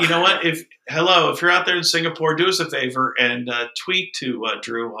next show. You know what? If you're out there in Singapore, do us a favor and tweet to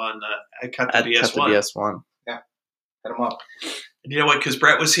Drew on Cut the BS1. Yeah, hit him up. And you know what? Because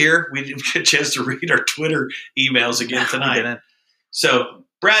Brett was here, we didn't get a chance to read our Twitter emails again tonight. So,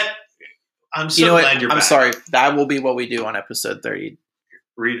 Brett, I'm so glad you're back. I'm sorry. That will be what we do on episode 30.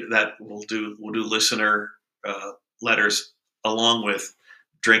 Read that. We'll do listener letters along with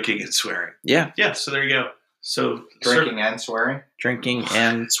drinking and swearing. Yeah. Yeah. So there you go. So drinking and swearing. Drinking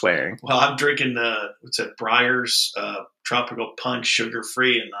and swearing. Well, I'm drinking what's that? Breyer's tropical punch, sugar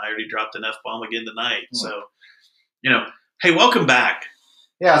free, and I already dropped an F-bomb again tonight. So, hey, welcome back.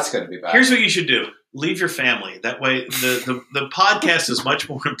 Yeah, it's good to be back. Here's what you should do: leave your family. That way, the podcast is much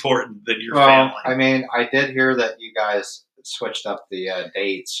more important than your family. I mean, I did hear that you guys switched up the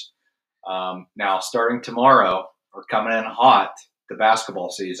dates. Now, starting tomorrow, we're coming in hot. The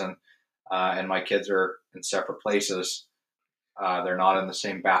basketball season. And my kids are in separate places. They're not in the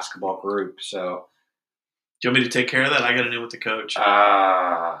same basketball group. So, do you want me to take care of that? I got an in with the coach.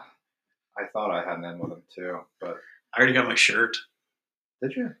 I thought I had an in with him too, but I already got my shirt.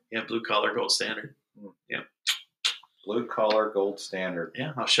 Did you? Yeah, blue collar, gold standard. Yeah, blue collar, gold standard.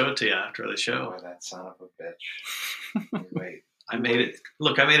 Yeah, I'll show it to you after the show. Boy, that son of a bitch. Wait. I made it.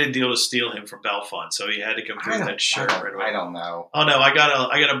 Look, I made a deal to steal him from Belfont, so he had to come through with that shirt right away. I don't know. Oh no, I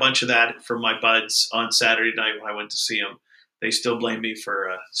got a bunch of that from my buds on Saturday night when I went to see him. They still blame me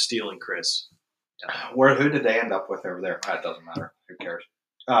for stealing Chris. Who did they end up with over there? It doesn't matter. Who cares?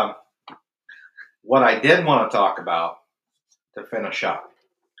 What I did want to talk about to finish up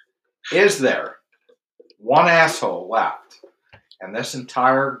is there one asshole left in this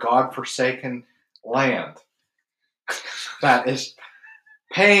entire godforsaken land that is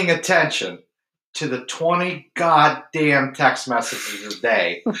paying attention to the 20 goddamn text messages a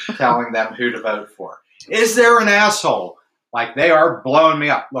day telling them who to vote for. Is there an asshole? Like, they are blowing me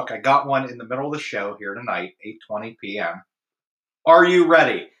up. Look, I got one in the middle of the show here tonight, 8:20 p.m. Are you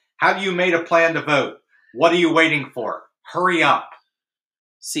ready? Have you made a plan to vote? What are you waiting for? Hurry up.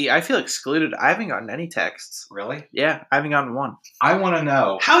 See, I feel excluded. I haven't gotten any texts. Really? Yeah, I haven't gotten one. I want to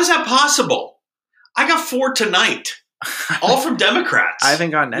know. How is that possible? I got 4 tonight. All from Democrats. I haven't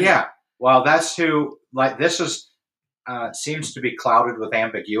gotten any. Yeah. Well, that's who, like, this is, seems to be clouded with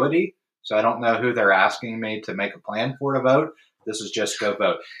ambiguity. So I don't know who they're asking me to make a plan for to vote. This is just go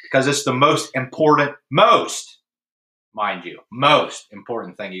vote. Because it's the most important, mind you, most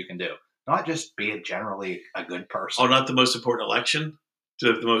important thing you can do. Not just be generally a good person. Oh, not the most important election?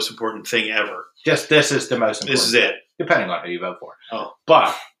 The most important thing ever. Just this is the most important. This is it. Depending on who you vote for. Oh.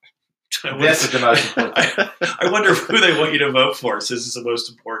 But this is the most important thing. I wonder who they want you to vote for since it's the most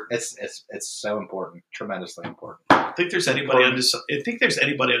important. It's so important. Tremendously important. I think there's anybody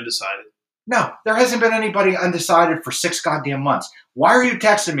undecided. No, there hasn't been anybody undecided for 6 goddamn months. Why are you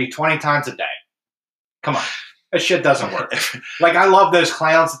texting me 20 times a day? Come on. That shit doesn't work. Like, I love those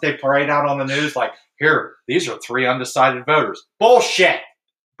clowns that they parade out on the news. Like, here, these are 3 undecided voters. Bullshit.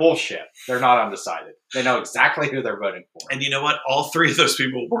 They're not undecided. They know exactly who they're voting for. And you know what? All 3 of those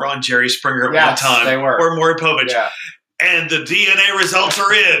people were on Jerry Springer at one time. They were. Or Maury Povich. Yeah. And the DNA results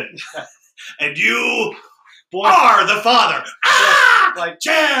are in. And you are the father. Like,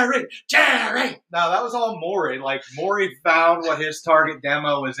 Jerry. No, that was all Maury. Like, Maury found what his target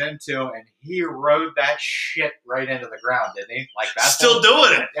demo was into, and he rode that shit right into the ground, didn't he? Like, that's still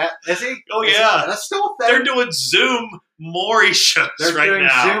doing it. Yeah, is he? Oh, yeah. That's still a thing. They're doing Zoom Maury shows They're right doing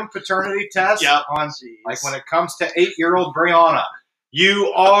now. Zoom paternity tests Yep. on, like, when it comes to 8-year-old Brianna.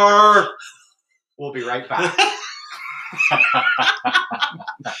 You are... We'll be right back.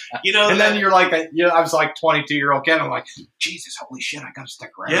 And then you're like, I was like 22-year-old kid. I'm like, Jesus, holy shit, I gotta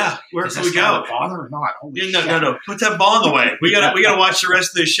stick around. Yeah, where Is can this we guy go? my father or not? Holy shit. No. Put that ball in the way. We gotta watch the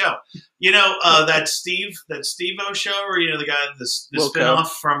rest of this show. You know, that Steve-O show, or the guy, the spinoff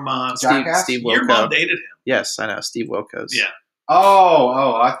from Jackass? Steve your Wilco. mom dated him. Yes, I know. Steve Wilkos. Yeah.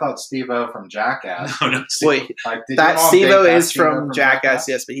 I thought Steve-O from Jackass. No. Wait, Like, did that your mom Steve-O date that is Steve-O from Jackass,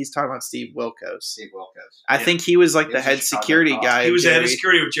 yes, but he's talking about Steve Wilkos. Steve Wilkos. I think he was like He the was a head Chicago security cop. guy. He was the head of Jerry.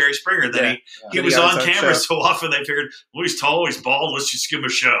 security with Jerry Springer. Then he Then was he got on his own camera show. so often they figured, well, he's tall, he's bald, let's just give him a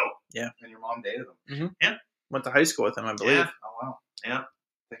show. And your mom dated him. Went to high school with him, I believe. Yeah. Oh, wow. Yeah. I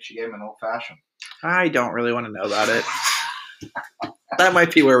think she gave him an old-fashioned. I don't really want to know about it. That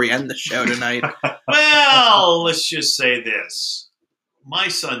might be where we end the show tonight. Well, let's just say this. My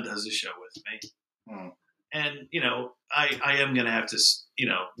son does a show with me. And, I am going to have to,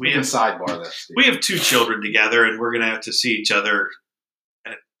 We can sidebar this, Steve. we have 2 children together, and we're going to have to see each other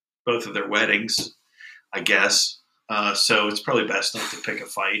at both of their weddings, I guess. So it's probably best not to pick a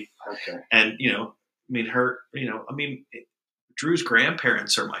fight. Okay. And, Drew's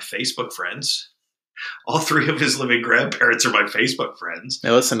grandparents are my Facebook friends. All 3 of his living grandparents are my Facebook friends.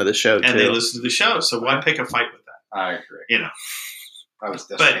 They listen to the show, too. And they listen to the show. So why pick a fight with that? I agree. That was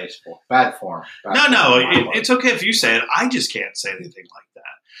distasteful. Bad form. It's okay if you say it. I just can't say anything like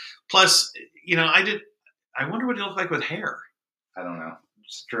that. Plus, I wonder what he looked like with hair. I don't know.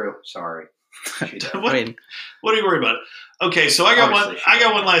 It's true. Sorry. What are you worried about? Okay, so I got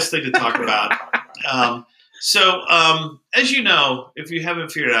one last thing to talk about. As you know, if you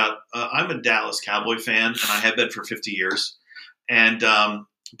haven't figured out, I'm a Dallas Cowboy fan, and I have been for 50 years. And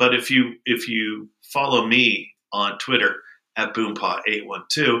but if you follow me on Twitter at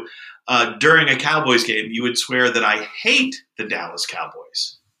Boompaw812, during a Cowboys game, you would swear that I hate the Dallas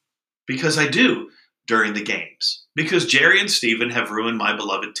Cowboys because I do during the games because Jerry and Steven have ruined my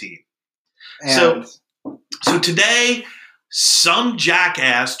beloved team. And So today, some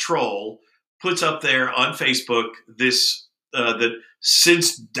jackass troll puts up there on Facebook this that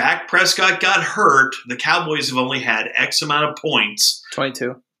since Dak Prescott got hurt, the Cowboys have only had X amount of points.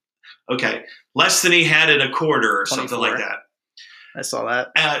 22. Okay, less than he had in a quarter or 24. something like that. I saw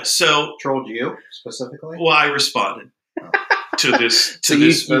that. trolled you specifically? Well, I responded to this. So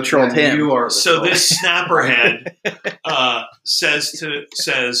you trolled him. You are This snapperhead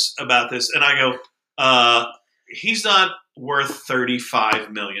says about this, and I go, he's not worth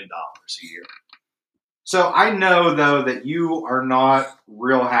 $35 million a year. So I know, though, that you are not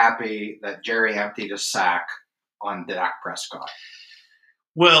real happy that Jerry emptied a sack on Dak Prescott.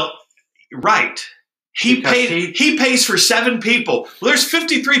 Well, right. He pays for 7 people. Well, there's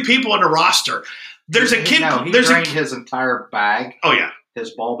 53 people on the roster. There's a kid. No, he drained his entire bag. Oh, yeah.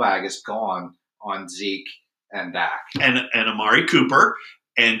 His ball bag is gone on Zeke and Dak. And Amari Cooper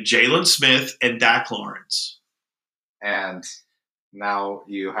and Jalen Smith and Dak Lawrence. And now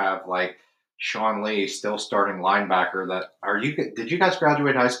you have, like, Sean Lee still starting linebacker. Did you guys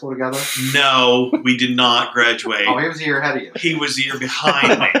graduate high school together? No, we did not graduate. Oh, he was a year ahead of you. He was a year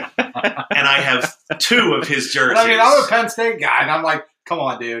behind me. And I have 2 of his jerseys. I mean, I'm a Penn State guy, and I'm like, come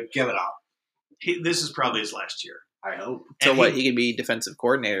on, dude, give it up. This is probably his last year. I hope. So he could be defensive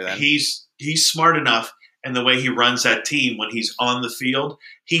coordinator then? He's smart enough, and the way he runs that team when he's on the field,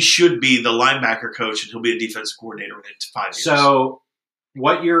 he should be the linebacker coach, and he'll be a defensive coordinator within 5 years. So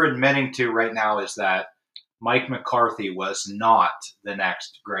what you're admitting to right now is that Mike McCarthy was not the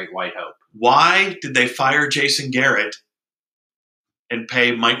next great white hope. Why did they fire Jason Garrett and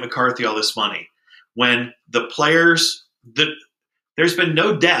pay Mike McCarthy all this money when the players there's been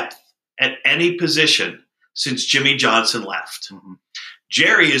no depth at any position since Jimmy Johnson left? Mm-hmm.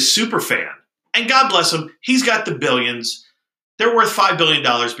 Jerry is super fan, and God bless him, he's got the billions. They're worth $5 billion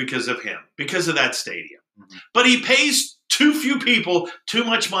because of him, because of that stadium. Mm-hmm. But he pays too few people too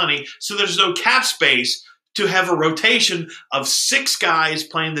much money, so there's no cap space to have a rotation of 6 guys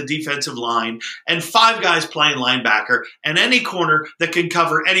playing the defensive line and 5 guys playing linebacker and any corner that can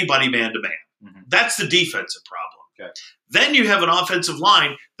cover anybody man-to-man. Mm-hmm. That's the defensive problem. Okay. Then you have an offensive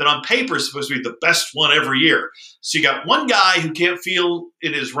line that on paper is supposed to be the best one every year. So you got one guy who can't feel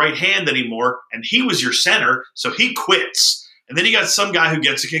in his right hand anymore, and he was your center, so he quits. And then you got some guy who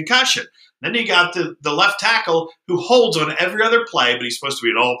gets a concussion. Then you got the left tackle who holds on every other play, but he's supposed to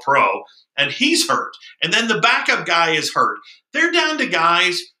be an all-pro, and he's hurt. And then the backup guy is hurt. They're down to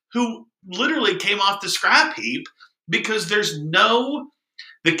guys who literally came off the scrap heap because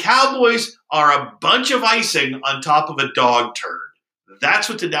the Cowboys are a bunch of icing on top of a dog turd. That's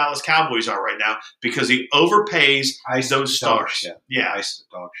what the Dallas Cowboys are right now because he overpays those stars. Shit. Yeah. Iced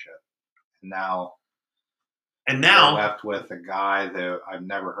dog shit. Now we're left with a guy that I've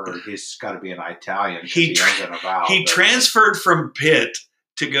never heard. He's got to be an Italian. He transferred from Pitt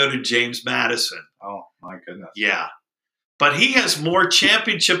to go to James Madison. Oh, my goodness. Yeah. But he has more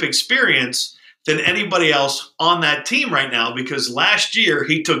championship experience than anybody else on that team right now because last year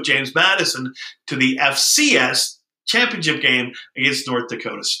he took James Madison to the FCS championship game against North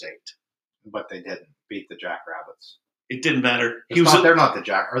Dakota State. But they didn't beat the Jackrabbits. It didn't matter. They're not the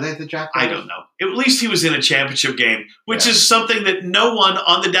Jack. Are they the Jackrabbits? I don't know. At least he was in a championship game, which is something that no one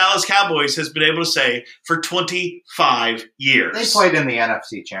on the Dallas Cowboys has been able to say for 25 years. They played in the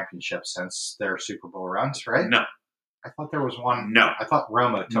NFC Championship since their Super Bowl runs, right? No. I thought there was one. No. I thought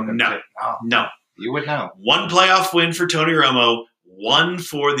Romo took it. No. You would know. One playoff win for Tony Romo, one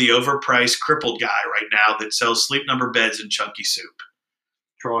for the overpriced crippled guy right now that sells Sleep Number beds and chunky soup.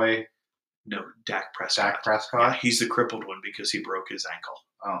 Troy. No, Dak Prescott. Dak Prescott? Yeah, he's the crippled one because he broke his ankle.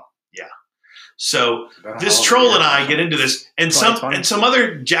 Oh. Yeah. So this troll and I get into this, and some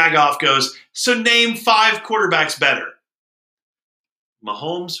other jagoff goes, so name 5 quarterbacks better.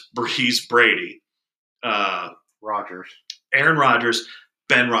 Mahomes, Breeze, Brady. Rodgers. Aaron Rodgers,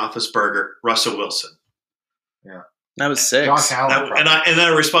 Ben Roethlisberger, Russell Wilson. Yeah. That was 6. Josh Allen. And I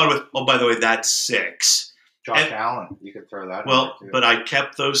responded with, oh, by the way, that's 6. Josh Allen, you could throw that. Well, but I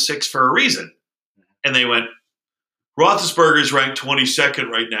kept those 6 for a reason. And they went, Roethlisberger is ranked 22nd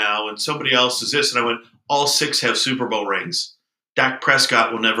right now, and somebody else is this. And I went, all 6 have Super Bowl rings. Dak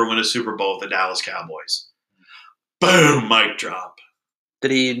Prescott will never win a Super Bowl with the Dallas Cowboys. Boom, mic drop.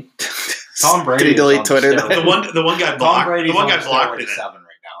 Did he? Tom Brady. Did he delete Twitter? The one guy blocked. The one guy blocked it. 7 right now.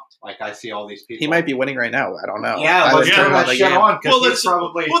 Like I see all these people. He might be winning right now. I don't know. Yeah, let's turn that shit on. Well,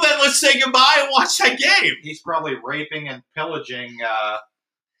 then let's say goodbye and watch that game. He's probably raping and pillaging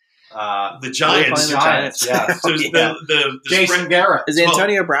the Giants. Yeah. So the Jason Garrett. Is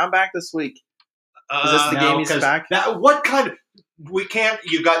Antonio Brown back this week? Is this the game he's back? What kind of? We can't.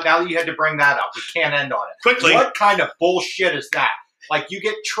 You got now. You had to bring that up. We can't end on it quickly. What kind of bullshit is that? Like you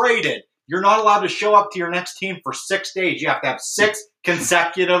get traded. You're not allowed to show up to your next team for 6 days. You have to have 6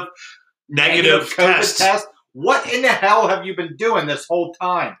 consecutive negative COVID tests. What in the hell have you been doing this whole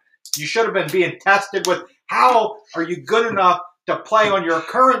time? You should have been being tested with how are you good enough to play on your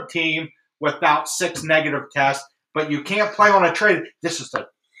current team without 6 negative tests, but you can't play on a trade. This is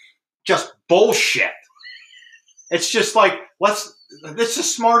just bullshit. It's just like, this is the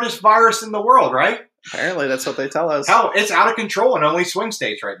smartest virus in the world, right? Apparently, that's what they tell us. Hell, it's out of control in only swing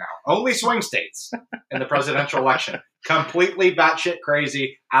states right now. Only swing states in the presidential election. Completely batshit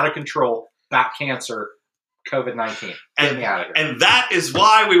crazy, out of control, bat cancer, COVID-19. Get me out of here. And that is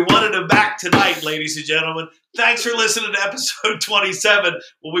why we wanted him back tonight, ladies and gentlemen. Thanks for listening to episode 27.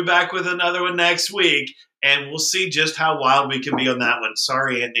 We'll be back with another one next week, and we'll see just how wild we can be on that one.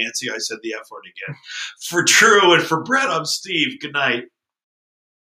 Sorry, Aunt Nancy, I said the F word again. For Drew and for Brett, I'm Steve. Good night.